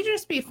 Can we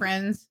just be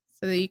friends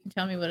so that you can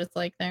tell me what it's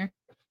like there?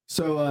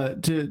 So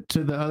to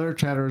the other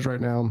chatters right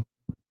now,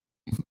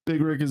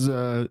 Big Rick is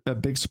a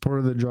big supporter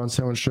of the John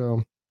Sandwich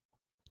Show.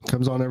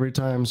 Comes on every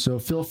time. So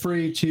feel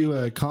free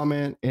to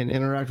comment and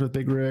interact with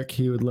Big Rick.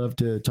 He would love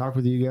to talk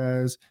with you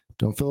guys.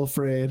 Don't feel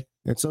afraid.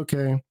 It's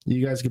okay.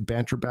 You guys can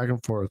banter back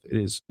and forth. It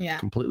is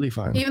completely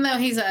fine. Even though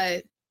he's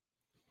a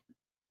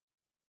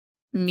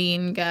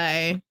mean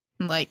guy,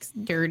 likes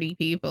dirty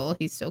people,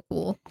 he's so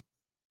cool.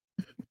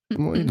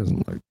 Well, he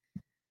doesn't like.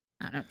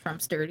 I don't know.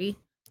 Trump's dirty.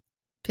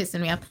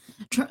 Pissing me off.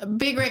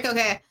 Big Rick,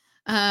 okay.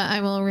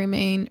 I will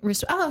remain.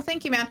 Oh,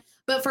 thank you, man.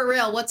 But for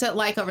real, what's it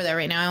like over there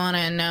right now? I want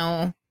to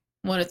know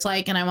what it's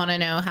like, and I want to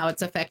know how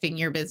it's affecting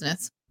your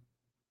business.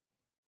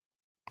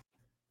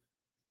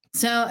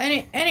 So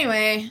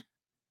anyway,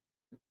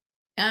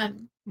 I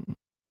don't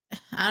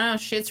know.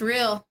 Shit's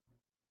real.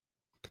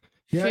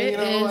 Yeah, Shit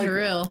is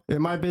real.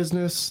 In my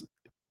business,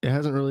 it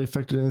hasn't really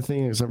affected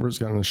anything except for it's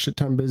gotten a shit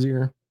ton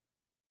busier.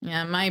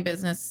 Yeah, my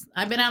business.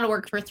 I've been out of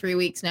work for 3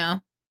 weeks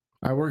now.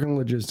 I work in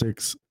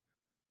logistics,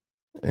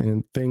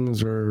 and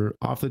things are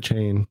off the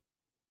chain.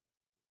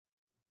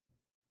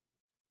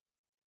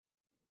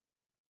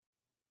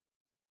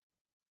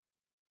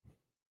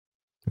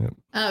 Yep.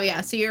 Oh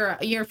yeah, so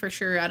you're for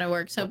sure out of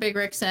work. So Big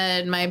Rick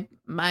said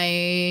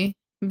my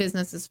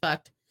business is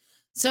fucked.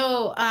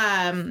 So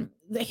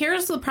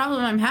here's the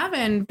problem I'm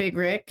having, Big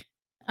Rick.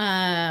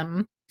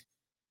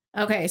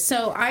 Okay,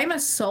 so I'm a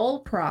sole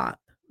prop,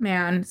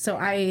 man. So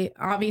I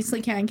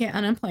obviously can't get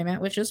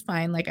unemployment, which is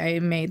fine. Like,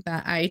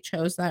 I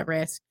chose that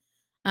risk.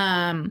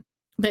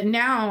 But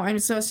now I'm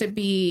supposed to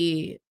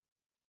be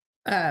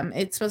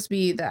it's supposed to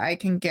be that I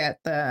can get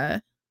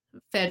the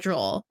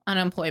federal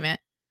unemployment.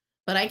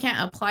 But I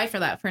can't apply for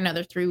that for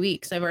another 3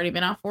 weeks. I've already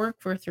been off work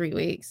for 3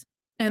 weeks.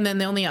 And then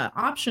the only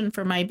option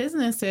for my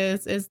business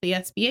is the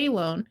SBA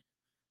loan.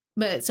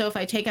 But so if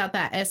I take out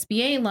that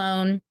SBA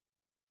loan,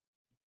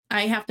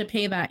 I have to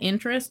pay that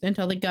interest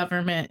until the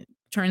government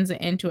turns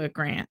it into a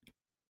grant.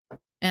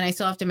 and I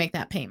still have to make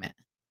that payment.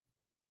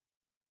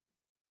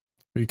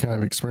 Are you kind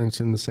of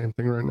experiencing the same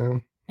thing right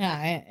now?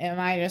 Yeah, am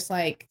I just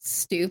like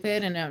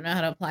stupid and don't know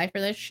how to apply for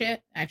this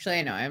shit? Actually,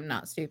 I know I'm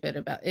not stupid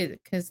about it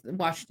because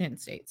Washington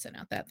State sent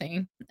out that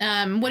thing.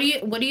 What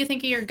do you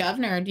think of your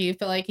governor? Do you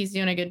feel like he's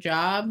doing a good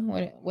job?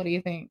 What do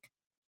you think?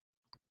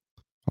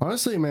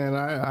 Honestly, man,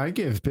 I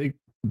give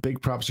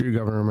big props to your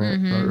governor,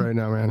 man, right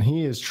now, man.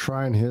 He is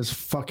trying his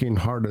fucking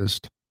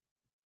hardest.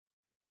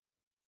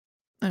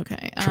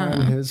 Okay.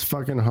 Trying his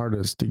fucking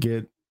hardest to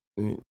get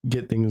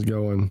things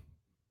going.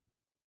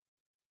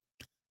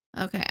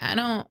 Okay,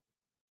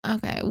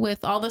 okay,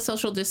 with all the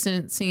social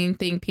distancing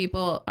thing,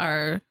 people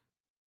are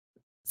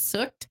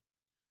sooked.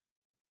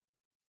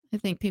 I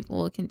think people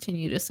will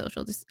continue to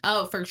social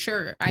oh, for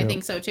sure. I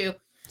think so too.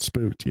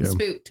 Spooked, yeah.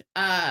 Spooked.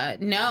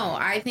 No,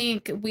 I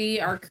think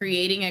we are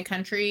creating a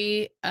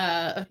country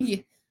of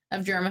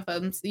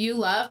germaphobes. You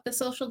love the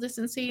social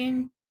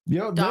distancing?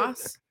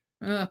 DOS?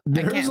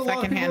 There's a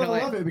lot of people that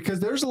love it because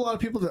there's a lot of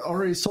people that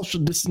already social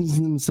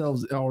distancing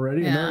themselves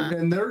already,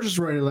 and they're just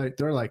ready.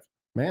 They're like,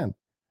 man,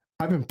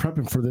 I've been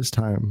prepping for this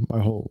time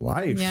my whole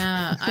life.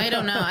 Yeah, I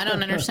don't know. I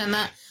don't understand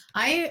that.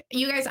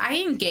 You guys, I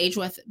engage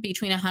with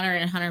between 100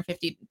 and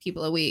 150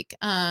 people a week.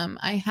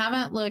 I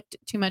haven't looked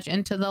too much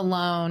into the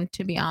loan,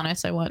 to be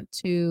honest. I want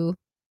to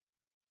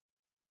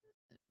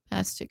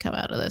has to come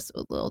out of this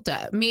with a little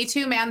debt. Me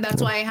too, man.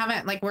 That's why I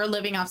haven't, like, we're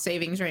living off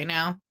savings right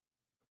now.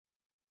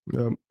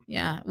 Yep.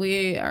 Yeah,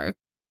 we are.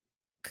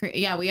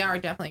 We are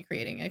definitely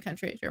creating a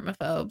country of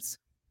germaphobes.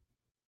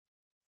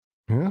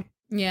 Yeah.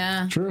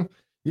 Yeah. True.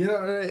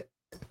 It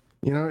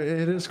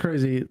is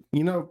crazy.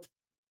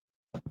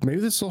 Maybe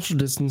the social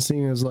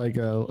distancing is like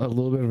a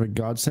little bit of a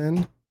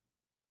godsend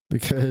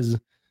because,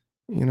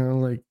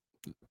 like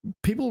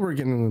people were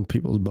getting in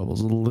people's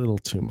bubbles a little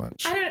too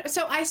much.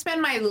 So I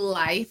spend my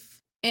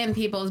life in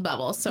people's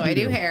bubbles. So I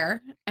do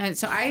hair. And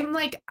so I'm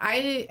like,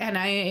 I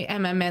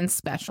am a men's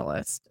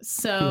specialist.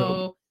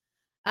 So,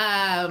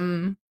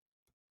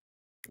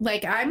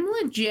 like I'm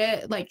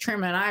legit like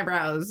trimming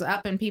eyebrows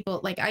up and people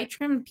like I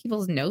trim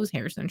people's nose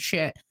hairs and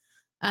shit.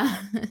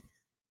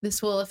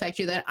 This will affect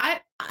you.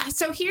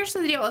 So here's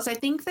the deal: is I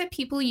think that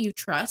people you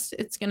trust,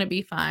 it's gonna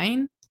be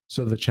fine.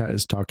 So the chat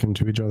is talking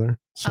to each other.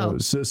 So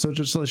just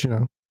to let you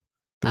know.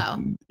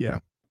 Yeah.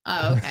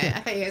 Oh, okay.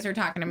 I thought you guys were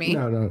talking to me.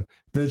 No.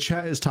 The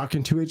chat is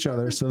talking to each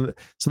other, so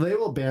they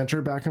will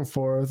banter back and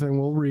forth, and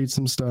we'll read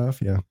some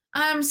stuff. Yeah.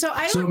 So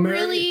I don't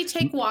really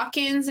take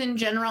walk-ins in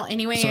general.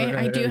 Anyway, sorry,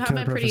 I do have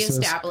a pretty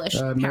established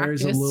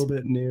Mary's practice. A little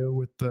bit new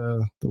with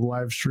the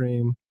live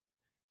stream.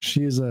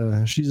 She's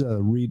a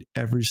read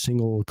every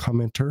single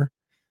commenter,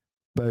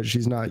 but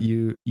she's not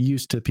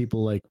used to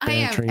people like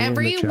bantering. I am.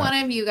 Every one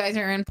of you guys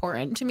are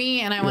important to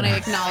me, and I want to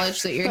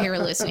acknowledge that you're here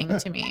listening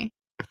to me.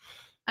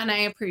 And I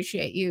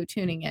appreciate you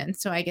tuning in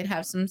so I could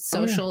have some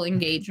social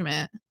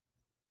engagement.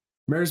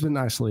 Mary's been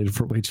isolated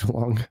for way too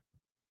long.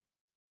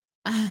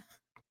 I'm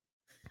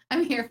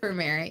here for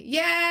Mary.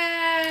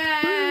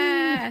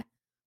 Yeah.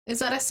 Is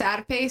that a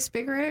sad face,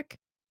 Big Rick?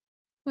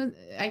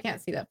 I can't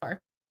see that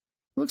far.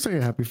 Looks like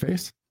a happy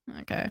face.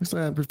 Okay. Looks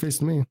like a happy face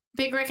to me.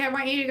 Big Rick, I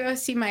want you to go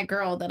see my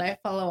girl that I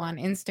follow on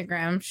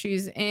Instagram.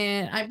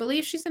 I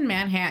believe she's in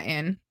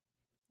Manhattan.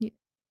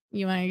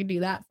 You want to do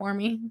that for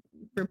me?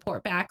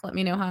 Report back. Let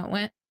me know how it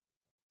went.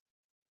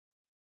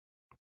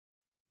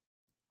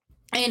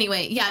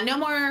 Anyway, yeah, no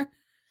more.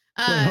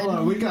 Wait, hold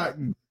on. We got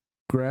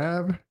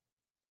Grab.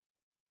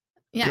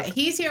 Yeah,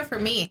 he's here for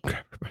me.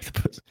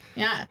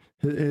 Yeah.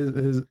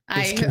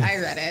 I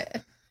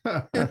read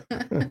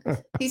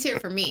it. He's here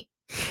for me.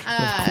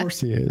 Of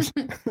course he is.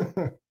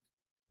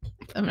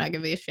 I'm not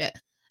gonna be a shit.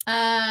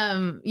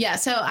 Yeah,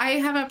 so I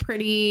have a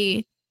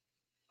pretty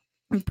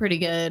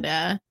good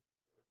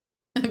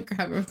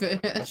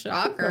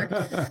shocker.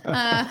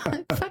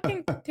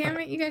 Fucking damn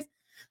it, you guys.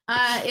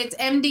 It's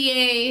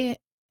MD.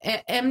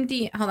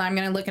 Hold on, I'm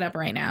gonna look it up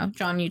right now.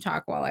 John, you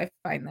talk while I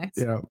find this.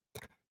 Yeah.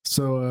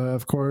 So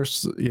of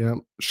course, yeah,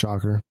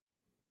 shocker.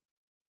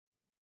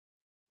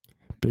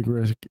 Big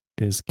Rick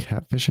is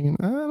catfishing.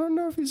 I don't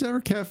know if he's ever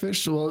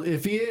catfished. Well,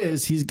 if he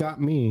is, he's got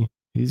me.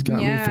 He's got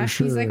me for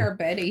sure. He's like our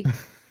Betty.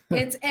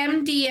 It's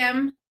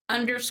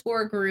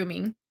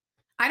MDM_grooming.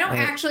 I don't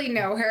actually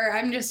know her.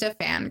 I'm just a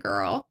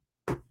fangirl,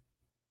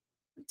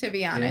 to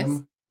be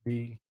honest.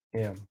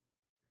 MDM.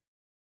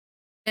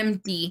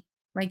 MD,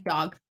 like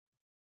dog.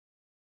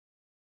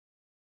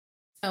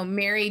 So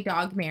Mary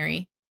Dog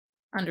Mary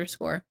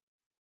 _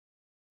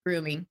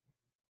 grooming.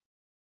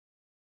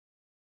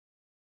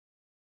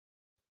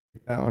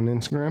 On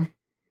Instagram?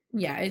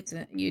 Yeah,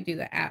 you do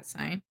the @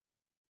 sign.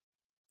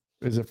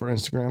 Is it for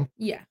Instagram?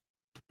 Yeah.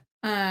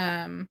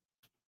 Yeah.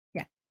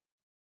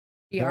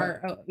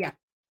 Yeah.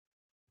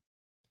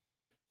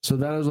 So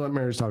that is what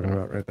Mary's talking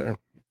about right there.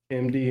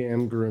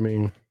 MDM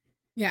grooming.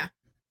 Yeah.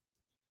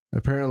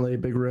 Apparently,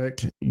 Big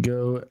Rick,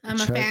 go.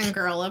 I'm a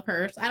fangirl of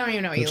hers. I don't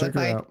even know what you look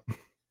like.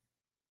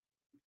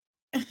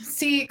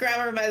 See, grab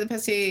her by the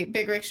pussy.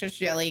 Big Rick's just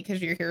jelly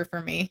because you're here for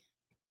me.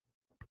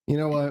 You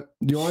know what?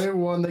 The only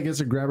one that gets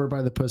to grab her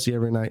by the pussy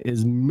every night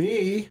is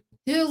me.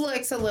 Who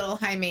looks a little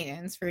high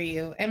maintenance for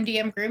you?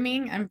 MDM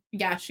Grooming?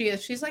 Yeah, she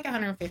is. She's like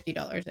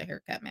 $150 a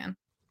haircut, man.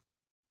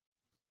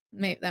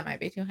 Maybe that might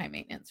be too high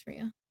maintenance for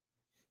you.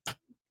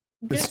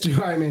 It's too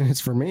high maintenance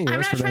for me.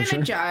 I'm that's not for trying sure.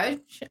 to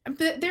judge,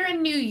 but they're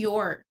in New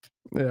York.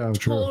 Yeah,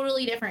 true.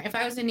 Totally different. If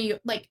I was in New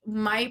York, like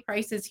my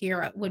prices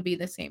here would be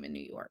the same in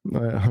New York.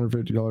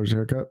 $150 a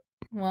haircut.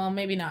 Well,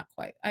 maybe not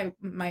quite. I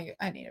need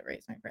to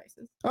raise my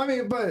prices. I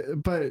mean,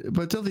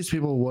 but tell these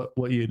people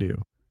what you do,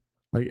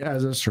 like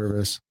as a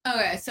service.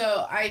 Okay,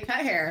 so I cut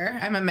hair.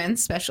 I'm a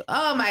men's special.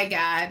 Oh my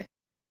god,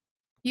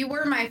 you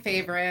were my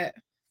favorite.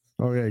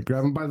 Okay,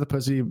 grab him by the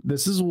pussy.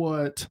 This is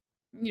what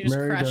you just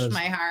Mary crushed does.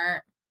 my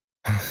heart.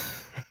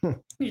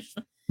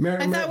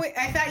 Mary,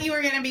 I thought you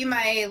were gonna be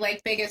my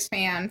like biggest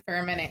fan for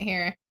a minute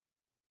here.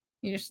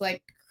 You just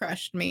like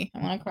crushed me. I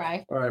want to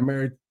cry. All right,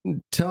 Mary,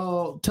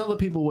 tell the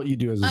people what you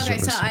do as a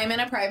service. Okay, so I'm in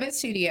a private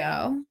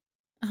studio.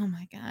 Oh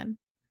my god.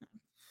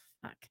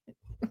 Fuck.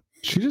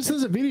 She just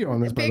has a video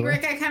on this. Big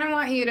Rick, I kind of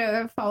want you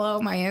to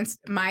follow my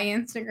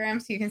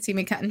Instagram so you can see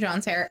me cutting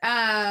John's hair.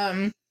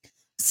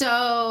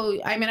 So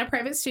I'm in a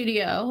private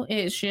studio.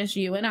 It's just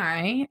you and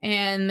I,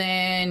 and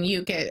then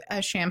you get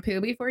a shampoo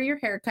before your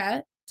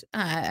haircut,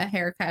 a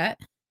haircut,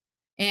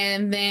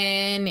 and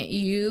then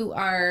you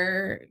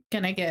are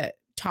gonna get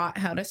taught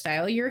how to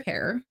style your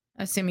hair,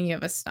 assuming you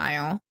have a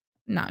style,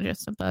 not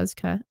just a buzz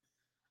cut.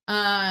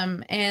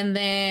 And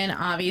then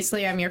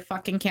obviously I'm your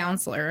fucking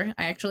counselor.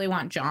 I actually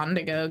want John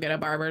to go get a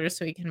barber just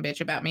so he can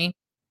bitch about me.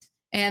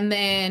 And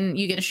then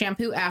you get a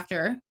shampoo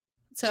after.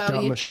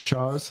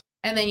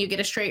 And then you get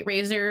a straight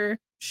razor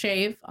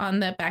shave on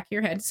the back of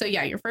your head. So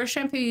yeah, your first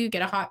shampoo, you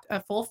get a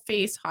full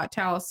face hot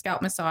towel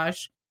scalp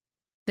massage,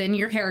 then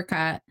your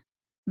haircut,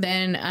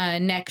 then a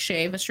neck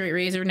shave, a straight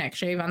razor neck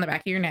shave on the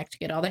back of your neck to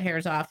get all the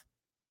hairs off.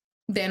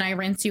 Then I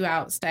rinse you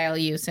out, style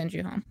you, send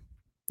you home.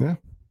 Yeah.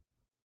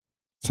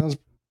 Sounds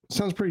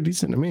pretty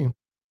decent to me.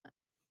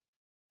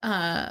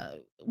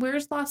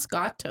 Where's Los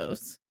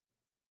Gatos?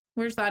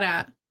 Where's that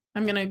at?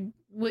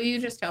 Will you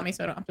just tell me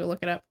so I don't have to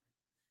look it up?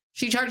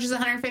 She charges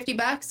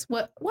 $150.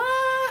 What?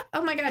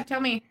 Oh my god,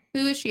 tell me.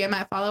 Who is she? I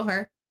might follow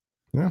her.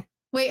 Yeah.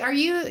 Wait,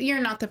 you're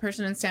not the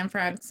person in San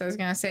Fran? So I was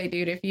gonna say,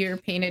 dude, if you're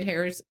Painted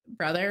Hair's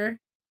brother.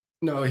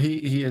 No,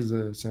 he is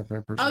a San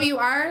Fran person. Oh, you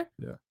are?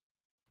 Yeah.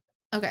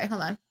 Okay,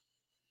 hold on.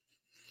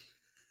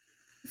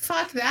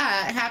 Fuck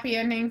that. Happy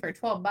ending for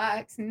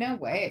 $12. No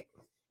way.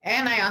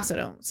 And I also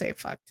don't say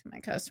fuck to my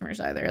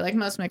customers either. Like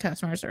most of my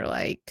customers are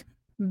like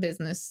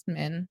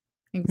businessmen,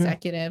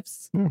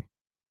 executives. Yeah.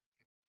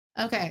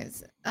 Okay.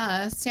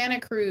 Santa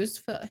Cruz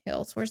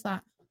Foothills. Where's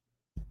that?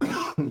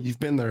 You've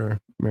been there,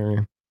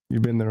 Mary.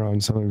 You've been there on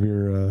some of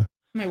your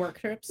my work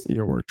trips.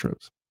 Your work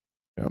trips.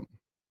 Yep.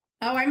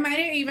 Oh, I might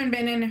have even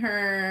been in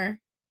her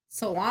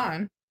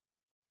salon.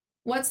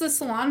 What's the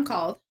salon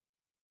called?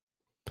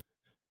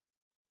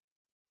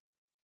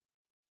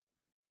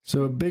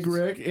 So Big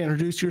Rick,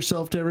 introduce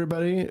yourself to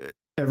everybody.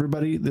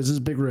 Everybody, this is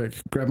Big Rick.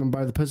 Grab him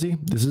by the pussy.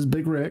 This is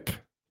Big Rick.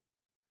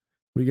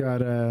 We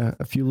got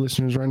a few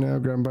listeners right now.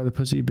 Grab him by the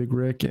pussy, Big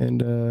Rick,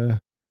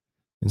 and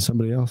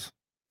somebody else.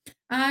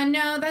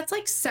 No, that's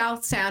like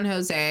South San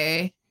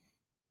Jose.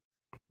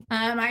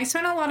 I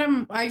spent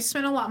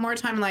a lot more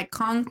time like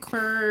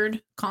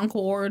Concord,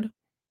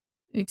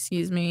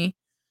 excuse me.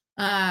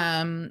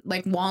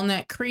 Like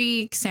Walnut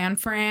Creek, San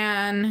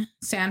Fran,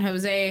 San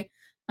Jose.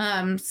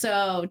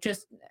 So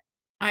just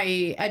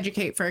I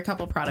educate for a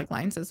couple product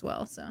lines as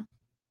well. So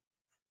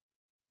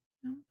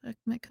don't fuck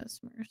my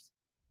customers.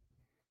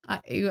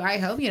 I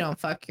hope you don't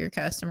fuck your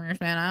customers,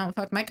 man. I don't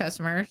fuck my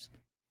customers.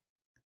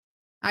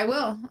 I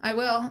will.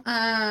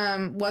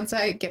 Once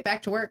I get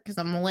back to work, because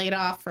I'm laid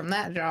off from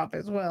that job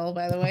as well,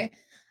 by the way.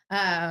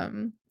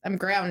 I'm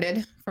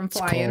grounded from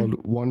flying. It's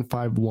called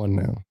 151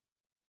 now.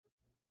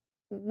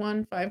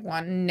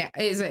 151.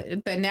 Is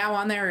it the now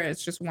on there, or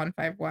it's just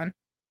 151?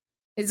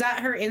 Is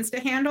that her Insta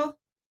handle?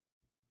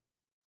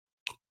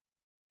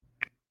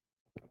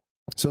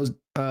 So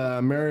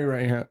Mary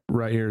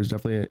right here is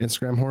definitely an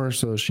Instagram whore,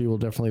 so she will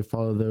definitely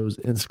follow those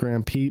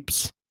Instagram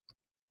peeps.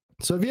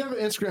 So if you have an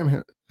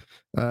Instagram,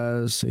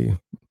 let's see.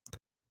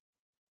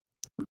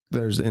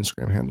 There's the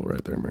Instagram handle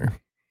right there, Mary.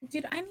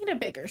 Dude, I need a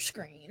bigger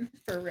screen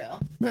for real.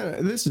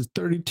 Man, this is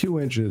 32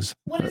 inches.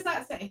 What does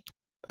that say?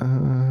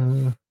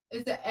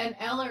 Is it an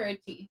L or a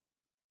T?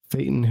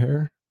 Phaeton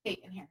hair.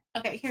 Phaeton hair.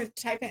 Okay, here,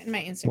 type it in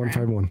my Instagram.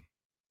 151.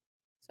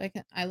 So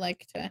I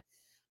like to.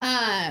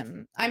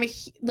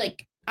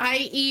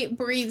 I eat,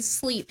 breathe,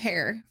 sleep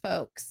hair,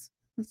 folks.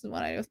 This is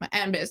what I do with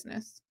my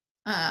business.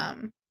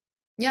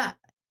 Yeah,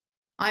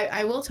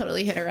 I will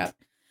totally hit her up.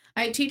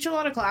 I teach a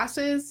lot of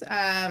classes.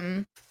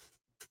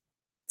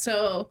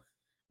 So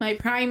I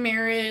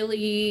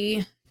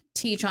primarily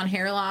teach on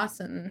hair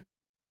loss, and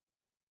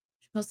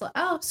she posts like,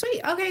 oh,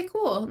 sweet. Okay,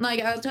 cool.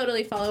 Like, I'll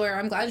totally follow her.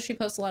 I'm glad she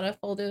posts a lot of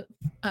folded.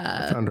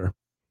 Found her.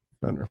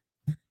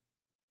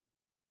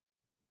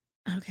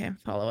 Okay, I'm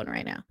following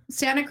right now.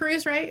 Santa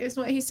Cruz, right? Is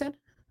what he said?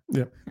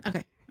 Yep.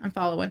 Okay, I'm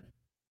following.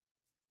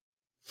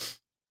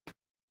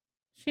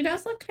 She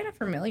does look kind of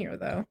familiar,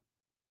 though.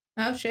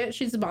 Oh shit,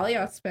 she's a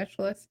balayage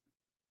specialist.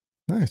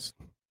 Nice.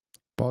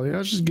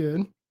 Balayage is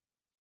good.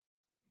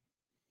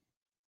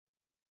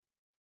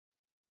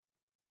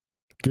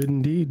 Good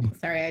indeed.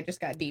 Sorry, I just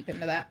got deep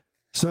into that.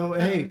 So,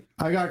 hey,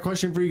 I got a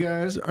question for you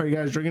guys. Are you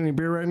guys drinking any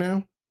beer right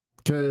now?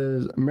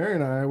 Because Mary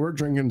and I, we're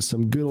drinking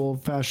some good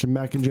old-fashioned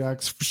Mac and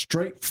Jacks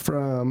straight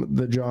from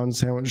the John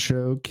Sandwich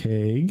Show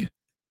keg.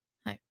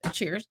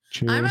 Cheers.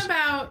 Cheers. I'm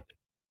about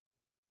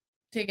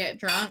to get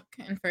drunk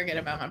and forget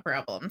about my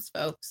problems,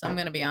 folks. I'm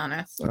going to be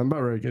honest. I'm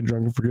about ready to get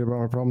drunk and forget about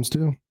my problems,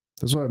 too.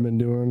 That's what I've been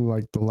doing,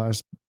 like, the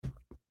last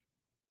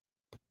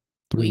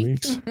 3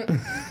 weeks.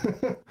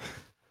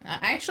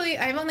 Actually,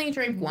 I've only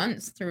drank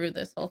once through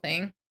this whole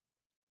thing.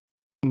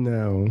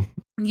 No.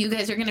 You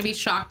guys are going to be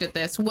shocked at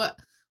this. What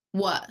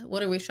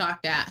are we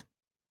shocked at?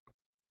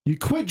 You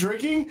quit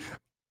drinking?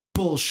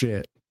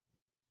 Bullshit.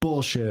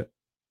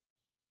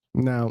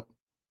 No.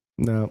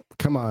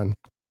 Come on.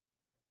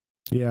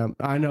 Yeah,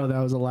 I know that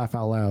was a laugh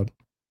out loud.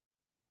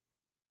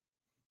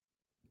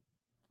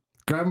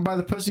 Grab him by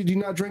the pussy. Do you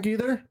not drink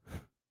either?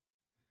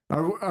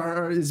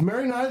 Is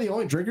Mary and I the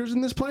only drinkers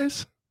in this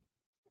place?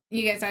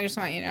 You guys, I just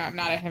want you to know I'm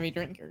not a heavy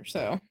drinker,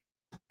 so.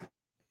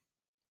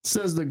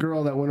 Says the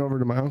girl that went over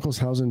to my uncle's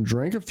house and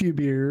drank a few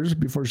beers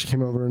before she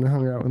came over and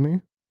hung out with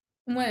me.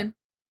 When?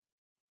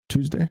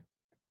 Tuesday.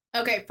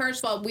 Okay,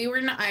 first of all,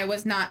 I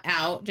was not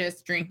out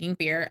just drinking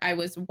beer. I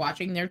was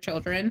watching their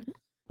children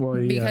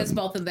because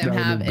both of them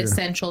have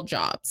essential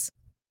jobs.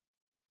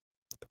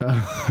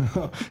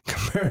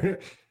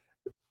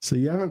 So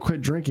you haven't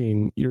quit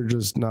drinking. You're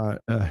just not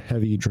a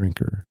heavy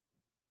drinker.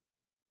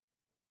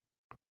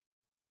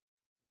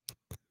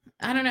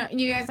 I don't know.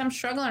 You guys, I'm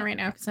struggling right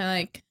now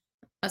because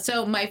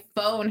so my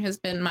phone has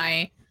been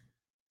my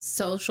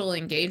social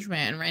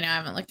engagement. And right now I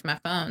haven't looked at my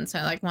phone. So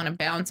I want to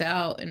bounce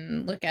out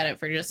and look at it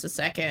for just a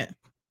second.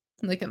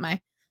 Look at I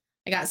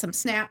got some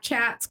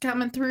Snapchats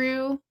coming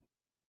through.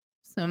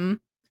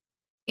 Some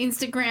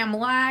Instagram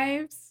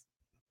lives.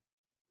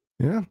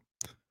 Yeah.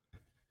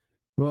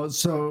 Well,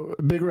 so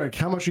Big Rick,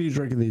 how much are you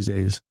drinking these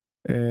days?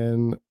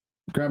 And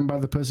grabbing by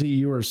the pussy,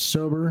 you are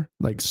sober,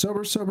 like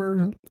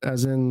sober,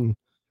 as in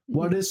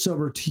what is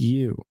sober to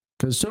you?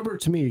 Because sober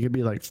to me, it could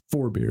be like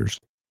 4 beers.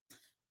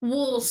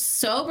 Well,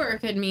 sober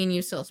could mean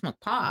you still smoke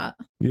pot.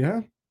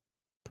 Yeah.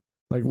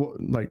 Like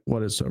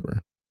what is sober?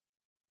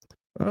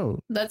 Oh,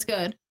 that's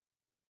good.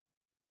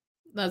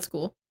 That's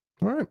cool.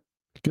 All right.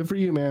 Good for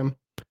you, man.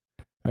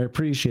 I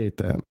appreciate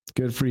that.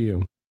 Good for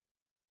you.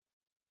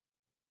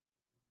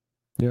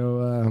 You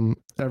know,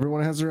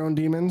 everyone has their own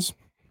demons.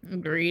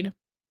 Agreed.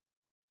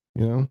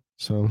 You know,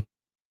 so.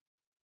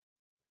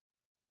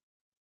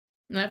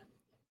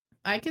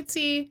 I could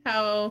see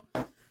how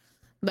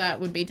that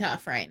would be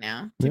tough right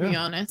now, to be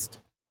honest.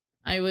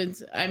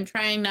 I'm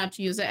trying not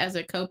to use it as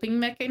a coping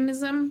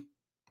mechanism.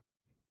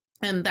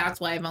 And that's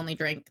why I've only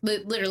drank.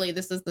 Literally,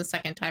 this is the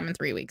second time in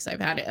 3 weeks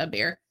I've had a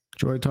beer.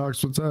 Joy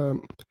Talks, what's up?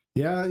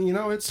 Yeah, you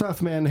know, it's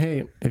tough, man.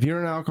 Hey, if you're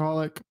an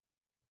alcoholic,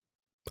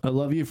 I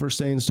love you for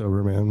staying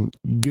sober, man.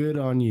 Good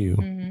on you.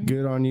 Mm-hmm.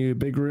 Good on you,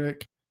 Big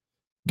Rick.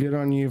 Good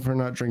on you for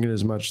not drinking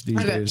as much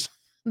these days.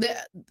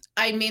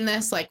 I mean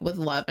this with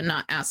love and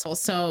not asshole.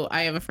 So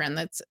I have a friend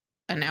that's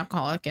an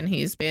alcoholic and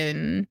he's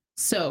been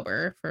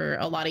sober for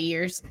a lot of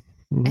years.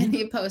 Mm-hmm. And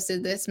he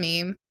posted this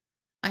meme.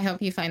 I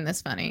hope you find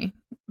this funny.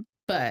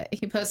 But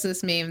he posted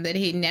this meme that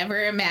he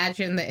never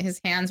imagined that his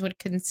hands would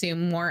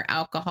consume more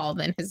alcohol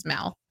than his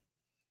mouth.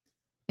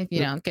 If you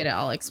don't get it,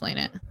 I'll explain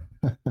it.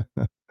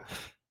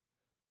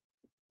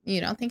 You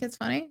don't think it's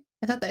funny?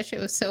 I thought that shit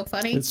was so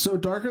funny. It's so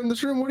dark in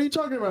this room. What are you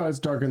talking about? It's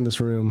dark in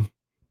this room.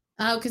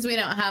 Oh, because we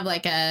don't have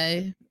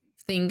a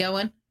thing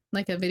going,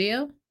 like a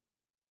video.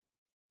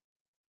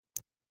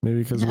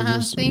 Maybe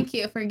because thank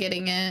you for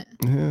getting it.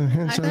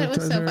 Yeah, I thought it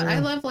was so fun. I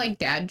love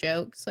dad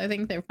jokes. I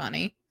think they're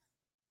funny.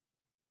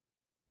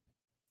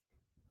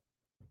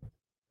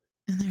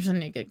 And there's a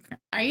naked.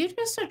 Are you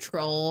just a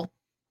troll?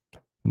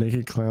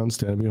 Naked clown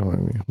standing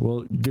behind me.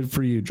 Well, good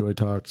for you, Joy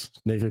Talks.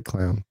 Naked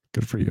clown.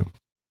 Good for you.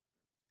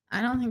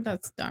 I don't think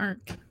that's dark.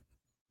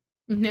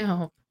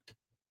 No.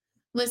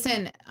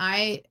 Listen,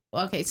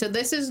 okay, so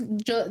this is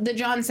the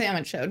John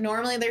Sandwich Show.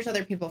 Normally there's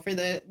other people for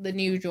the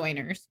new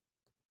joiners.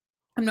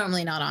 I'm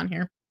normally not on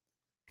here.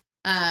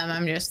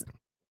 I'm just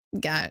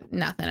got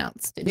nothing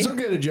else to do. It's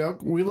okay to joke.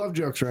 We love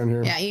jokes around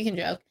here. Yeah, you can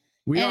joke.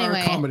 We are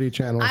a comedy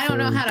channel. I don't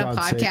know how to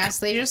podcast.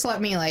 They just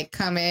let me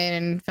come in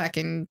and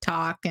fucking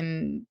talk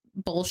and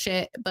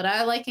bullshit. But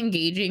I like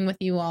engaging with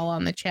you all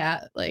on the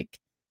chat.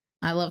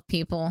 I love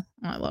people.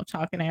 I love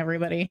talking to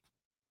everybody.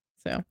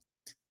 So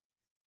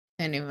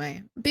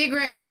anyway, Big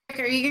Rick,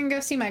 are you gonna go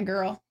see my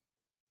girl?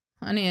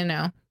 I need to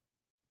know.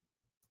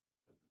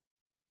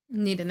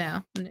 Need to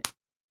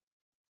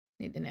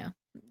know.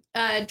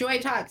 Joy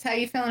Talks, how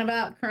you feeling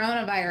about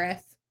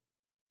coronavirus?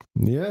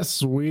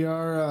 Yes, we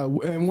are.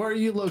 And where are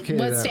you located?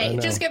 What state?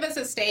 Just give us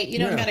a state. You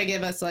don't gotta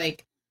give us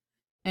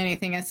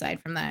anything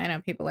aside from that. I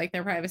know people like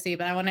their privacy,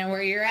 but I want to know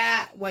where you're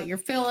at, what you're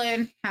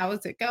feeling, how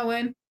is it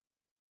going?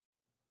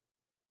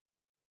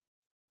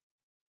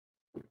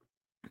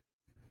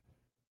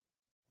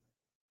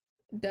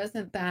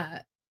 doesn't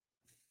that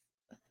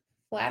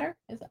flatter?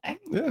 Is that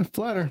Yeah,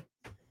 flatter.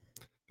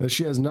 That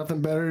she has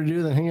nothing better to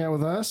do than hang out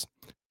with us.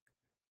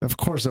 Of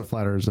course it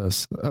flatters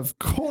us. Of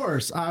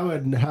course I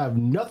would have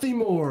nothing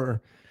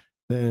more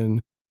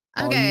than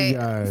all you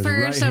guys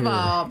first right of here.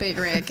 all, Big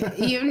Rick,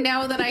 you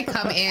know that I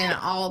come in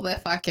all the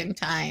fucking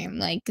time.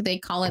 Like they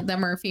call it the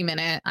Murphy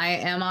Minute. I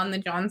am on the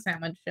John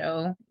Sandwich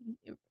Show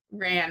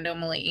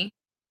randomly.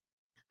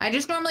 I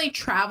just normally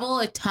travel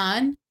a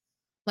ton.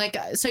 Like,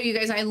 so you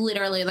guys, I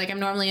literally, like, I'm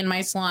normally in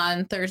my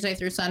salon Thursday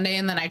through Sunday,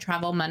 and then I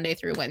travel Monday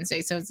through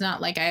Wednesday. So it's not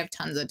like I have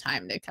tons of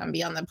time to come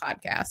be on the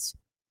podcast.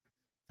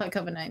 Like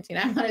COVID-19.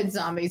 I wanted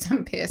zombies.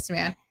 I'm pissed,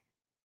 man.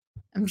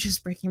 I'm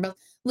just breaking both.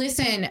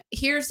 Listen,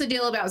 here's the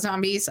deal about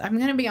zombies. I'm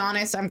going to be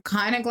honest. I'm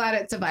kind of glad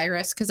it's a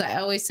virus because I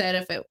always said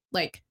if it,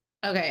 like,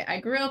 okay,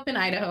 I grew up in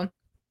Idaho,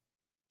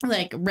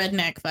 like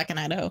redneck fucking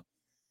Idaho.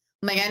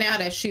 Like, I know how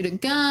to shoot a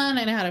gun.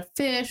 I know how to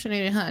fish. I know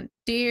how to hunt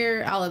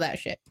deer, all of that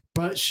shit.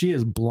 But she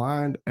is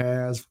blind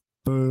as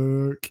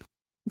fuck.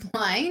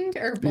 Blind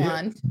or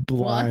blonde? Yeah,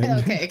 blind.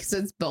 Okay, because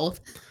it's both.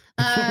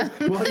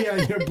 Well, yeah,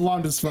 you're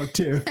blonde as fuck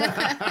too.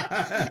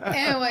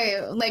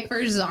 Anyway, like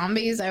for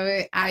zombies,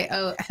 I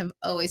have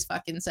always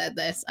fucking said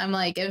this. I'm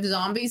like, if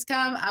zombies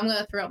come, I'm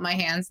gonna throw up my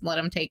hands and let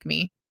them take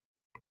me.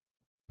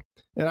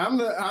 And I'm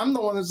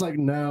the one that's like,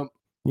 no,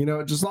 you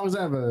know, just as long as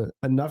I have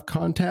enough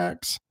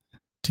contacts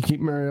to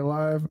keep Mary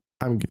alive,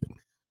 I'm good.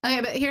 Okay,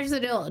 but here's the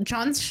deal.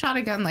 John's shot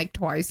a gun like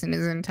twice in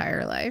his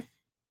entire life.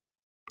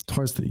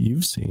 Twice that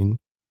you've seen.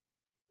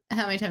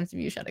 How many times have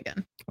you shot a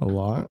gun? A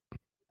lot.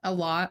 A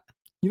lot.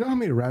 You know how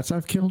many rats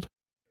I've killed?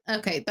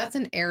 Okay, that's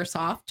an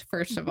airsoft,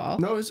 first of all.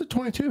 No, it's a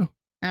 22.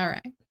 All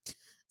right.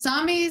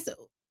 Zombies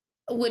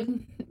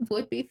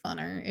would be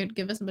funner. It'd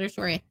give us a better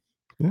story.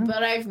 Yeah.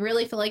 But I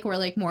really feel like we're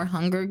like more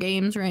Hunger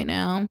Games right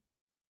now.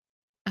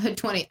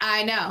 20.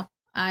 I know.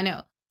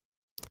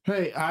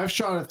 Hey, I've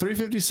shot a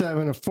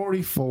 357, a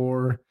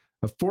 44,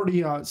 a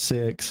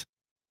 40-06.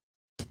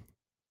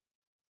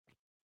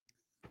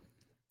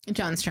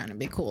 John's trying to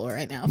be cool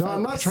right now. No, folks.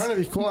 I'm not trying to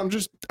be cool. I'm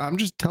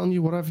just telling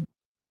you what I've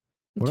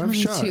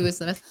shot. Is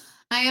the best.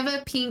 I have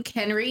a pink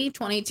Henry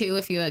 22.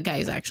 If you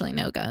guys actually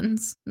know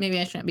guns, maybe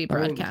I shouldn't be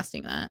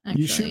broadcasting that.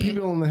 Actually. You shoot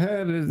people in the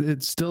head,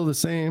 it's still the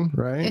same,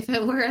 right? If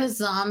it were a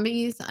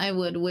zombies, I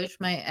would wish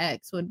my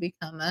ex would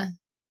become a.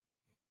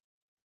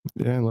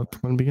 Yeah, let the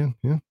fun begin.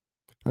 Yeah,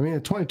 I mean, a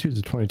 22 is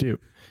a 22.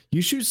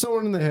 You shoot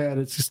someone in the head,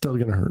 it's still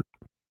gonna hurt.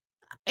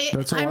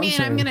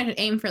 I'm gonna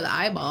aim for the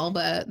eyeball,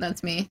 but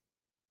that's me.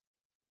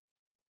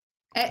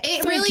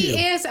 It really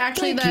is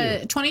actually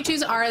the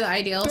 22s are the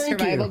ideal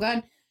survival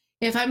gun.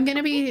 If I'm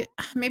gonna be,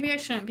 maybe I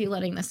shouldn't be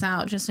letting this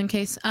out just in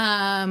case.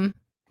 What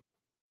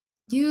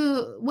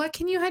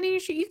can you hide in your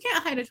shoe? You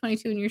can't hide a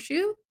 22 in your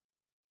shoe.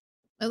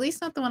 At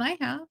least not the one I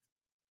have.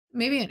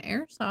 Maybe an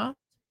airsoft.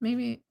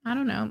 Maybe I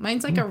don't know.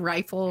 Mine's like a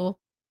rifle.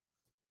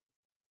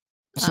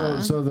 So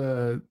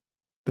the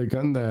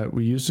gun that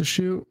we used to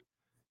shoot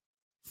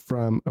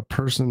from a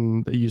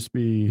person that used to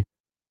be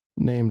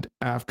named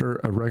after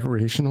a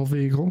recreational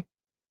vehicle.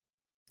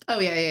 Oh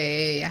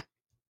yeah.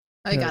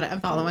 I got it. I'm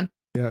following.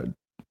 Yeah.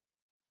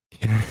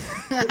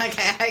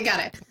 Okay, I got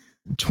it.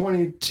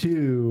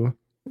 22.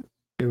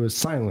 It was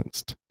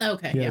silenced.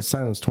 Okay. Yeah,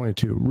 silenced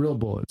 22. Real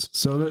bullets.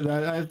 So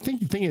I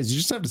think the thing is, you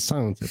just have to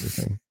silence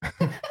everything.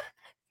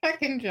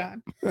 Fucking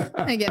John.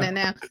 I get it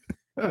now.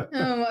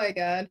 Oh my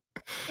god.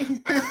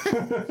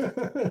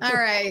 All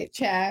right,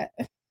 chat.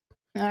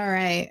 All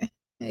right.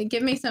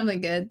 Give me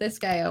something good. This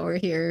guy over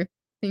here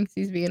thinks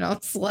he's being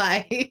all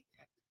sly.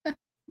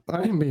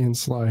 I am being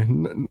sly.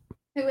 Who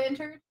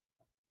entered?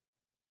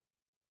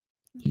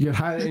 You can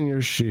hide it in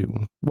your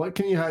shoe. What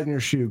can you hide in your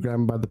shoe? Grab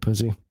him by the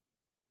pussy.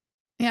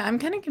 Yeah, I'm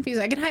kind of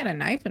confused. I could hide a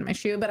knife in my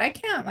shoe, but I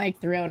can't like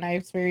throw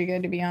knives very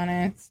good, to be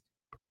honest.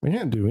 I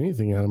can't do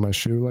anything out of my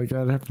shoe. Like,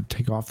 I'd have to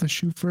take off the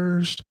shoe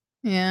first.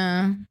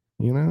 Yeah.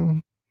 You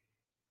know?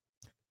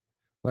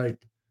 Like,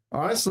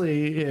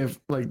 honestly, if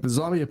like the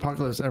zombie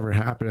apocalypse ever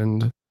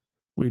happened,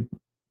 we'd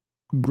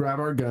grab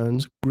our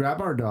guns,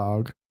 grab our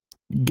dog,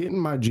 get in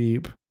my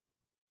Jeep,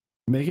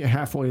 make it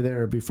halfway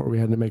there before we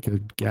had to make a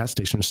gas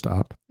station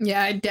stop.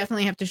 Yeah, I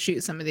definitely have to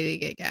shoot somebody to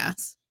get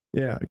gas.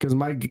 Yeah, because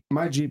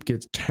my Jeep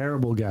gets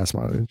terrible gas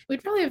mileage.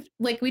 We'd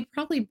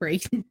probably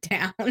break it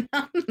down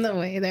on the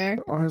way there.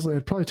 Honestly,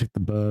 I'd probably take the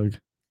Bug.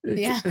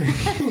 Yeah.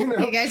 You know?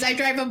 Hey guys, I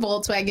drive a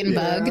Volkswagen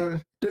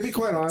Bug. To be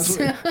quite honest,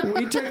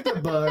 we take the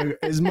Bug.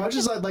 As much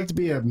as I'd like to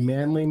be a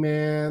manly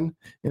man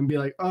and be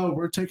like, oh,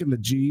 we're taking the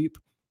Jeep,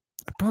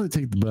 I'd probably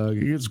take the Bug.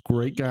 It gets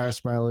great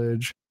gas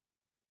mileage.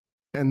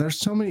 And there's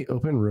so many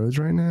open roads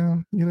right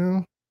now, you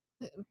know?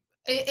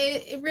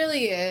 It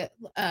really is.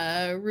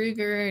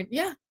 Ruger,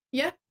 yeah.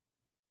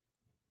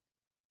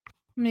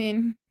 I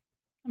mean,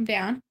 I'm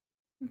down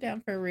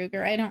for a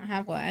Ruger. I don't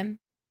have one,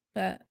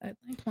 but I'd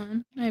like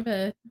one. I have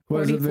a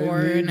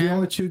 44 the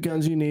only two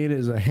guns you need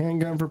is a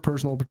handgun for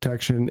personal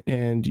protection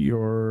and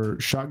your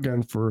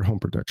shotgun for home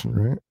protection,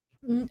 right?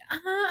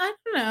 I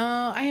don't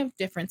know. I have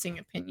differing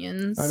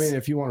opinions. I mean,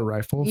 if you want a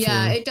rifle.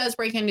 Yeah, it does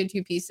break into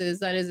two pieces.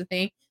 That is a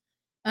thing.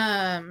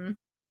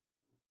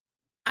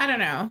 I don't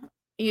know.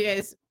 You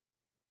guys,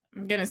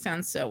 I'm gonna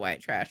sound so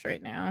white trash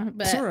right now,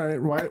 It's all but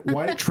right.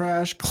 White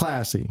trash,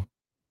 classy.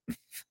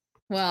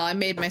 well, I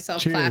made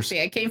myself Cheers.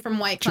 classy. I came from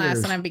white class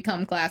Cheers. and I've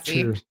become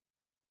classy. Cheers.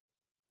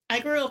 I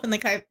grew up in the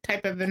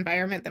type of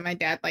environment that my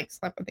dad like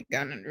slept with a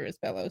gun under his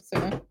pillow.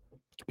 So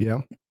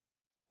Yeah.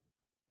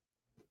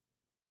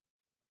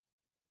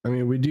 I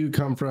mean, we do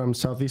come from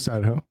Southeast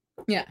Idaho.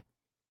 yeah,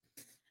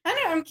 I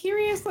don't know. I'm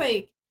curious.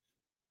 Like,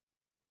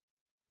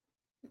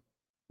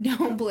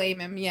 don't blame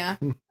him. Yeah,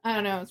 I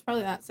don't know. It's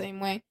probably that same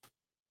way.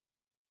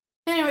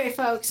 Anyway,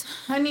 folks,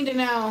 I need to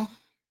know.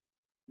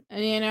 I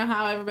need to know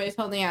how everybody's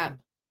holding up.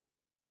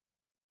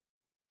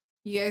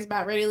 You guys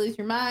about ready to lose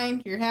your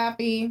mind? You're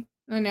happy?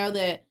 I know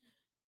that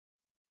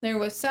there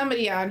was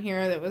somebody on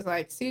here that was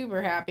like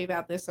super happy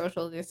about this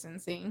social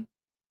distancing.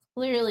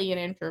 Clearly an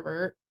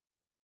introvert.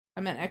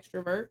 I'm an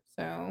extrovert,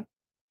 so.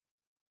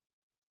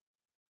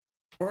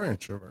 Or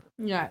introvert.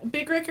 Yeah.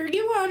 Big Rick, are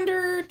you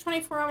under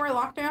 24-hour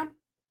lockdown?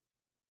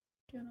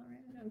 Doing all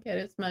right. I don't get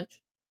as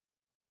much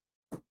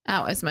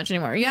out as much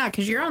anymore. Yeah,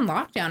 because you're on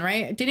lockdown,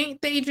 right?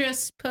 Didn't they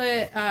just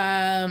put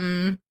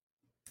fuck,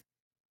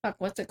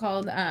 what's it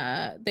called?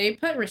 They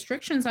put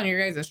restrictions on your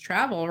guys'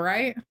 travel,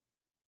 right?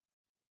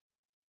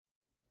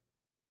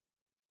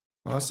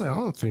 Honestly, I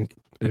don't think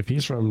if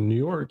he's from New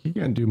York, he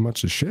can't do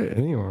much of shit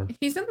anymore.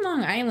 He's in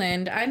Long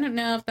Island. I don't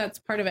know if that's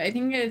part of it. I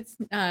think it's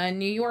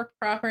New York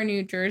proper,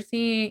 New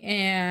Jersey,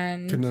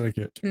 and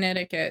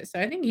Connecticut.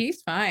 So I think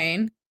he's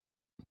fine.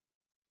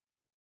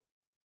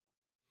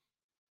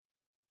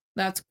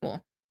 That's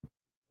cool.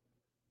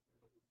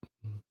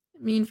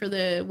 Mean for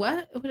the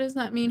what? What does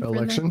that mean?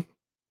 Election?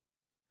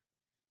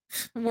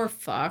 For the... We're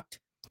fucked.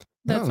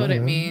 That's what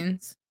it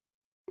means.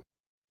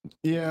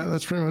 Yeah,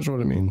 that's pretty much what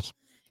it means.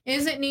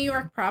 Is it New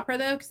York proper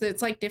though? Because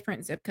it's like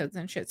different zip codes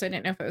and shit. So I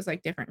didn't know if it was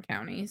like different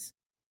counties.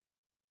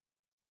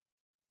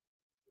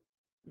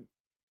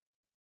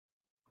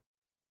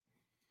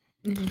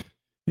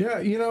 Yeah,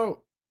 you know,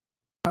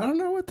 I don't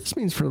know what this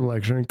means for the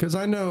election because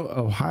I know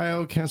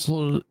Ohio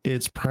canceled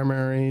its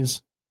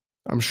primaries.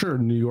 I'm sure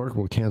New York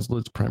will cancel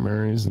its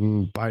primaries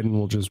and Biden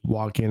will just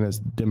walk in as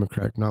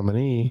Democratic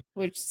nominee.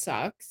 Which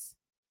sucks.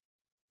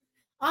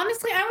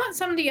 Honestly, I want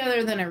somebody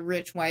other than a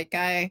rich white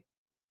guy.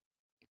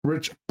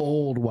 Rich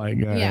old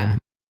white guy. Yeah.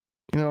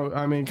 You know,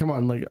 I mean, come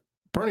on, like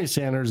Bernie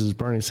Sanders is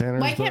Bernie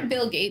Sanders. Why can't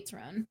Bill Gates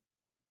run?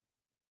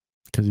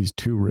 Because he's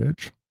too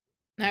rich.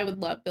 I would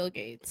love Bill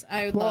Gates.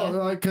 I would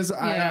love because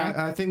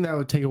I think that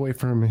would take away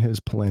from his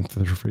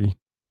philanthropy.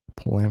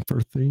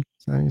 Philanthropy?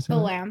 Is that how you say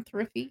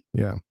philanthropy?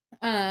 Yeah.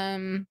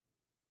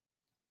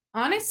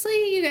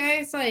 Honestly, you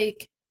guys,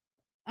 like,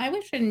 I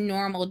wish a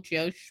normal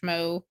Joe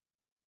Schmo.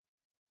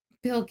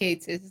 Bill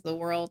Gates is the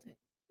world.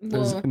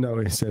 Well, no,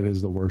 he said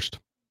is the worst.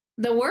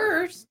 The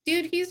worst,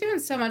 dude. He's doing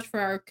so much for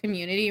our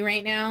community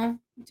right now.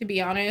 To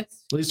be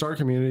honest, at least our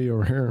community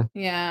over here.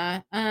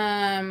 Yeah.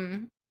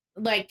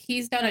 Like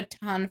he's done a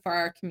ton for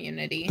our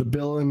community. The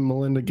Bill and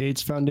Melinda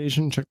Gates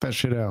Foundation. Check that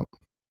shit out.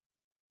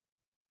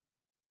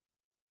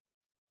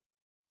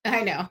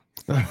 I know.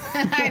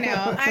 I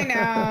know.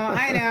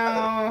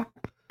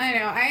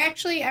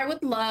 I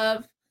would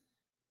love.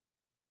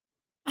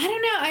 I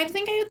don't know. I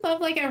think I would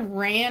love like a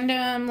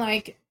random,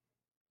 like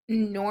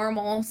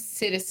normal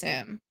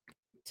citizen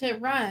to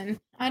run.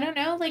 I don't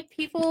know, like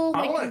people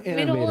like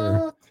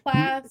middle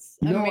class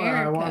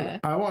America.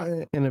 I want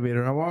an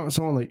innovator. I want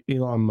someone like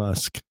Elon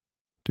Musk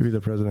to be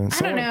the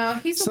president. I don't know.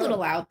 He's a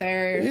little out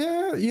there.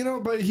 Yeah, you know,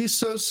 but he's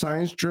so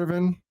science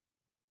driven.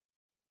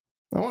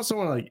 I want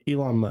someone like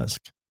Elon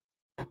Musk.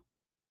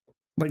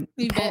 Like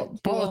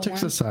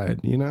politics aside,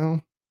 you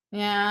know?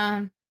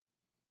 Yeah.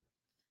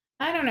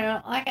 I don't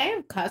know. Like I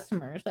have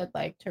customers I'd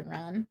like to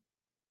run.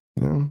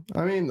 Yeah.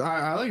 I mean,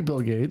 I like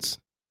Bill Gates.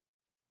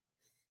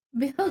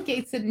 Bill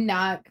Gates did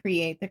not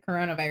create the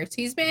coronavirus.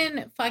 He's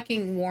been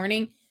fucking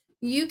warning.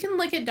 You can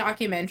look at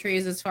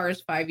documentaries as far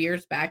as 5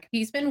 years back.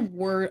 He's been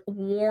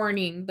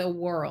warning the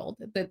world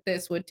that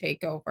this would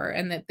take over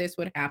and that this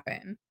would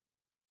happen.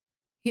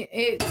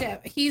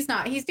 He's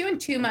doing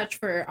too much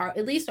for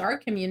at least our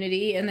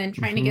community and then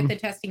trying to get the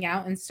testing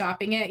out and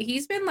stopping it.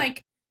 He's been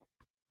like,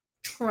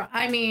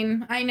 I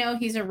mean, I know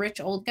he's a rich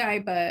old guy,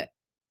 but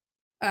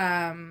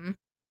not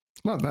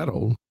that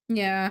old.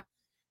 Yeah.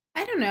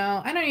 I don't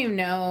know. I don't even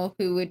know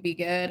who would be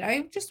good.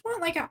 I just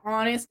want like an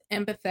honest,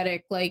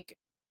 empathetic like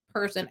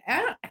person.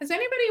 Has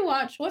anybody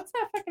watched what's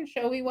that fucking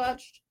show we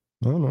watched?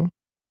 I don't know.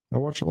 I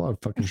watch a lot of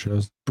fucking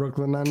shows.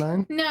 Brooklyn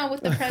Nine-Nine? No,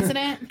 with the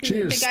president.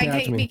 The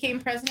guy became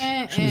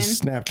president. She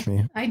snapped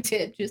me. I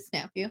did just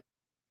snap you.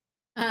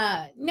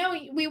 No,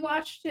 we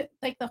watched it,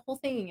 like the whole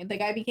thing. The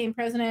guy became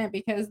president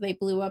because they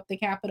blew up the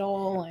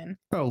Capitol and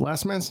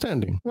Last Man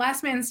Standing.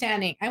 Last Man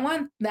Standing. I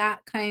want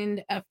that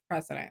kind of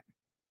president.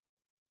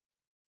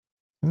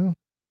 Yeah.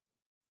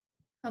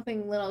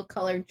 Helping little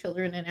colored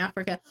children in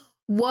Africa.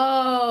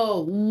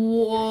 Whoa.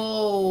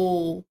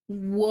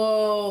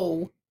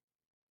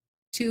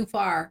 Too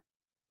far.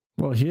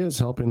 Well, he is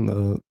helping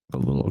the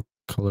little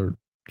colored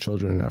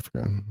children in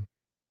Africa.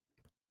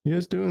 He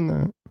is doing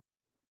that.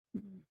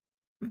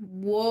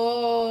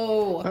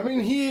 Whoa. I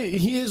mean,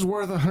 he is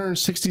worth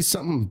 160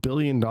 something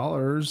billion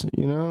dollars.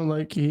 You know,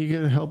 like he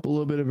could help a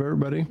little bit of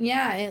everybody.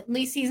 Yeah, at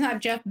least he's not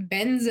Jeff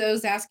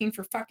Bezos asking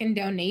for fucking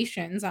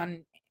donations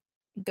on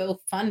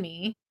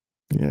GoFundMe.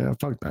 Yeah,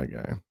 fuck that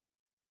guy.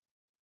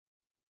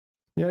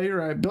 Yeah, you're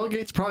right. Bill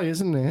Gates probably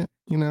isn't it.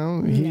 You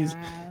know, he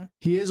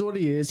is what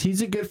he is.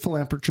 He's a good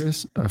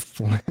philanthropist.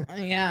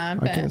 Yeah,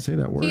 I can't say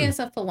that word. He is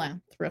a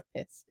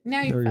philanthropist.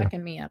 Now you're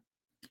fucking me up.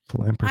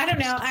 I don't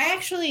know.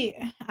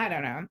 I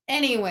don't know.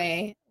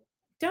 Anyway,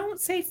 don't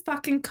say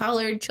fucking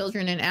colored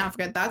children in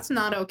Africa. That's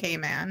not okay,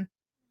 man.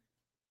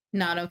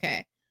 Not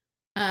okay.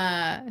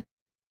 I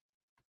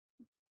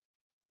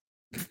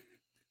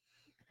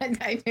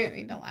didn't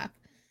mean to laugh.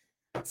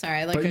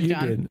 Sorry, like a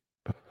John. Did.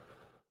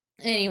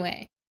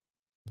 Anyway.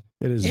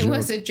 It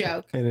was a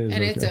joke.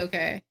 It's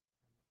okay.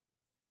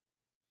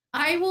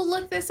 I will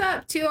look this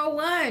up.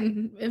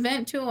 201.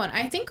 Event 201.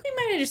 I think we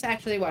might have just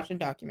actually watched a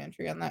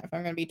documentary on that, if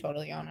I'm going to be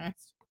totally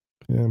honest.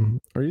 Yeah.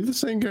 Are you the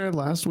same guy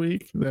last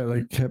week that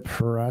like kept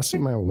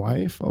harassing my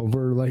wife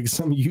over like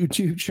some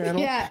YouTube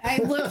channel? Yeah, I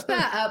looked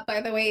that up, by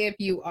the way, if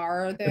you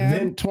are there.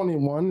 Event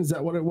 21, is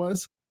that what it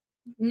was?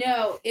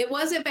 No, it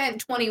was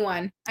Event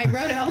 21. I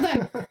wrote it. Hold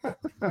on.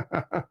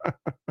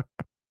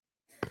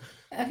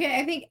 Okay,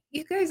 I think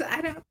you guys,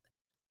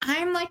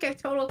 I'm like a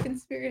total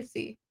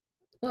conspiracy.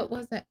 What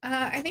was it?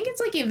 I think it's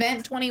like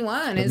Event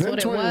 21 is what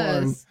it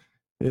was.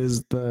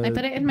 I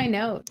put it in my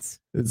notes.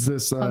 It's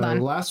this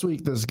last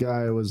week this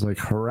guy was like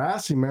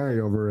harassing Mary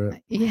over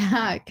it.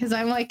 Yeah, because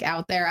I'm like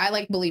out there. I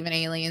like believe in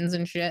aliens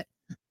and shit.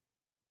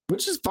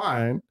 Which is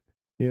fine,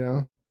 you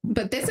know.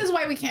 But this is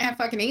why we can't have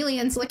fucking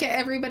aliens. Look at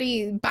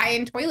everybody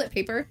buying toilet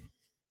paper.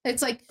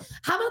 It's like,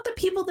 how about the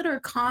people that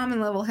are calm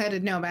and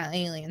level-headed know about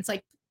aliens?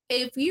 Like,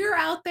 if you're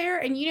out there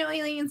and you know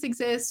aliens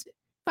exist,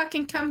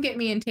 fucking come get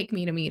me and take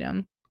me to meet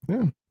them.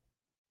 Yeah.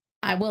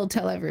 I will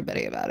tell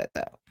everybody about it,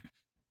 though.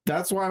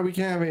 That's why we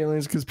can't have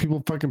aliens, because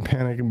people fucking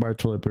panic and buy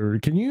toilet paper.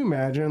 Can you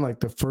imagine, like,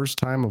 the first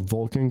time a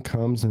Vulcan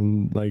comes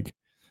and, like,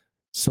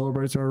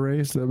 celebrates our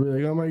race? They'll be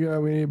like, oh my God,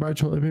 we need to buy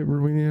toilet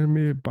paper. We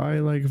need to buy,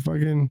 like,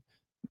 fucking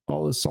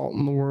all the salt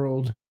in the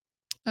world.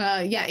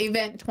 Yeah,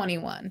 Event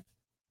 21.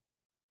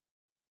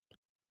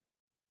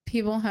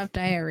 People have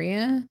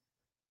diarrhea?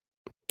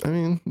 I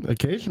mean,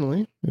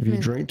 occasionally, if you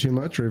drink too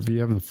much or if you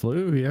have the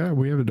flu, yeah,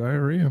 we have a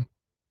diarrhea.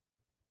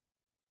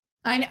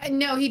 I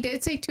know he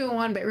did say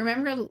 201, but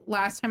remember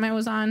last time I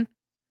was on?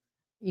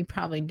 You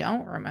probably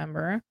don't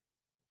remember.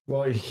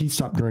 Well, he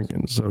stopped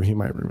drinking, so he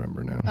might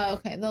remember now. Oh,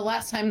 okay. The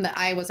last time that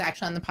I was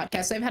actually on the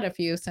podcast, I've had a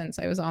few since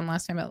I was on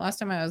last time, but last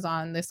time I was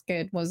on, this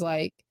kid was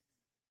like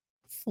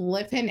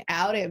flipping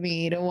out at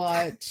me to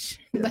watch,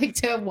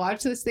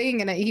 this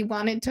thing, and he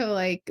wanted to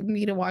like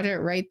me to watch it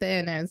right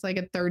then, and it's like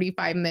a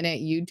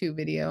 35-minute YouTube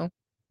video.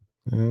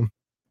 Yeah.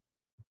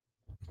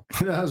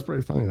 That was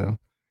pretty funny though.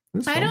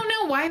 I don't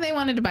know why they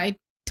wanted to buy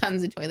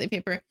tons of toilet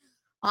paper.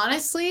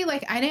 Honestly,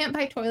 like I didn't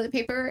buy toilet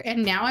paper,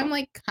 and now I'm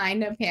like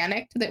kind of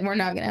panicked that we're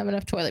not gonna have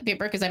enough toilet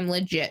paper because I'm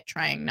legit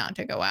trying not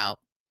to go out.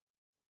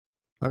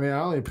 I mean, I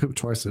only poop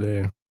twice a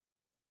day.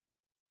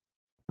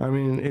 I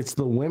mean, it's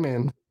the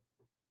women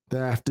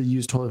that have to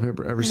use toilet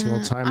paper every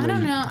single time. I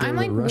don't know. I'm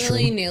like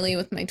willy-nilly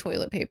with my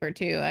toilet paper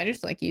too. I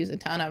just like use a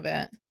ton of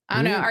it. I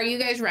don't know. Are you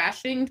guys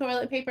rationing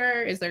toilet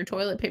paper? Is there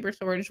toilet paper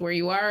shortage where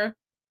you are?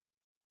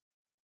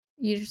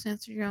 You just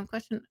answered your own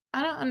question.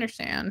 I don't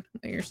understand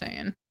what you're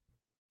saying.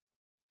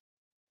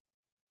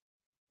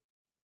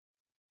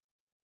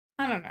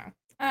 I don't know.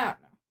 Yeah.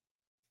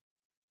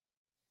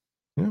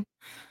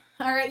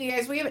 All right, you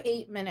guys, we have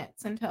 8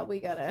 minutes until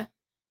we gotta,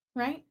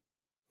 right?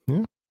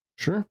 Yeah,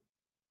 sure.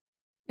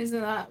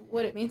 Isn't that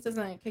what it means?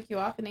 Doesn't it kick you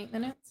off in 8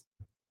 minutes?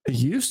 It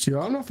used to.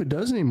 I don't know if it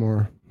does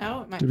anymore.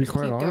 Oh, it might to be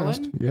quite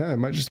honest. Going. Yeah, it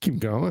might just keep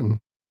going.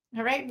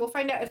 All right, we'll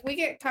find out if we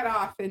get cut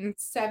off in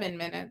 7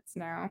 minutes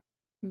now.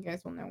 You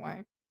guys will know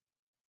why.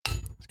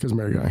 It's because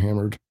Mary got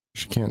hammered.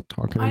 She can't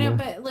talk anymore. I know,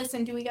 but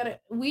listen,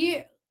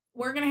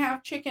 we're gonna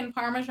have chicken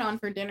parmesan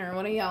for dinner.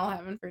 What are y'all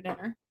having for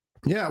dinner?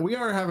 Yeah, we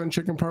are having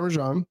chicken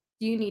parmesan.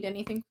 Do you need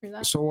anything for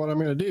that? So what I'm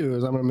gonna do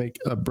is I'm gonna make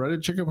a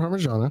breaded chicken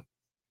parmesan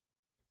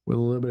with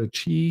a little bit of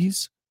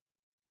cheese.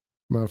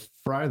 I'm gonna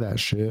fry that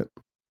shit.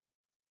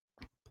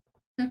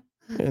 And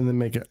then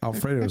make an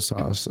Alfredo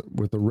sauce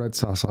with the red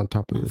sauce on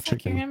top of the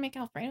chicken. You're gonna make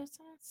Alfredo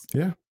sauce?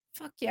 Yeah.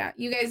 Fuck yeah.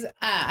 You guys,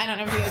 I don't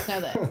know if you guys know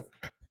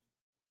this.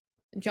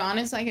 John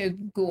is like a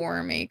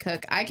gourmet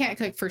cook. I can't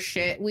cook for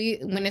shit.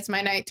 When it's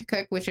my night to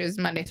cook, which is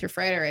Monday through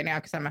Friday right now,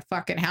 because I'm a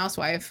fucking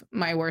housewife,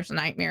 my worst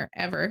nightmare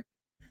ever.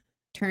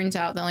 Turns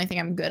out the only thing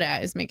I'm good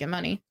at is making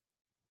money.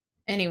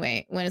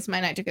 Anyway, when it's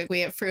my night to cook, we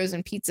have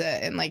frozen pizza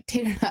and like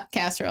tater tot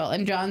casserole,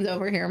 and John's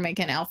over here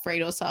making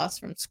Alfredo sauce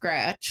from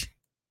scratch.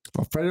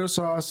 Alfredo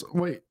sauce.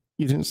 Wait,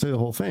 you didn't say the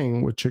whole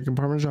thing with chicken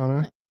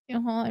parmigiana.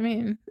 Well, I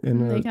mean,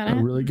 and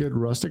a really good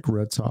rustic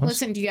red sauce.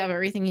 Listen, do you have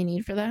everything you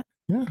need for that?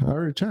 Yeah, I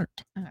already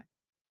checked. Okay.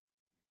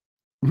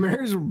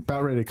 Mary's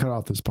about ready to cut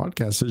off this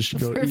podcast so she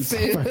go For eat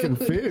some fucking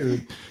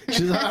food.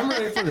 She's like, I'm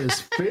ready for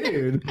this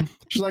food.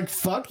 She's like,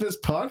 fuck this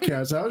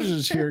podcast. I was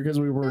just here because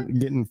we weren't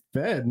getting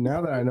fed.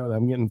 Now that I know that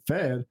I'm getting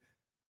fed,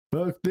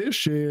 fuck this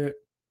shit.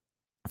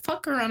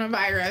 Fuck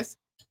coronavirus.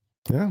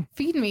 Yeah.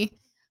 Feed me.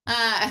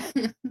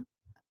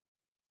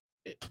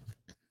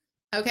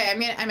 Okay,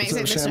 I may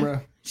say this.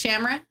 Shamra?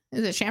 Shamra?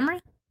 Is it Shamra?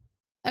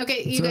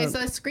 Okay, you What's guys,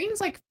 the screen's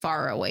like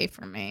far away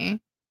from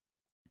me.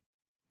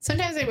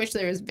 Sometimes I wish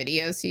there was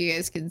video so you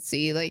guys could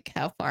see like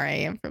how far I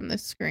am from the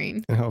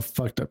screen. And how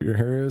fucked up your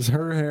hair is.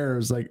 Her hair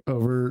is like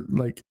over,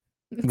 like,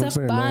 It's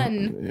a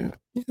bun.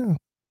 Yeah, a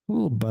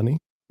little bunny.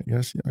 I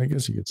guess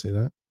you could say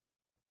that.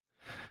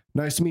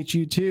 Nice to meet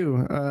you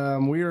too.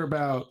 We are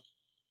about,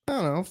 I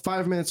don't know,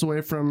 5 minutes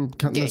away from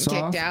cutting Getting this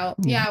kicked off. out.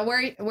 Yeah,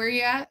 where are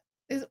you at?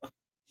 Is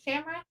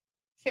Shamra?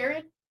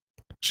 Sharon?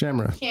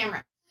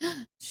 Shamra.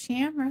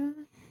 Shamra.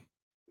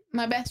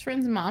 My best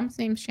friend's mom's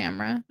name's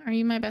Shamra. Are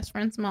you my best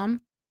friend's mom?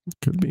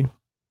 Could be. Do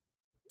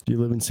you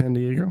live in San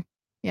Diego?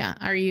 Yeah.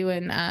 Are you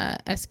in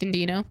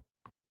Escondido?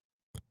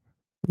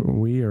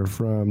 We are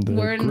from the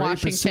We're in Great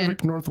Washington.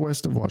 Pacific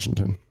Northwest of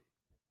Washington.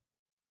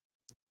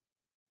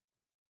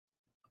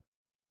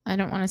 I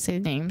don't want to say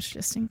names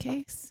just in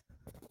case.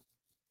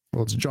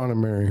 Well, it's John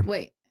and Mary.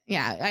 Wait.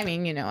 Yeah. I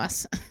mean, you know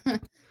us.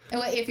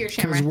 If you're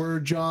Because Shamra.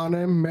 we're John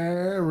and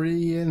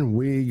Mary and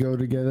we go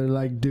together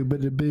like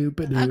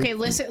doo-ba-da-boo-ba-doo. Okay,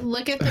 listen,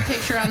 look at the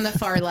picture on the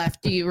far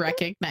left. Do you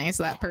recognize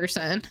that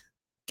person?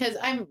 Because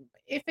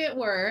if it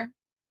were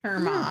her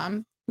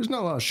mom, There's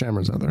not a lot of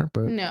Shamras out there,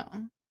 but no.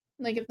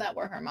 Like if that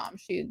were her mom,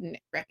 she'd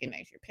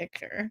recognize your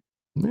picture.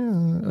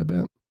 yeah, I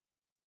bet.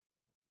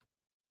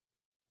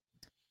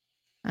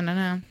 I don't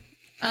know.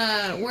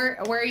 Where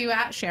are you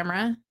at,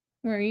 Shamra?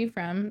 Where are you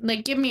from?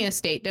 Like, give me a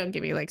state. Don't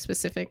give me like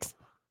specifics.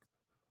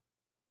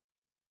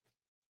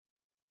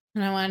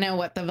 And I want to know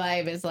what the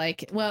vibe is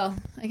like. Well,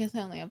 I guess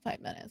I only have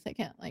 5 minutes. I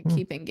can't like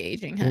keep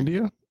engaging.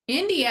 Huh?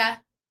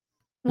 India?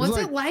 What's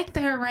it like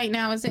there right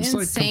now? Is it It's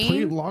insane? like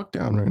complete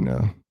lockdown right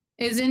now.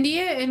 Is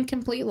India in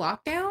complete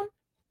lockdown?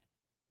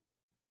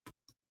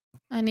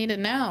 I need to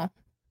know.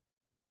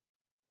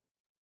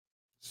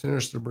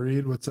 Sinister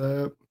Breed, what's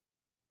up?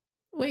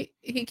 Wait,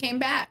 he came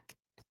back.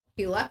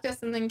 He left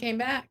us and then came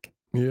back.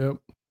 Yep.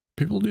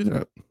 People do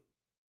that.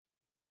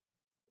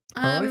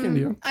 I like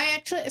India.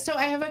 I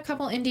have a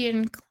couple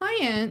Indian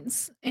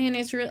clients, and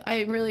it's real.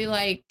 I really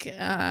like.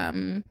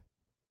 I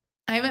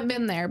haven't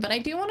been there, but I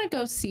do want to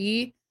go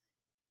see.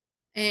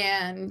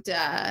 And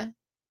I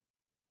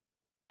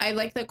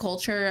like the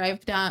culture.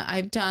 I've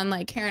done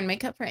like hair and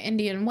makeup for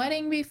Indian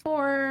wedding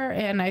before,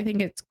 and I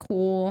think it's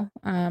cool.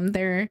 I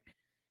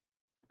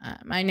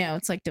know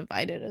it's like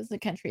divided as a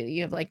country.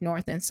 You have like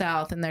North and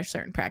South, and there's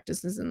certain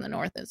practices in the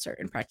North and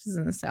certain practices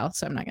in the South.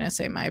 So I'm not going to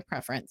say my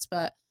preference,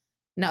 but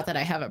not that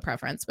I have a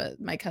preference, but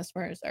my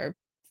customers are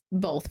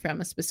both from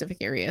a specific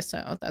area.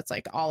 So that's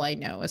like all I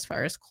know as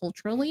far as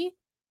culturally.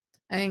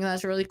 I think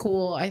that's really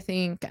cool. I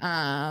think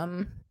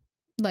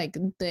like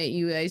that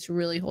you guys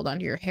really hold on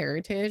to your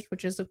heritage,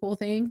 which is a cool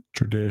thing.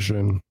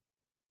 Tradition.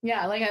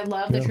 Yeah, like I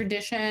love the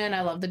tradition.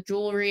 I love the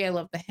jewelry. I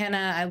love the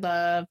henna. I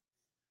love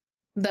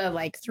the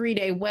like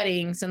 3-day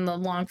weddings and the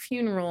long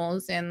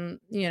funerals and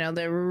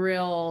the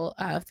real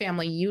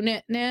family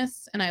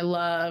unitness. And I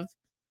love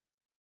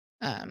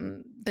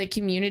the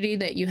community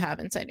that you have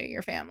inside of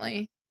your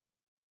family.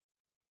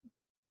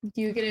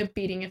 Do you get a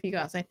beating if you go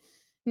outside?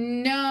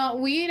 No,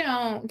 we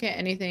don't get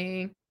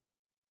anything.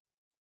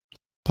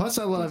 Plus,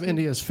 I love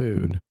India's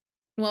food.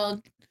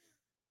 Well,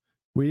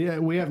 we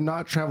have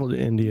not traveled to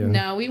India.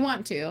 No, we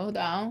want to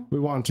though. We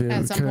want to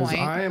at some point.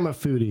 I am a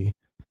foodie.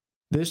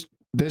 This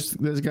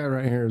guy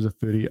right here is a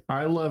foodie.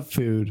 I love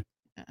food,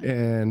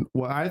 and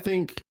what I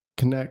think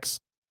connects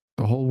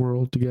the whole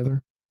world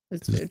together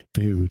is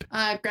food.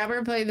 Grab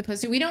her, play the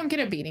pussy. We don't get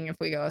a beating if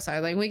we go outside.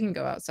 Like we can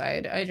go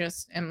outside. I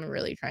just am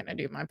really trying to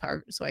do my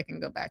part so I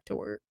can go back to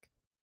work.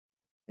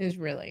 Is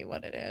really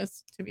what it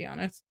is, to be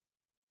honest.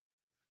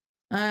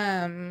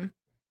 Oh,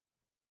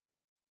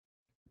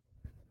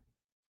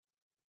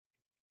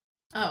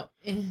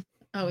 yeah.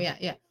 Oh,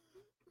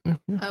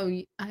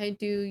 I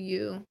do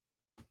you.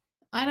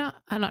 I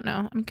don't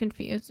know. I'm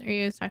confused. Are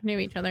you guys talking to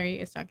each other? Or are you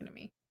guys talking to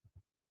me?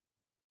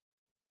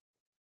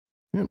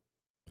 Yep.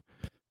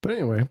 But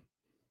anyway,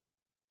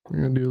 we're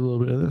going to do a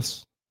little bit of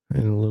this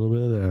and a little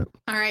bit of that.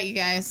 All right, you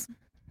guys.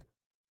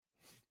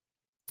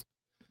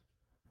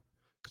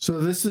 So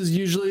this is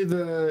usually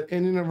the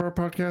ending of our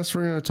podcast.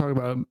 We're going to talk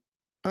about,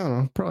 I don't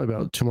know, probably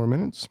about 2 more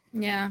minutes.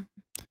 Yeah.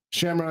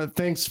 Shamra,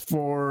 thanks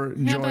for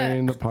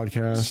joining the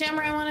podcast.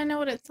 Shamra, I want to know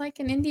what it's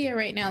like in India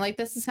right now. Like,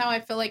 this is how I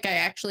feel like I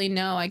actually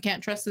know. I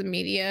can't trust the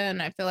media,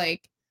 and I feel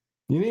like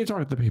you need to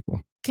talk to the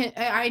people.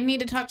 I need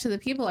to talk to the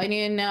people. I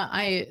need to know.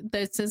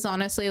 This is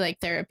honestly like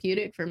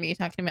therapeutic for me,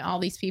 talking to all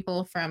these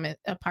people from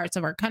parts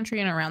of our country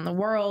and around the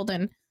world,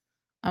 and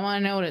I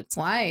want to know what it's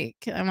like.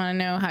 I want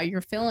to know how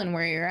you're feeling,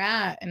 where you're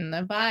at, and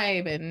the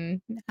vibe,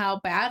 and how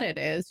bad it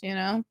is.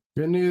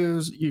 Good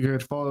news. You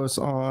could follow us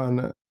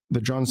on the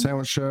John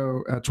Sandwich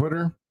Show at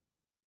Twitter.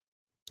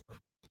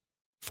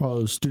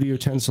 Follow Studio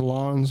 10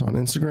 Salons on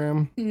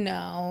Instagram.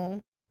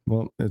 No.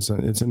 Well, it's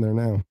in there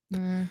now.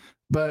 Mm.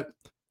 But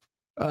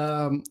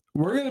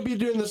we're going to be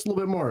doing this a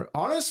little bit more.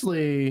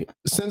 Honestly,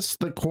 since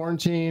the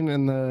quarantine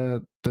and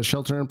the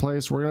shelter in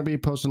place, we're going to be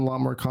posting a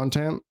lot more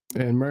content.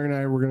 And Mary and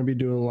I, we're going to be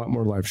doing a lot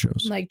more live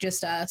shows. Like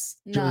just us.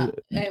 Not,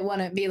 it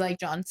wouldn't be like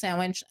John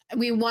Sandwich.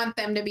 We want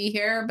them to be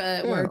here,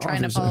 but we're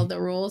trying to follow the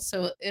rules.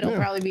 So it'll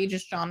probably be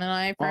just John and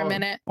I for a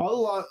minute.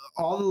 All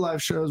the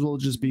live shows will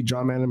just be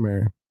John, Man, and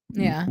Mary.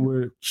 Yeah.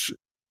 Which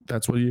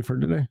that's what you've heard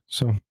today.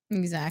 So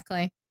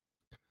exactly.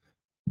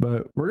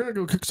 But we're going to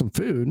go cook some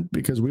food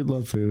because we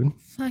love food.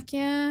 Fuck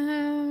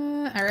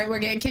yeah. All right. We're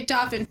getting kicked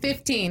off in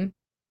 15.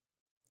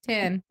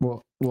 10.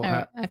 Well,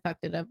 I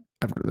fucked it up.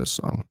 After this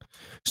song.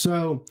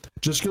 So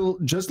just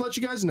let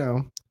you guys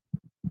know.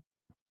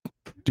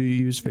 Do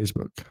you use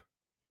Facebook?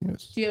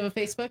 Yes. Do you have a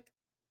Facebook?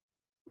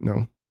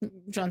 No.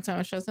 John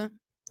Sandwich doesn't?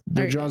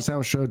 The John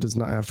Sandwich Show does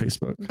not have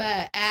Facebook.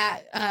 But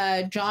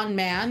at John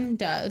Mann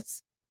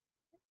does.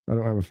 I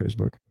don't have a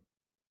Facebook.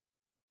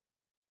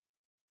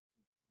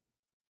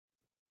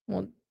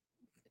 Well,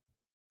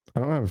 I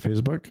don't have a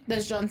Facebook.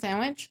 Does John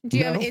Sandwich? Do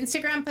you have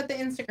Instagram? Put the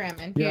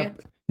Instagram in.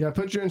 Yeah,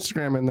 put your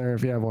Instagram in there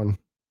if you have one.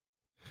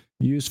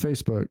 Use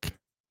Facebook.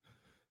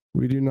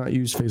 We do not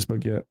use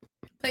Facebook yet.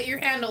 Put your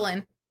handle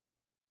in.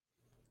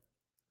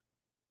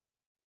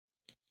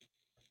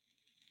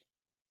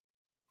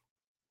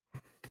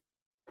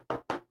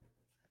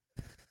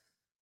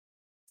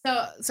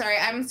 So, sorry,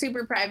 I'm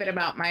super private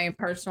about my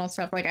personal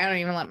stuff. Like, I don't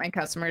even let my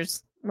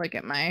customers look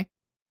at my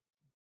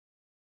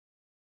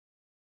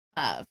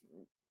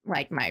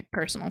my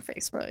personal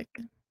Facebook.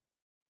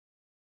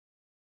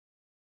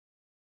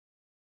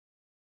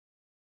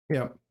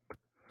 Yep.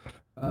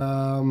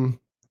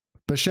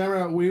 But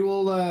Shamra, we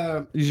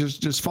will you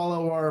just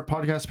follow our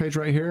podcast page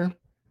right here.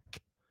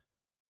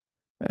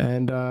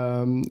 And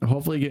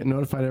hopefully get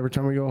notified every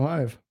time we go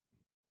live.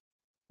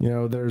 You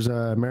know, there's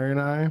Mary and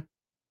I,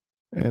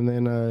 and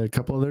then a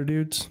couple other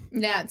dudes.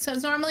 Yeah, so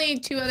it's normally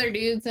 2 other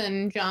dudes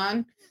and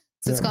John.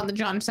 So it's called the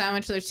John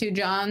Sandwich. There's 2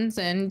 Johns,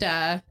 and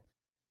I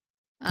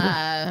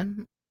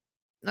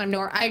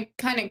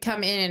kind of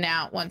come in and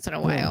out once in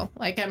a while.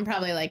 Like I'm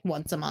probably like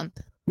once a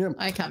month. Yep.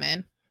 I come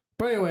in.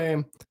 But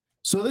anyway,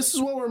 so this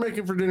is what we're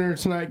making for dinner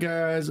tonight,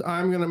 guys.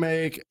 I'm gonna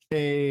make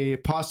a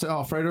pasta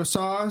Alfredo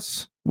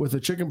sauce with a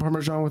chicken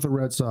parmesan with a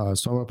red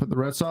sauce. So I'm gonna put the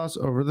red sauce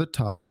over the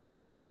top.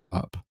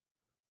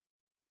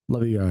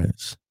 Love you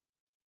guys.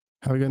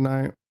 Have a good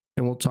night,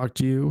 and we'll talk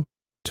to you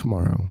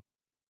tomorrow.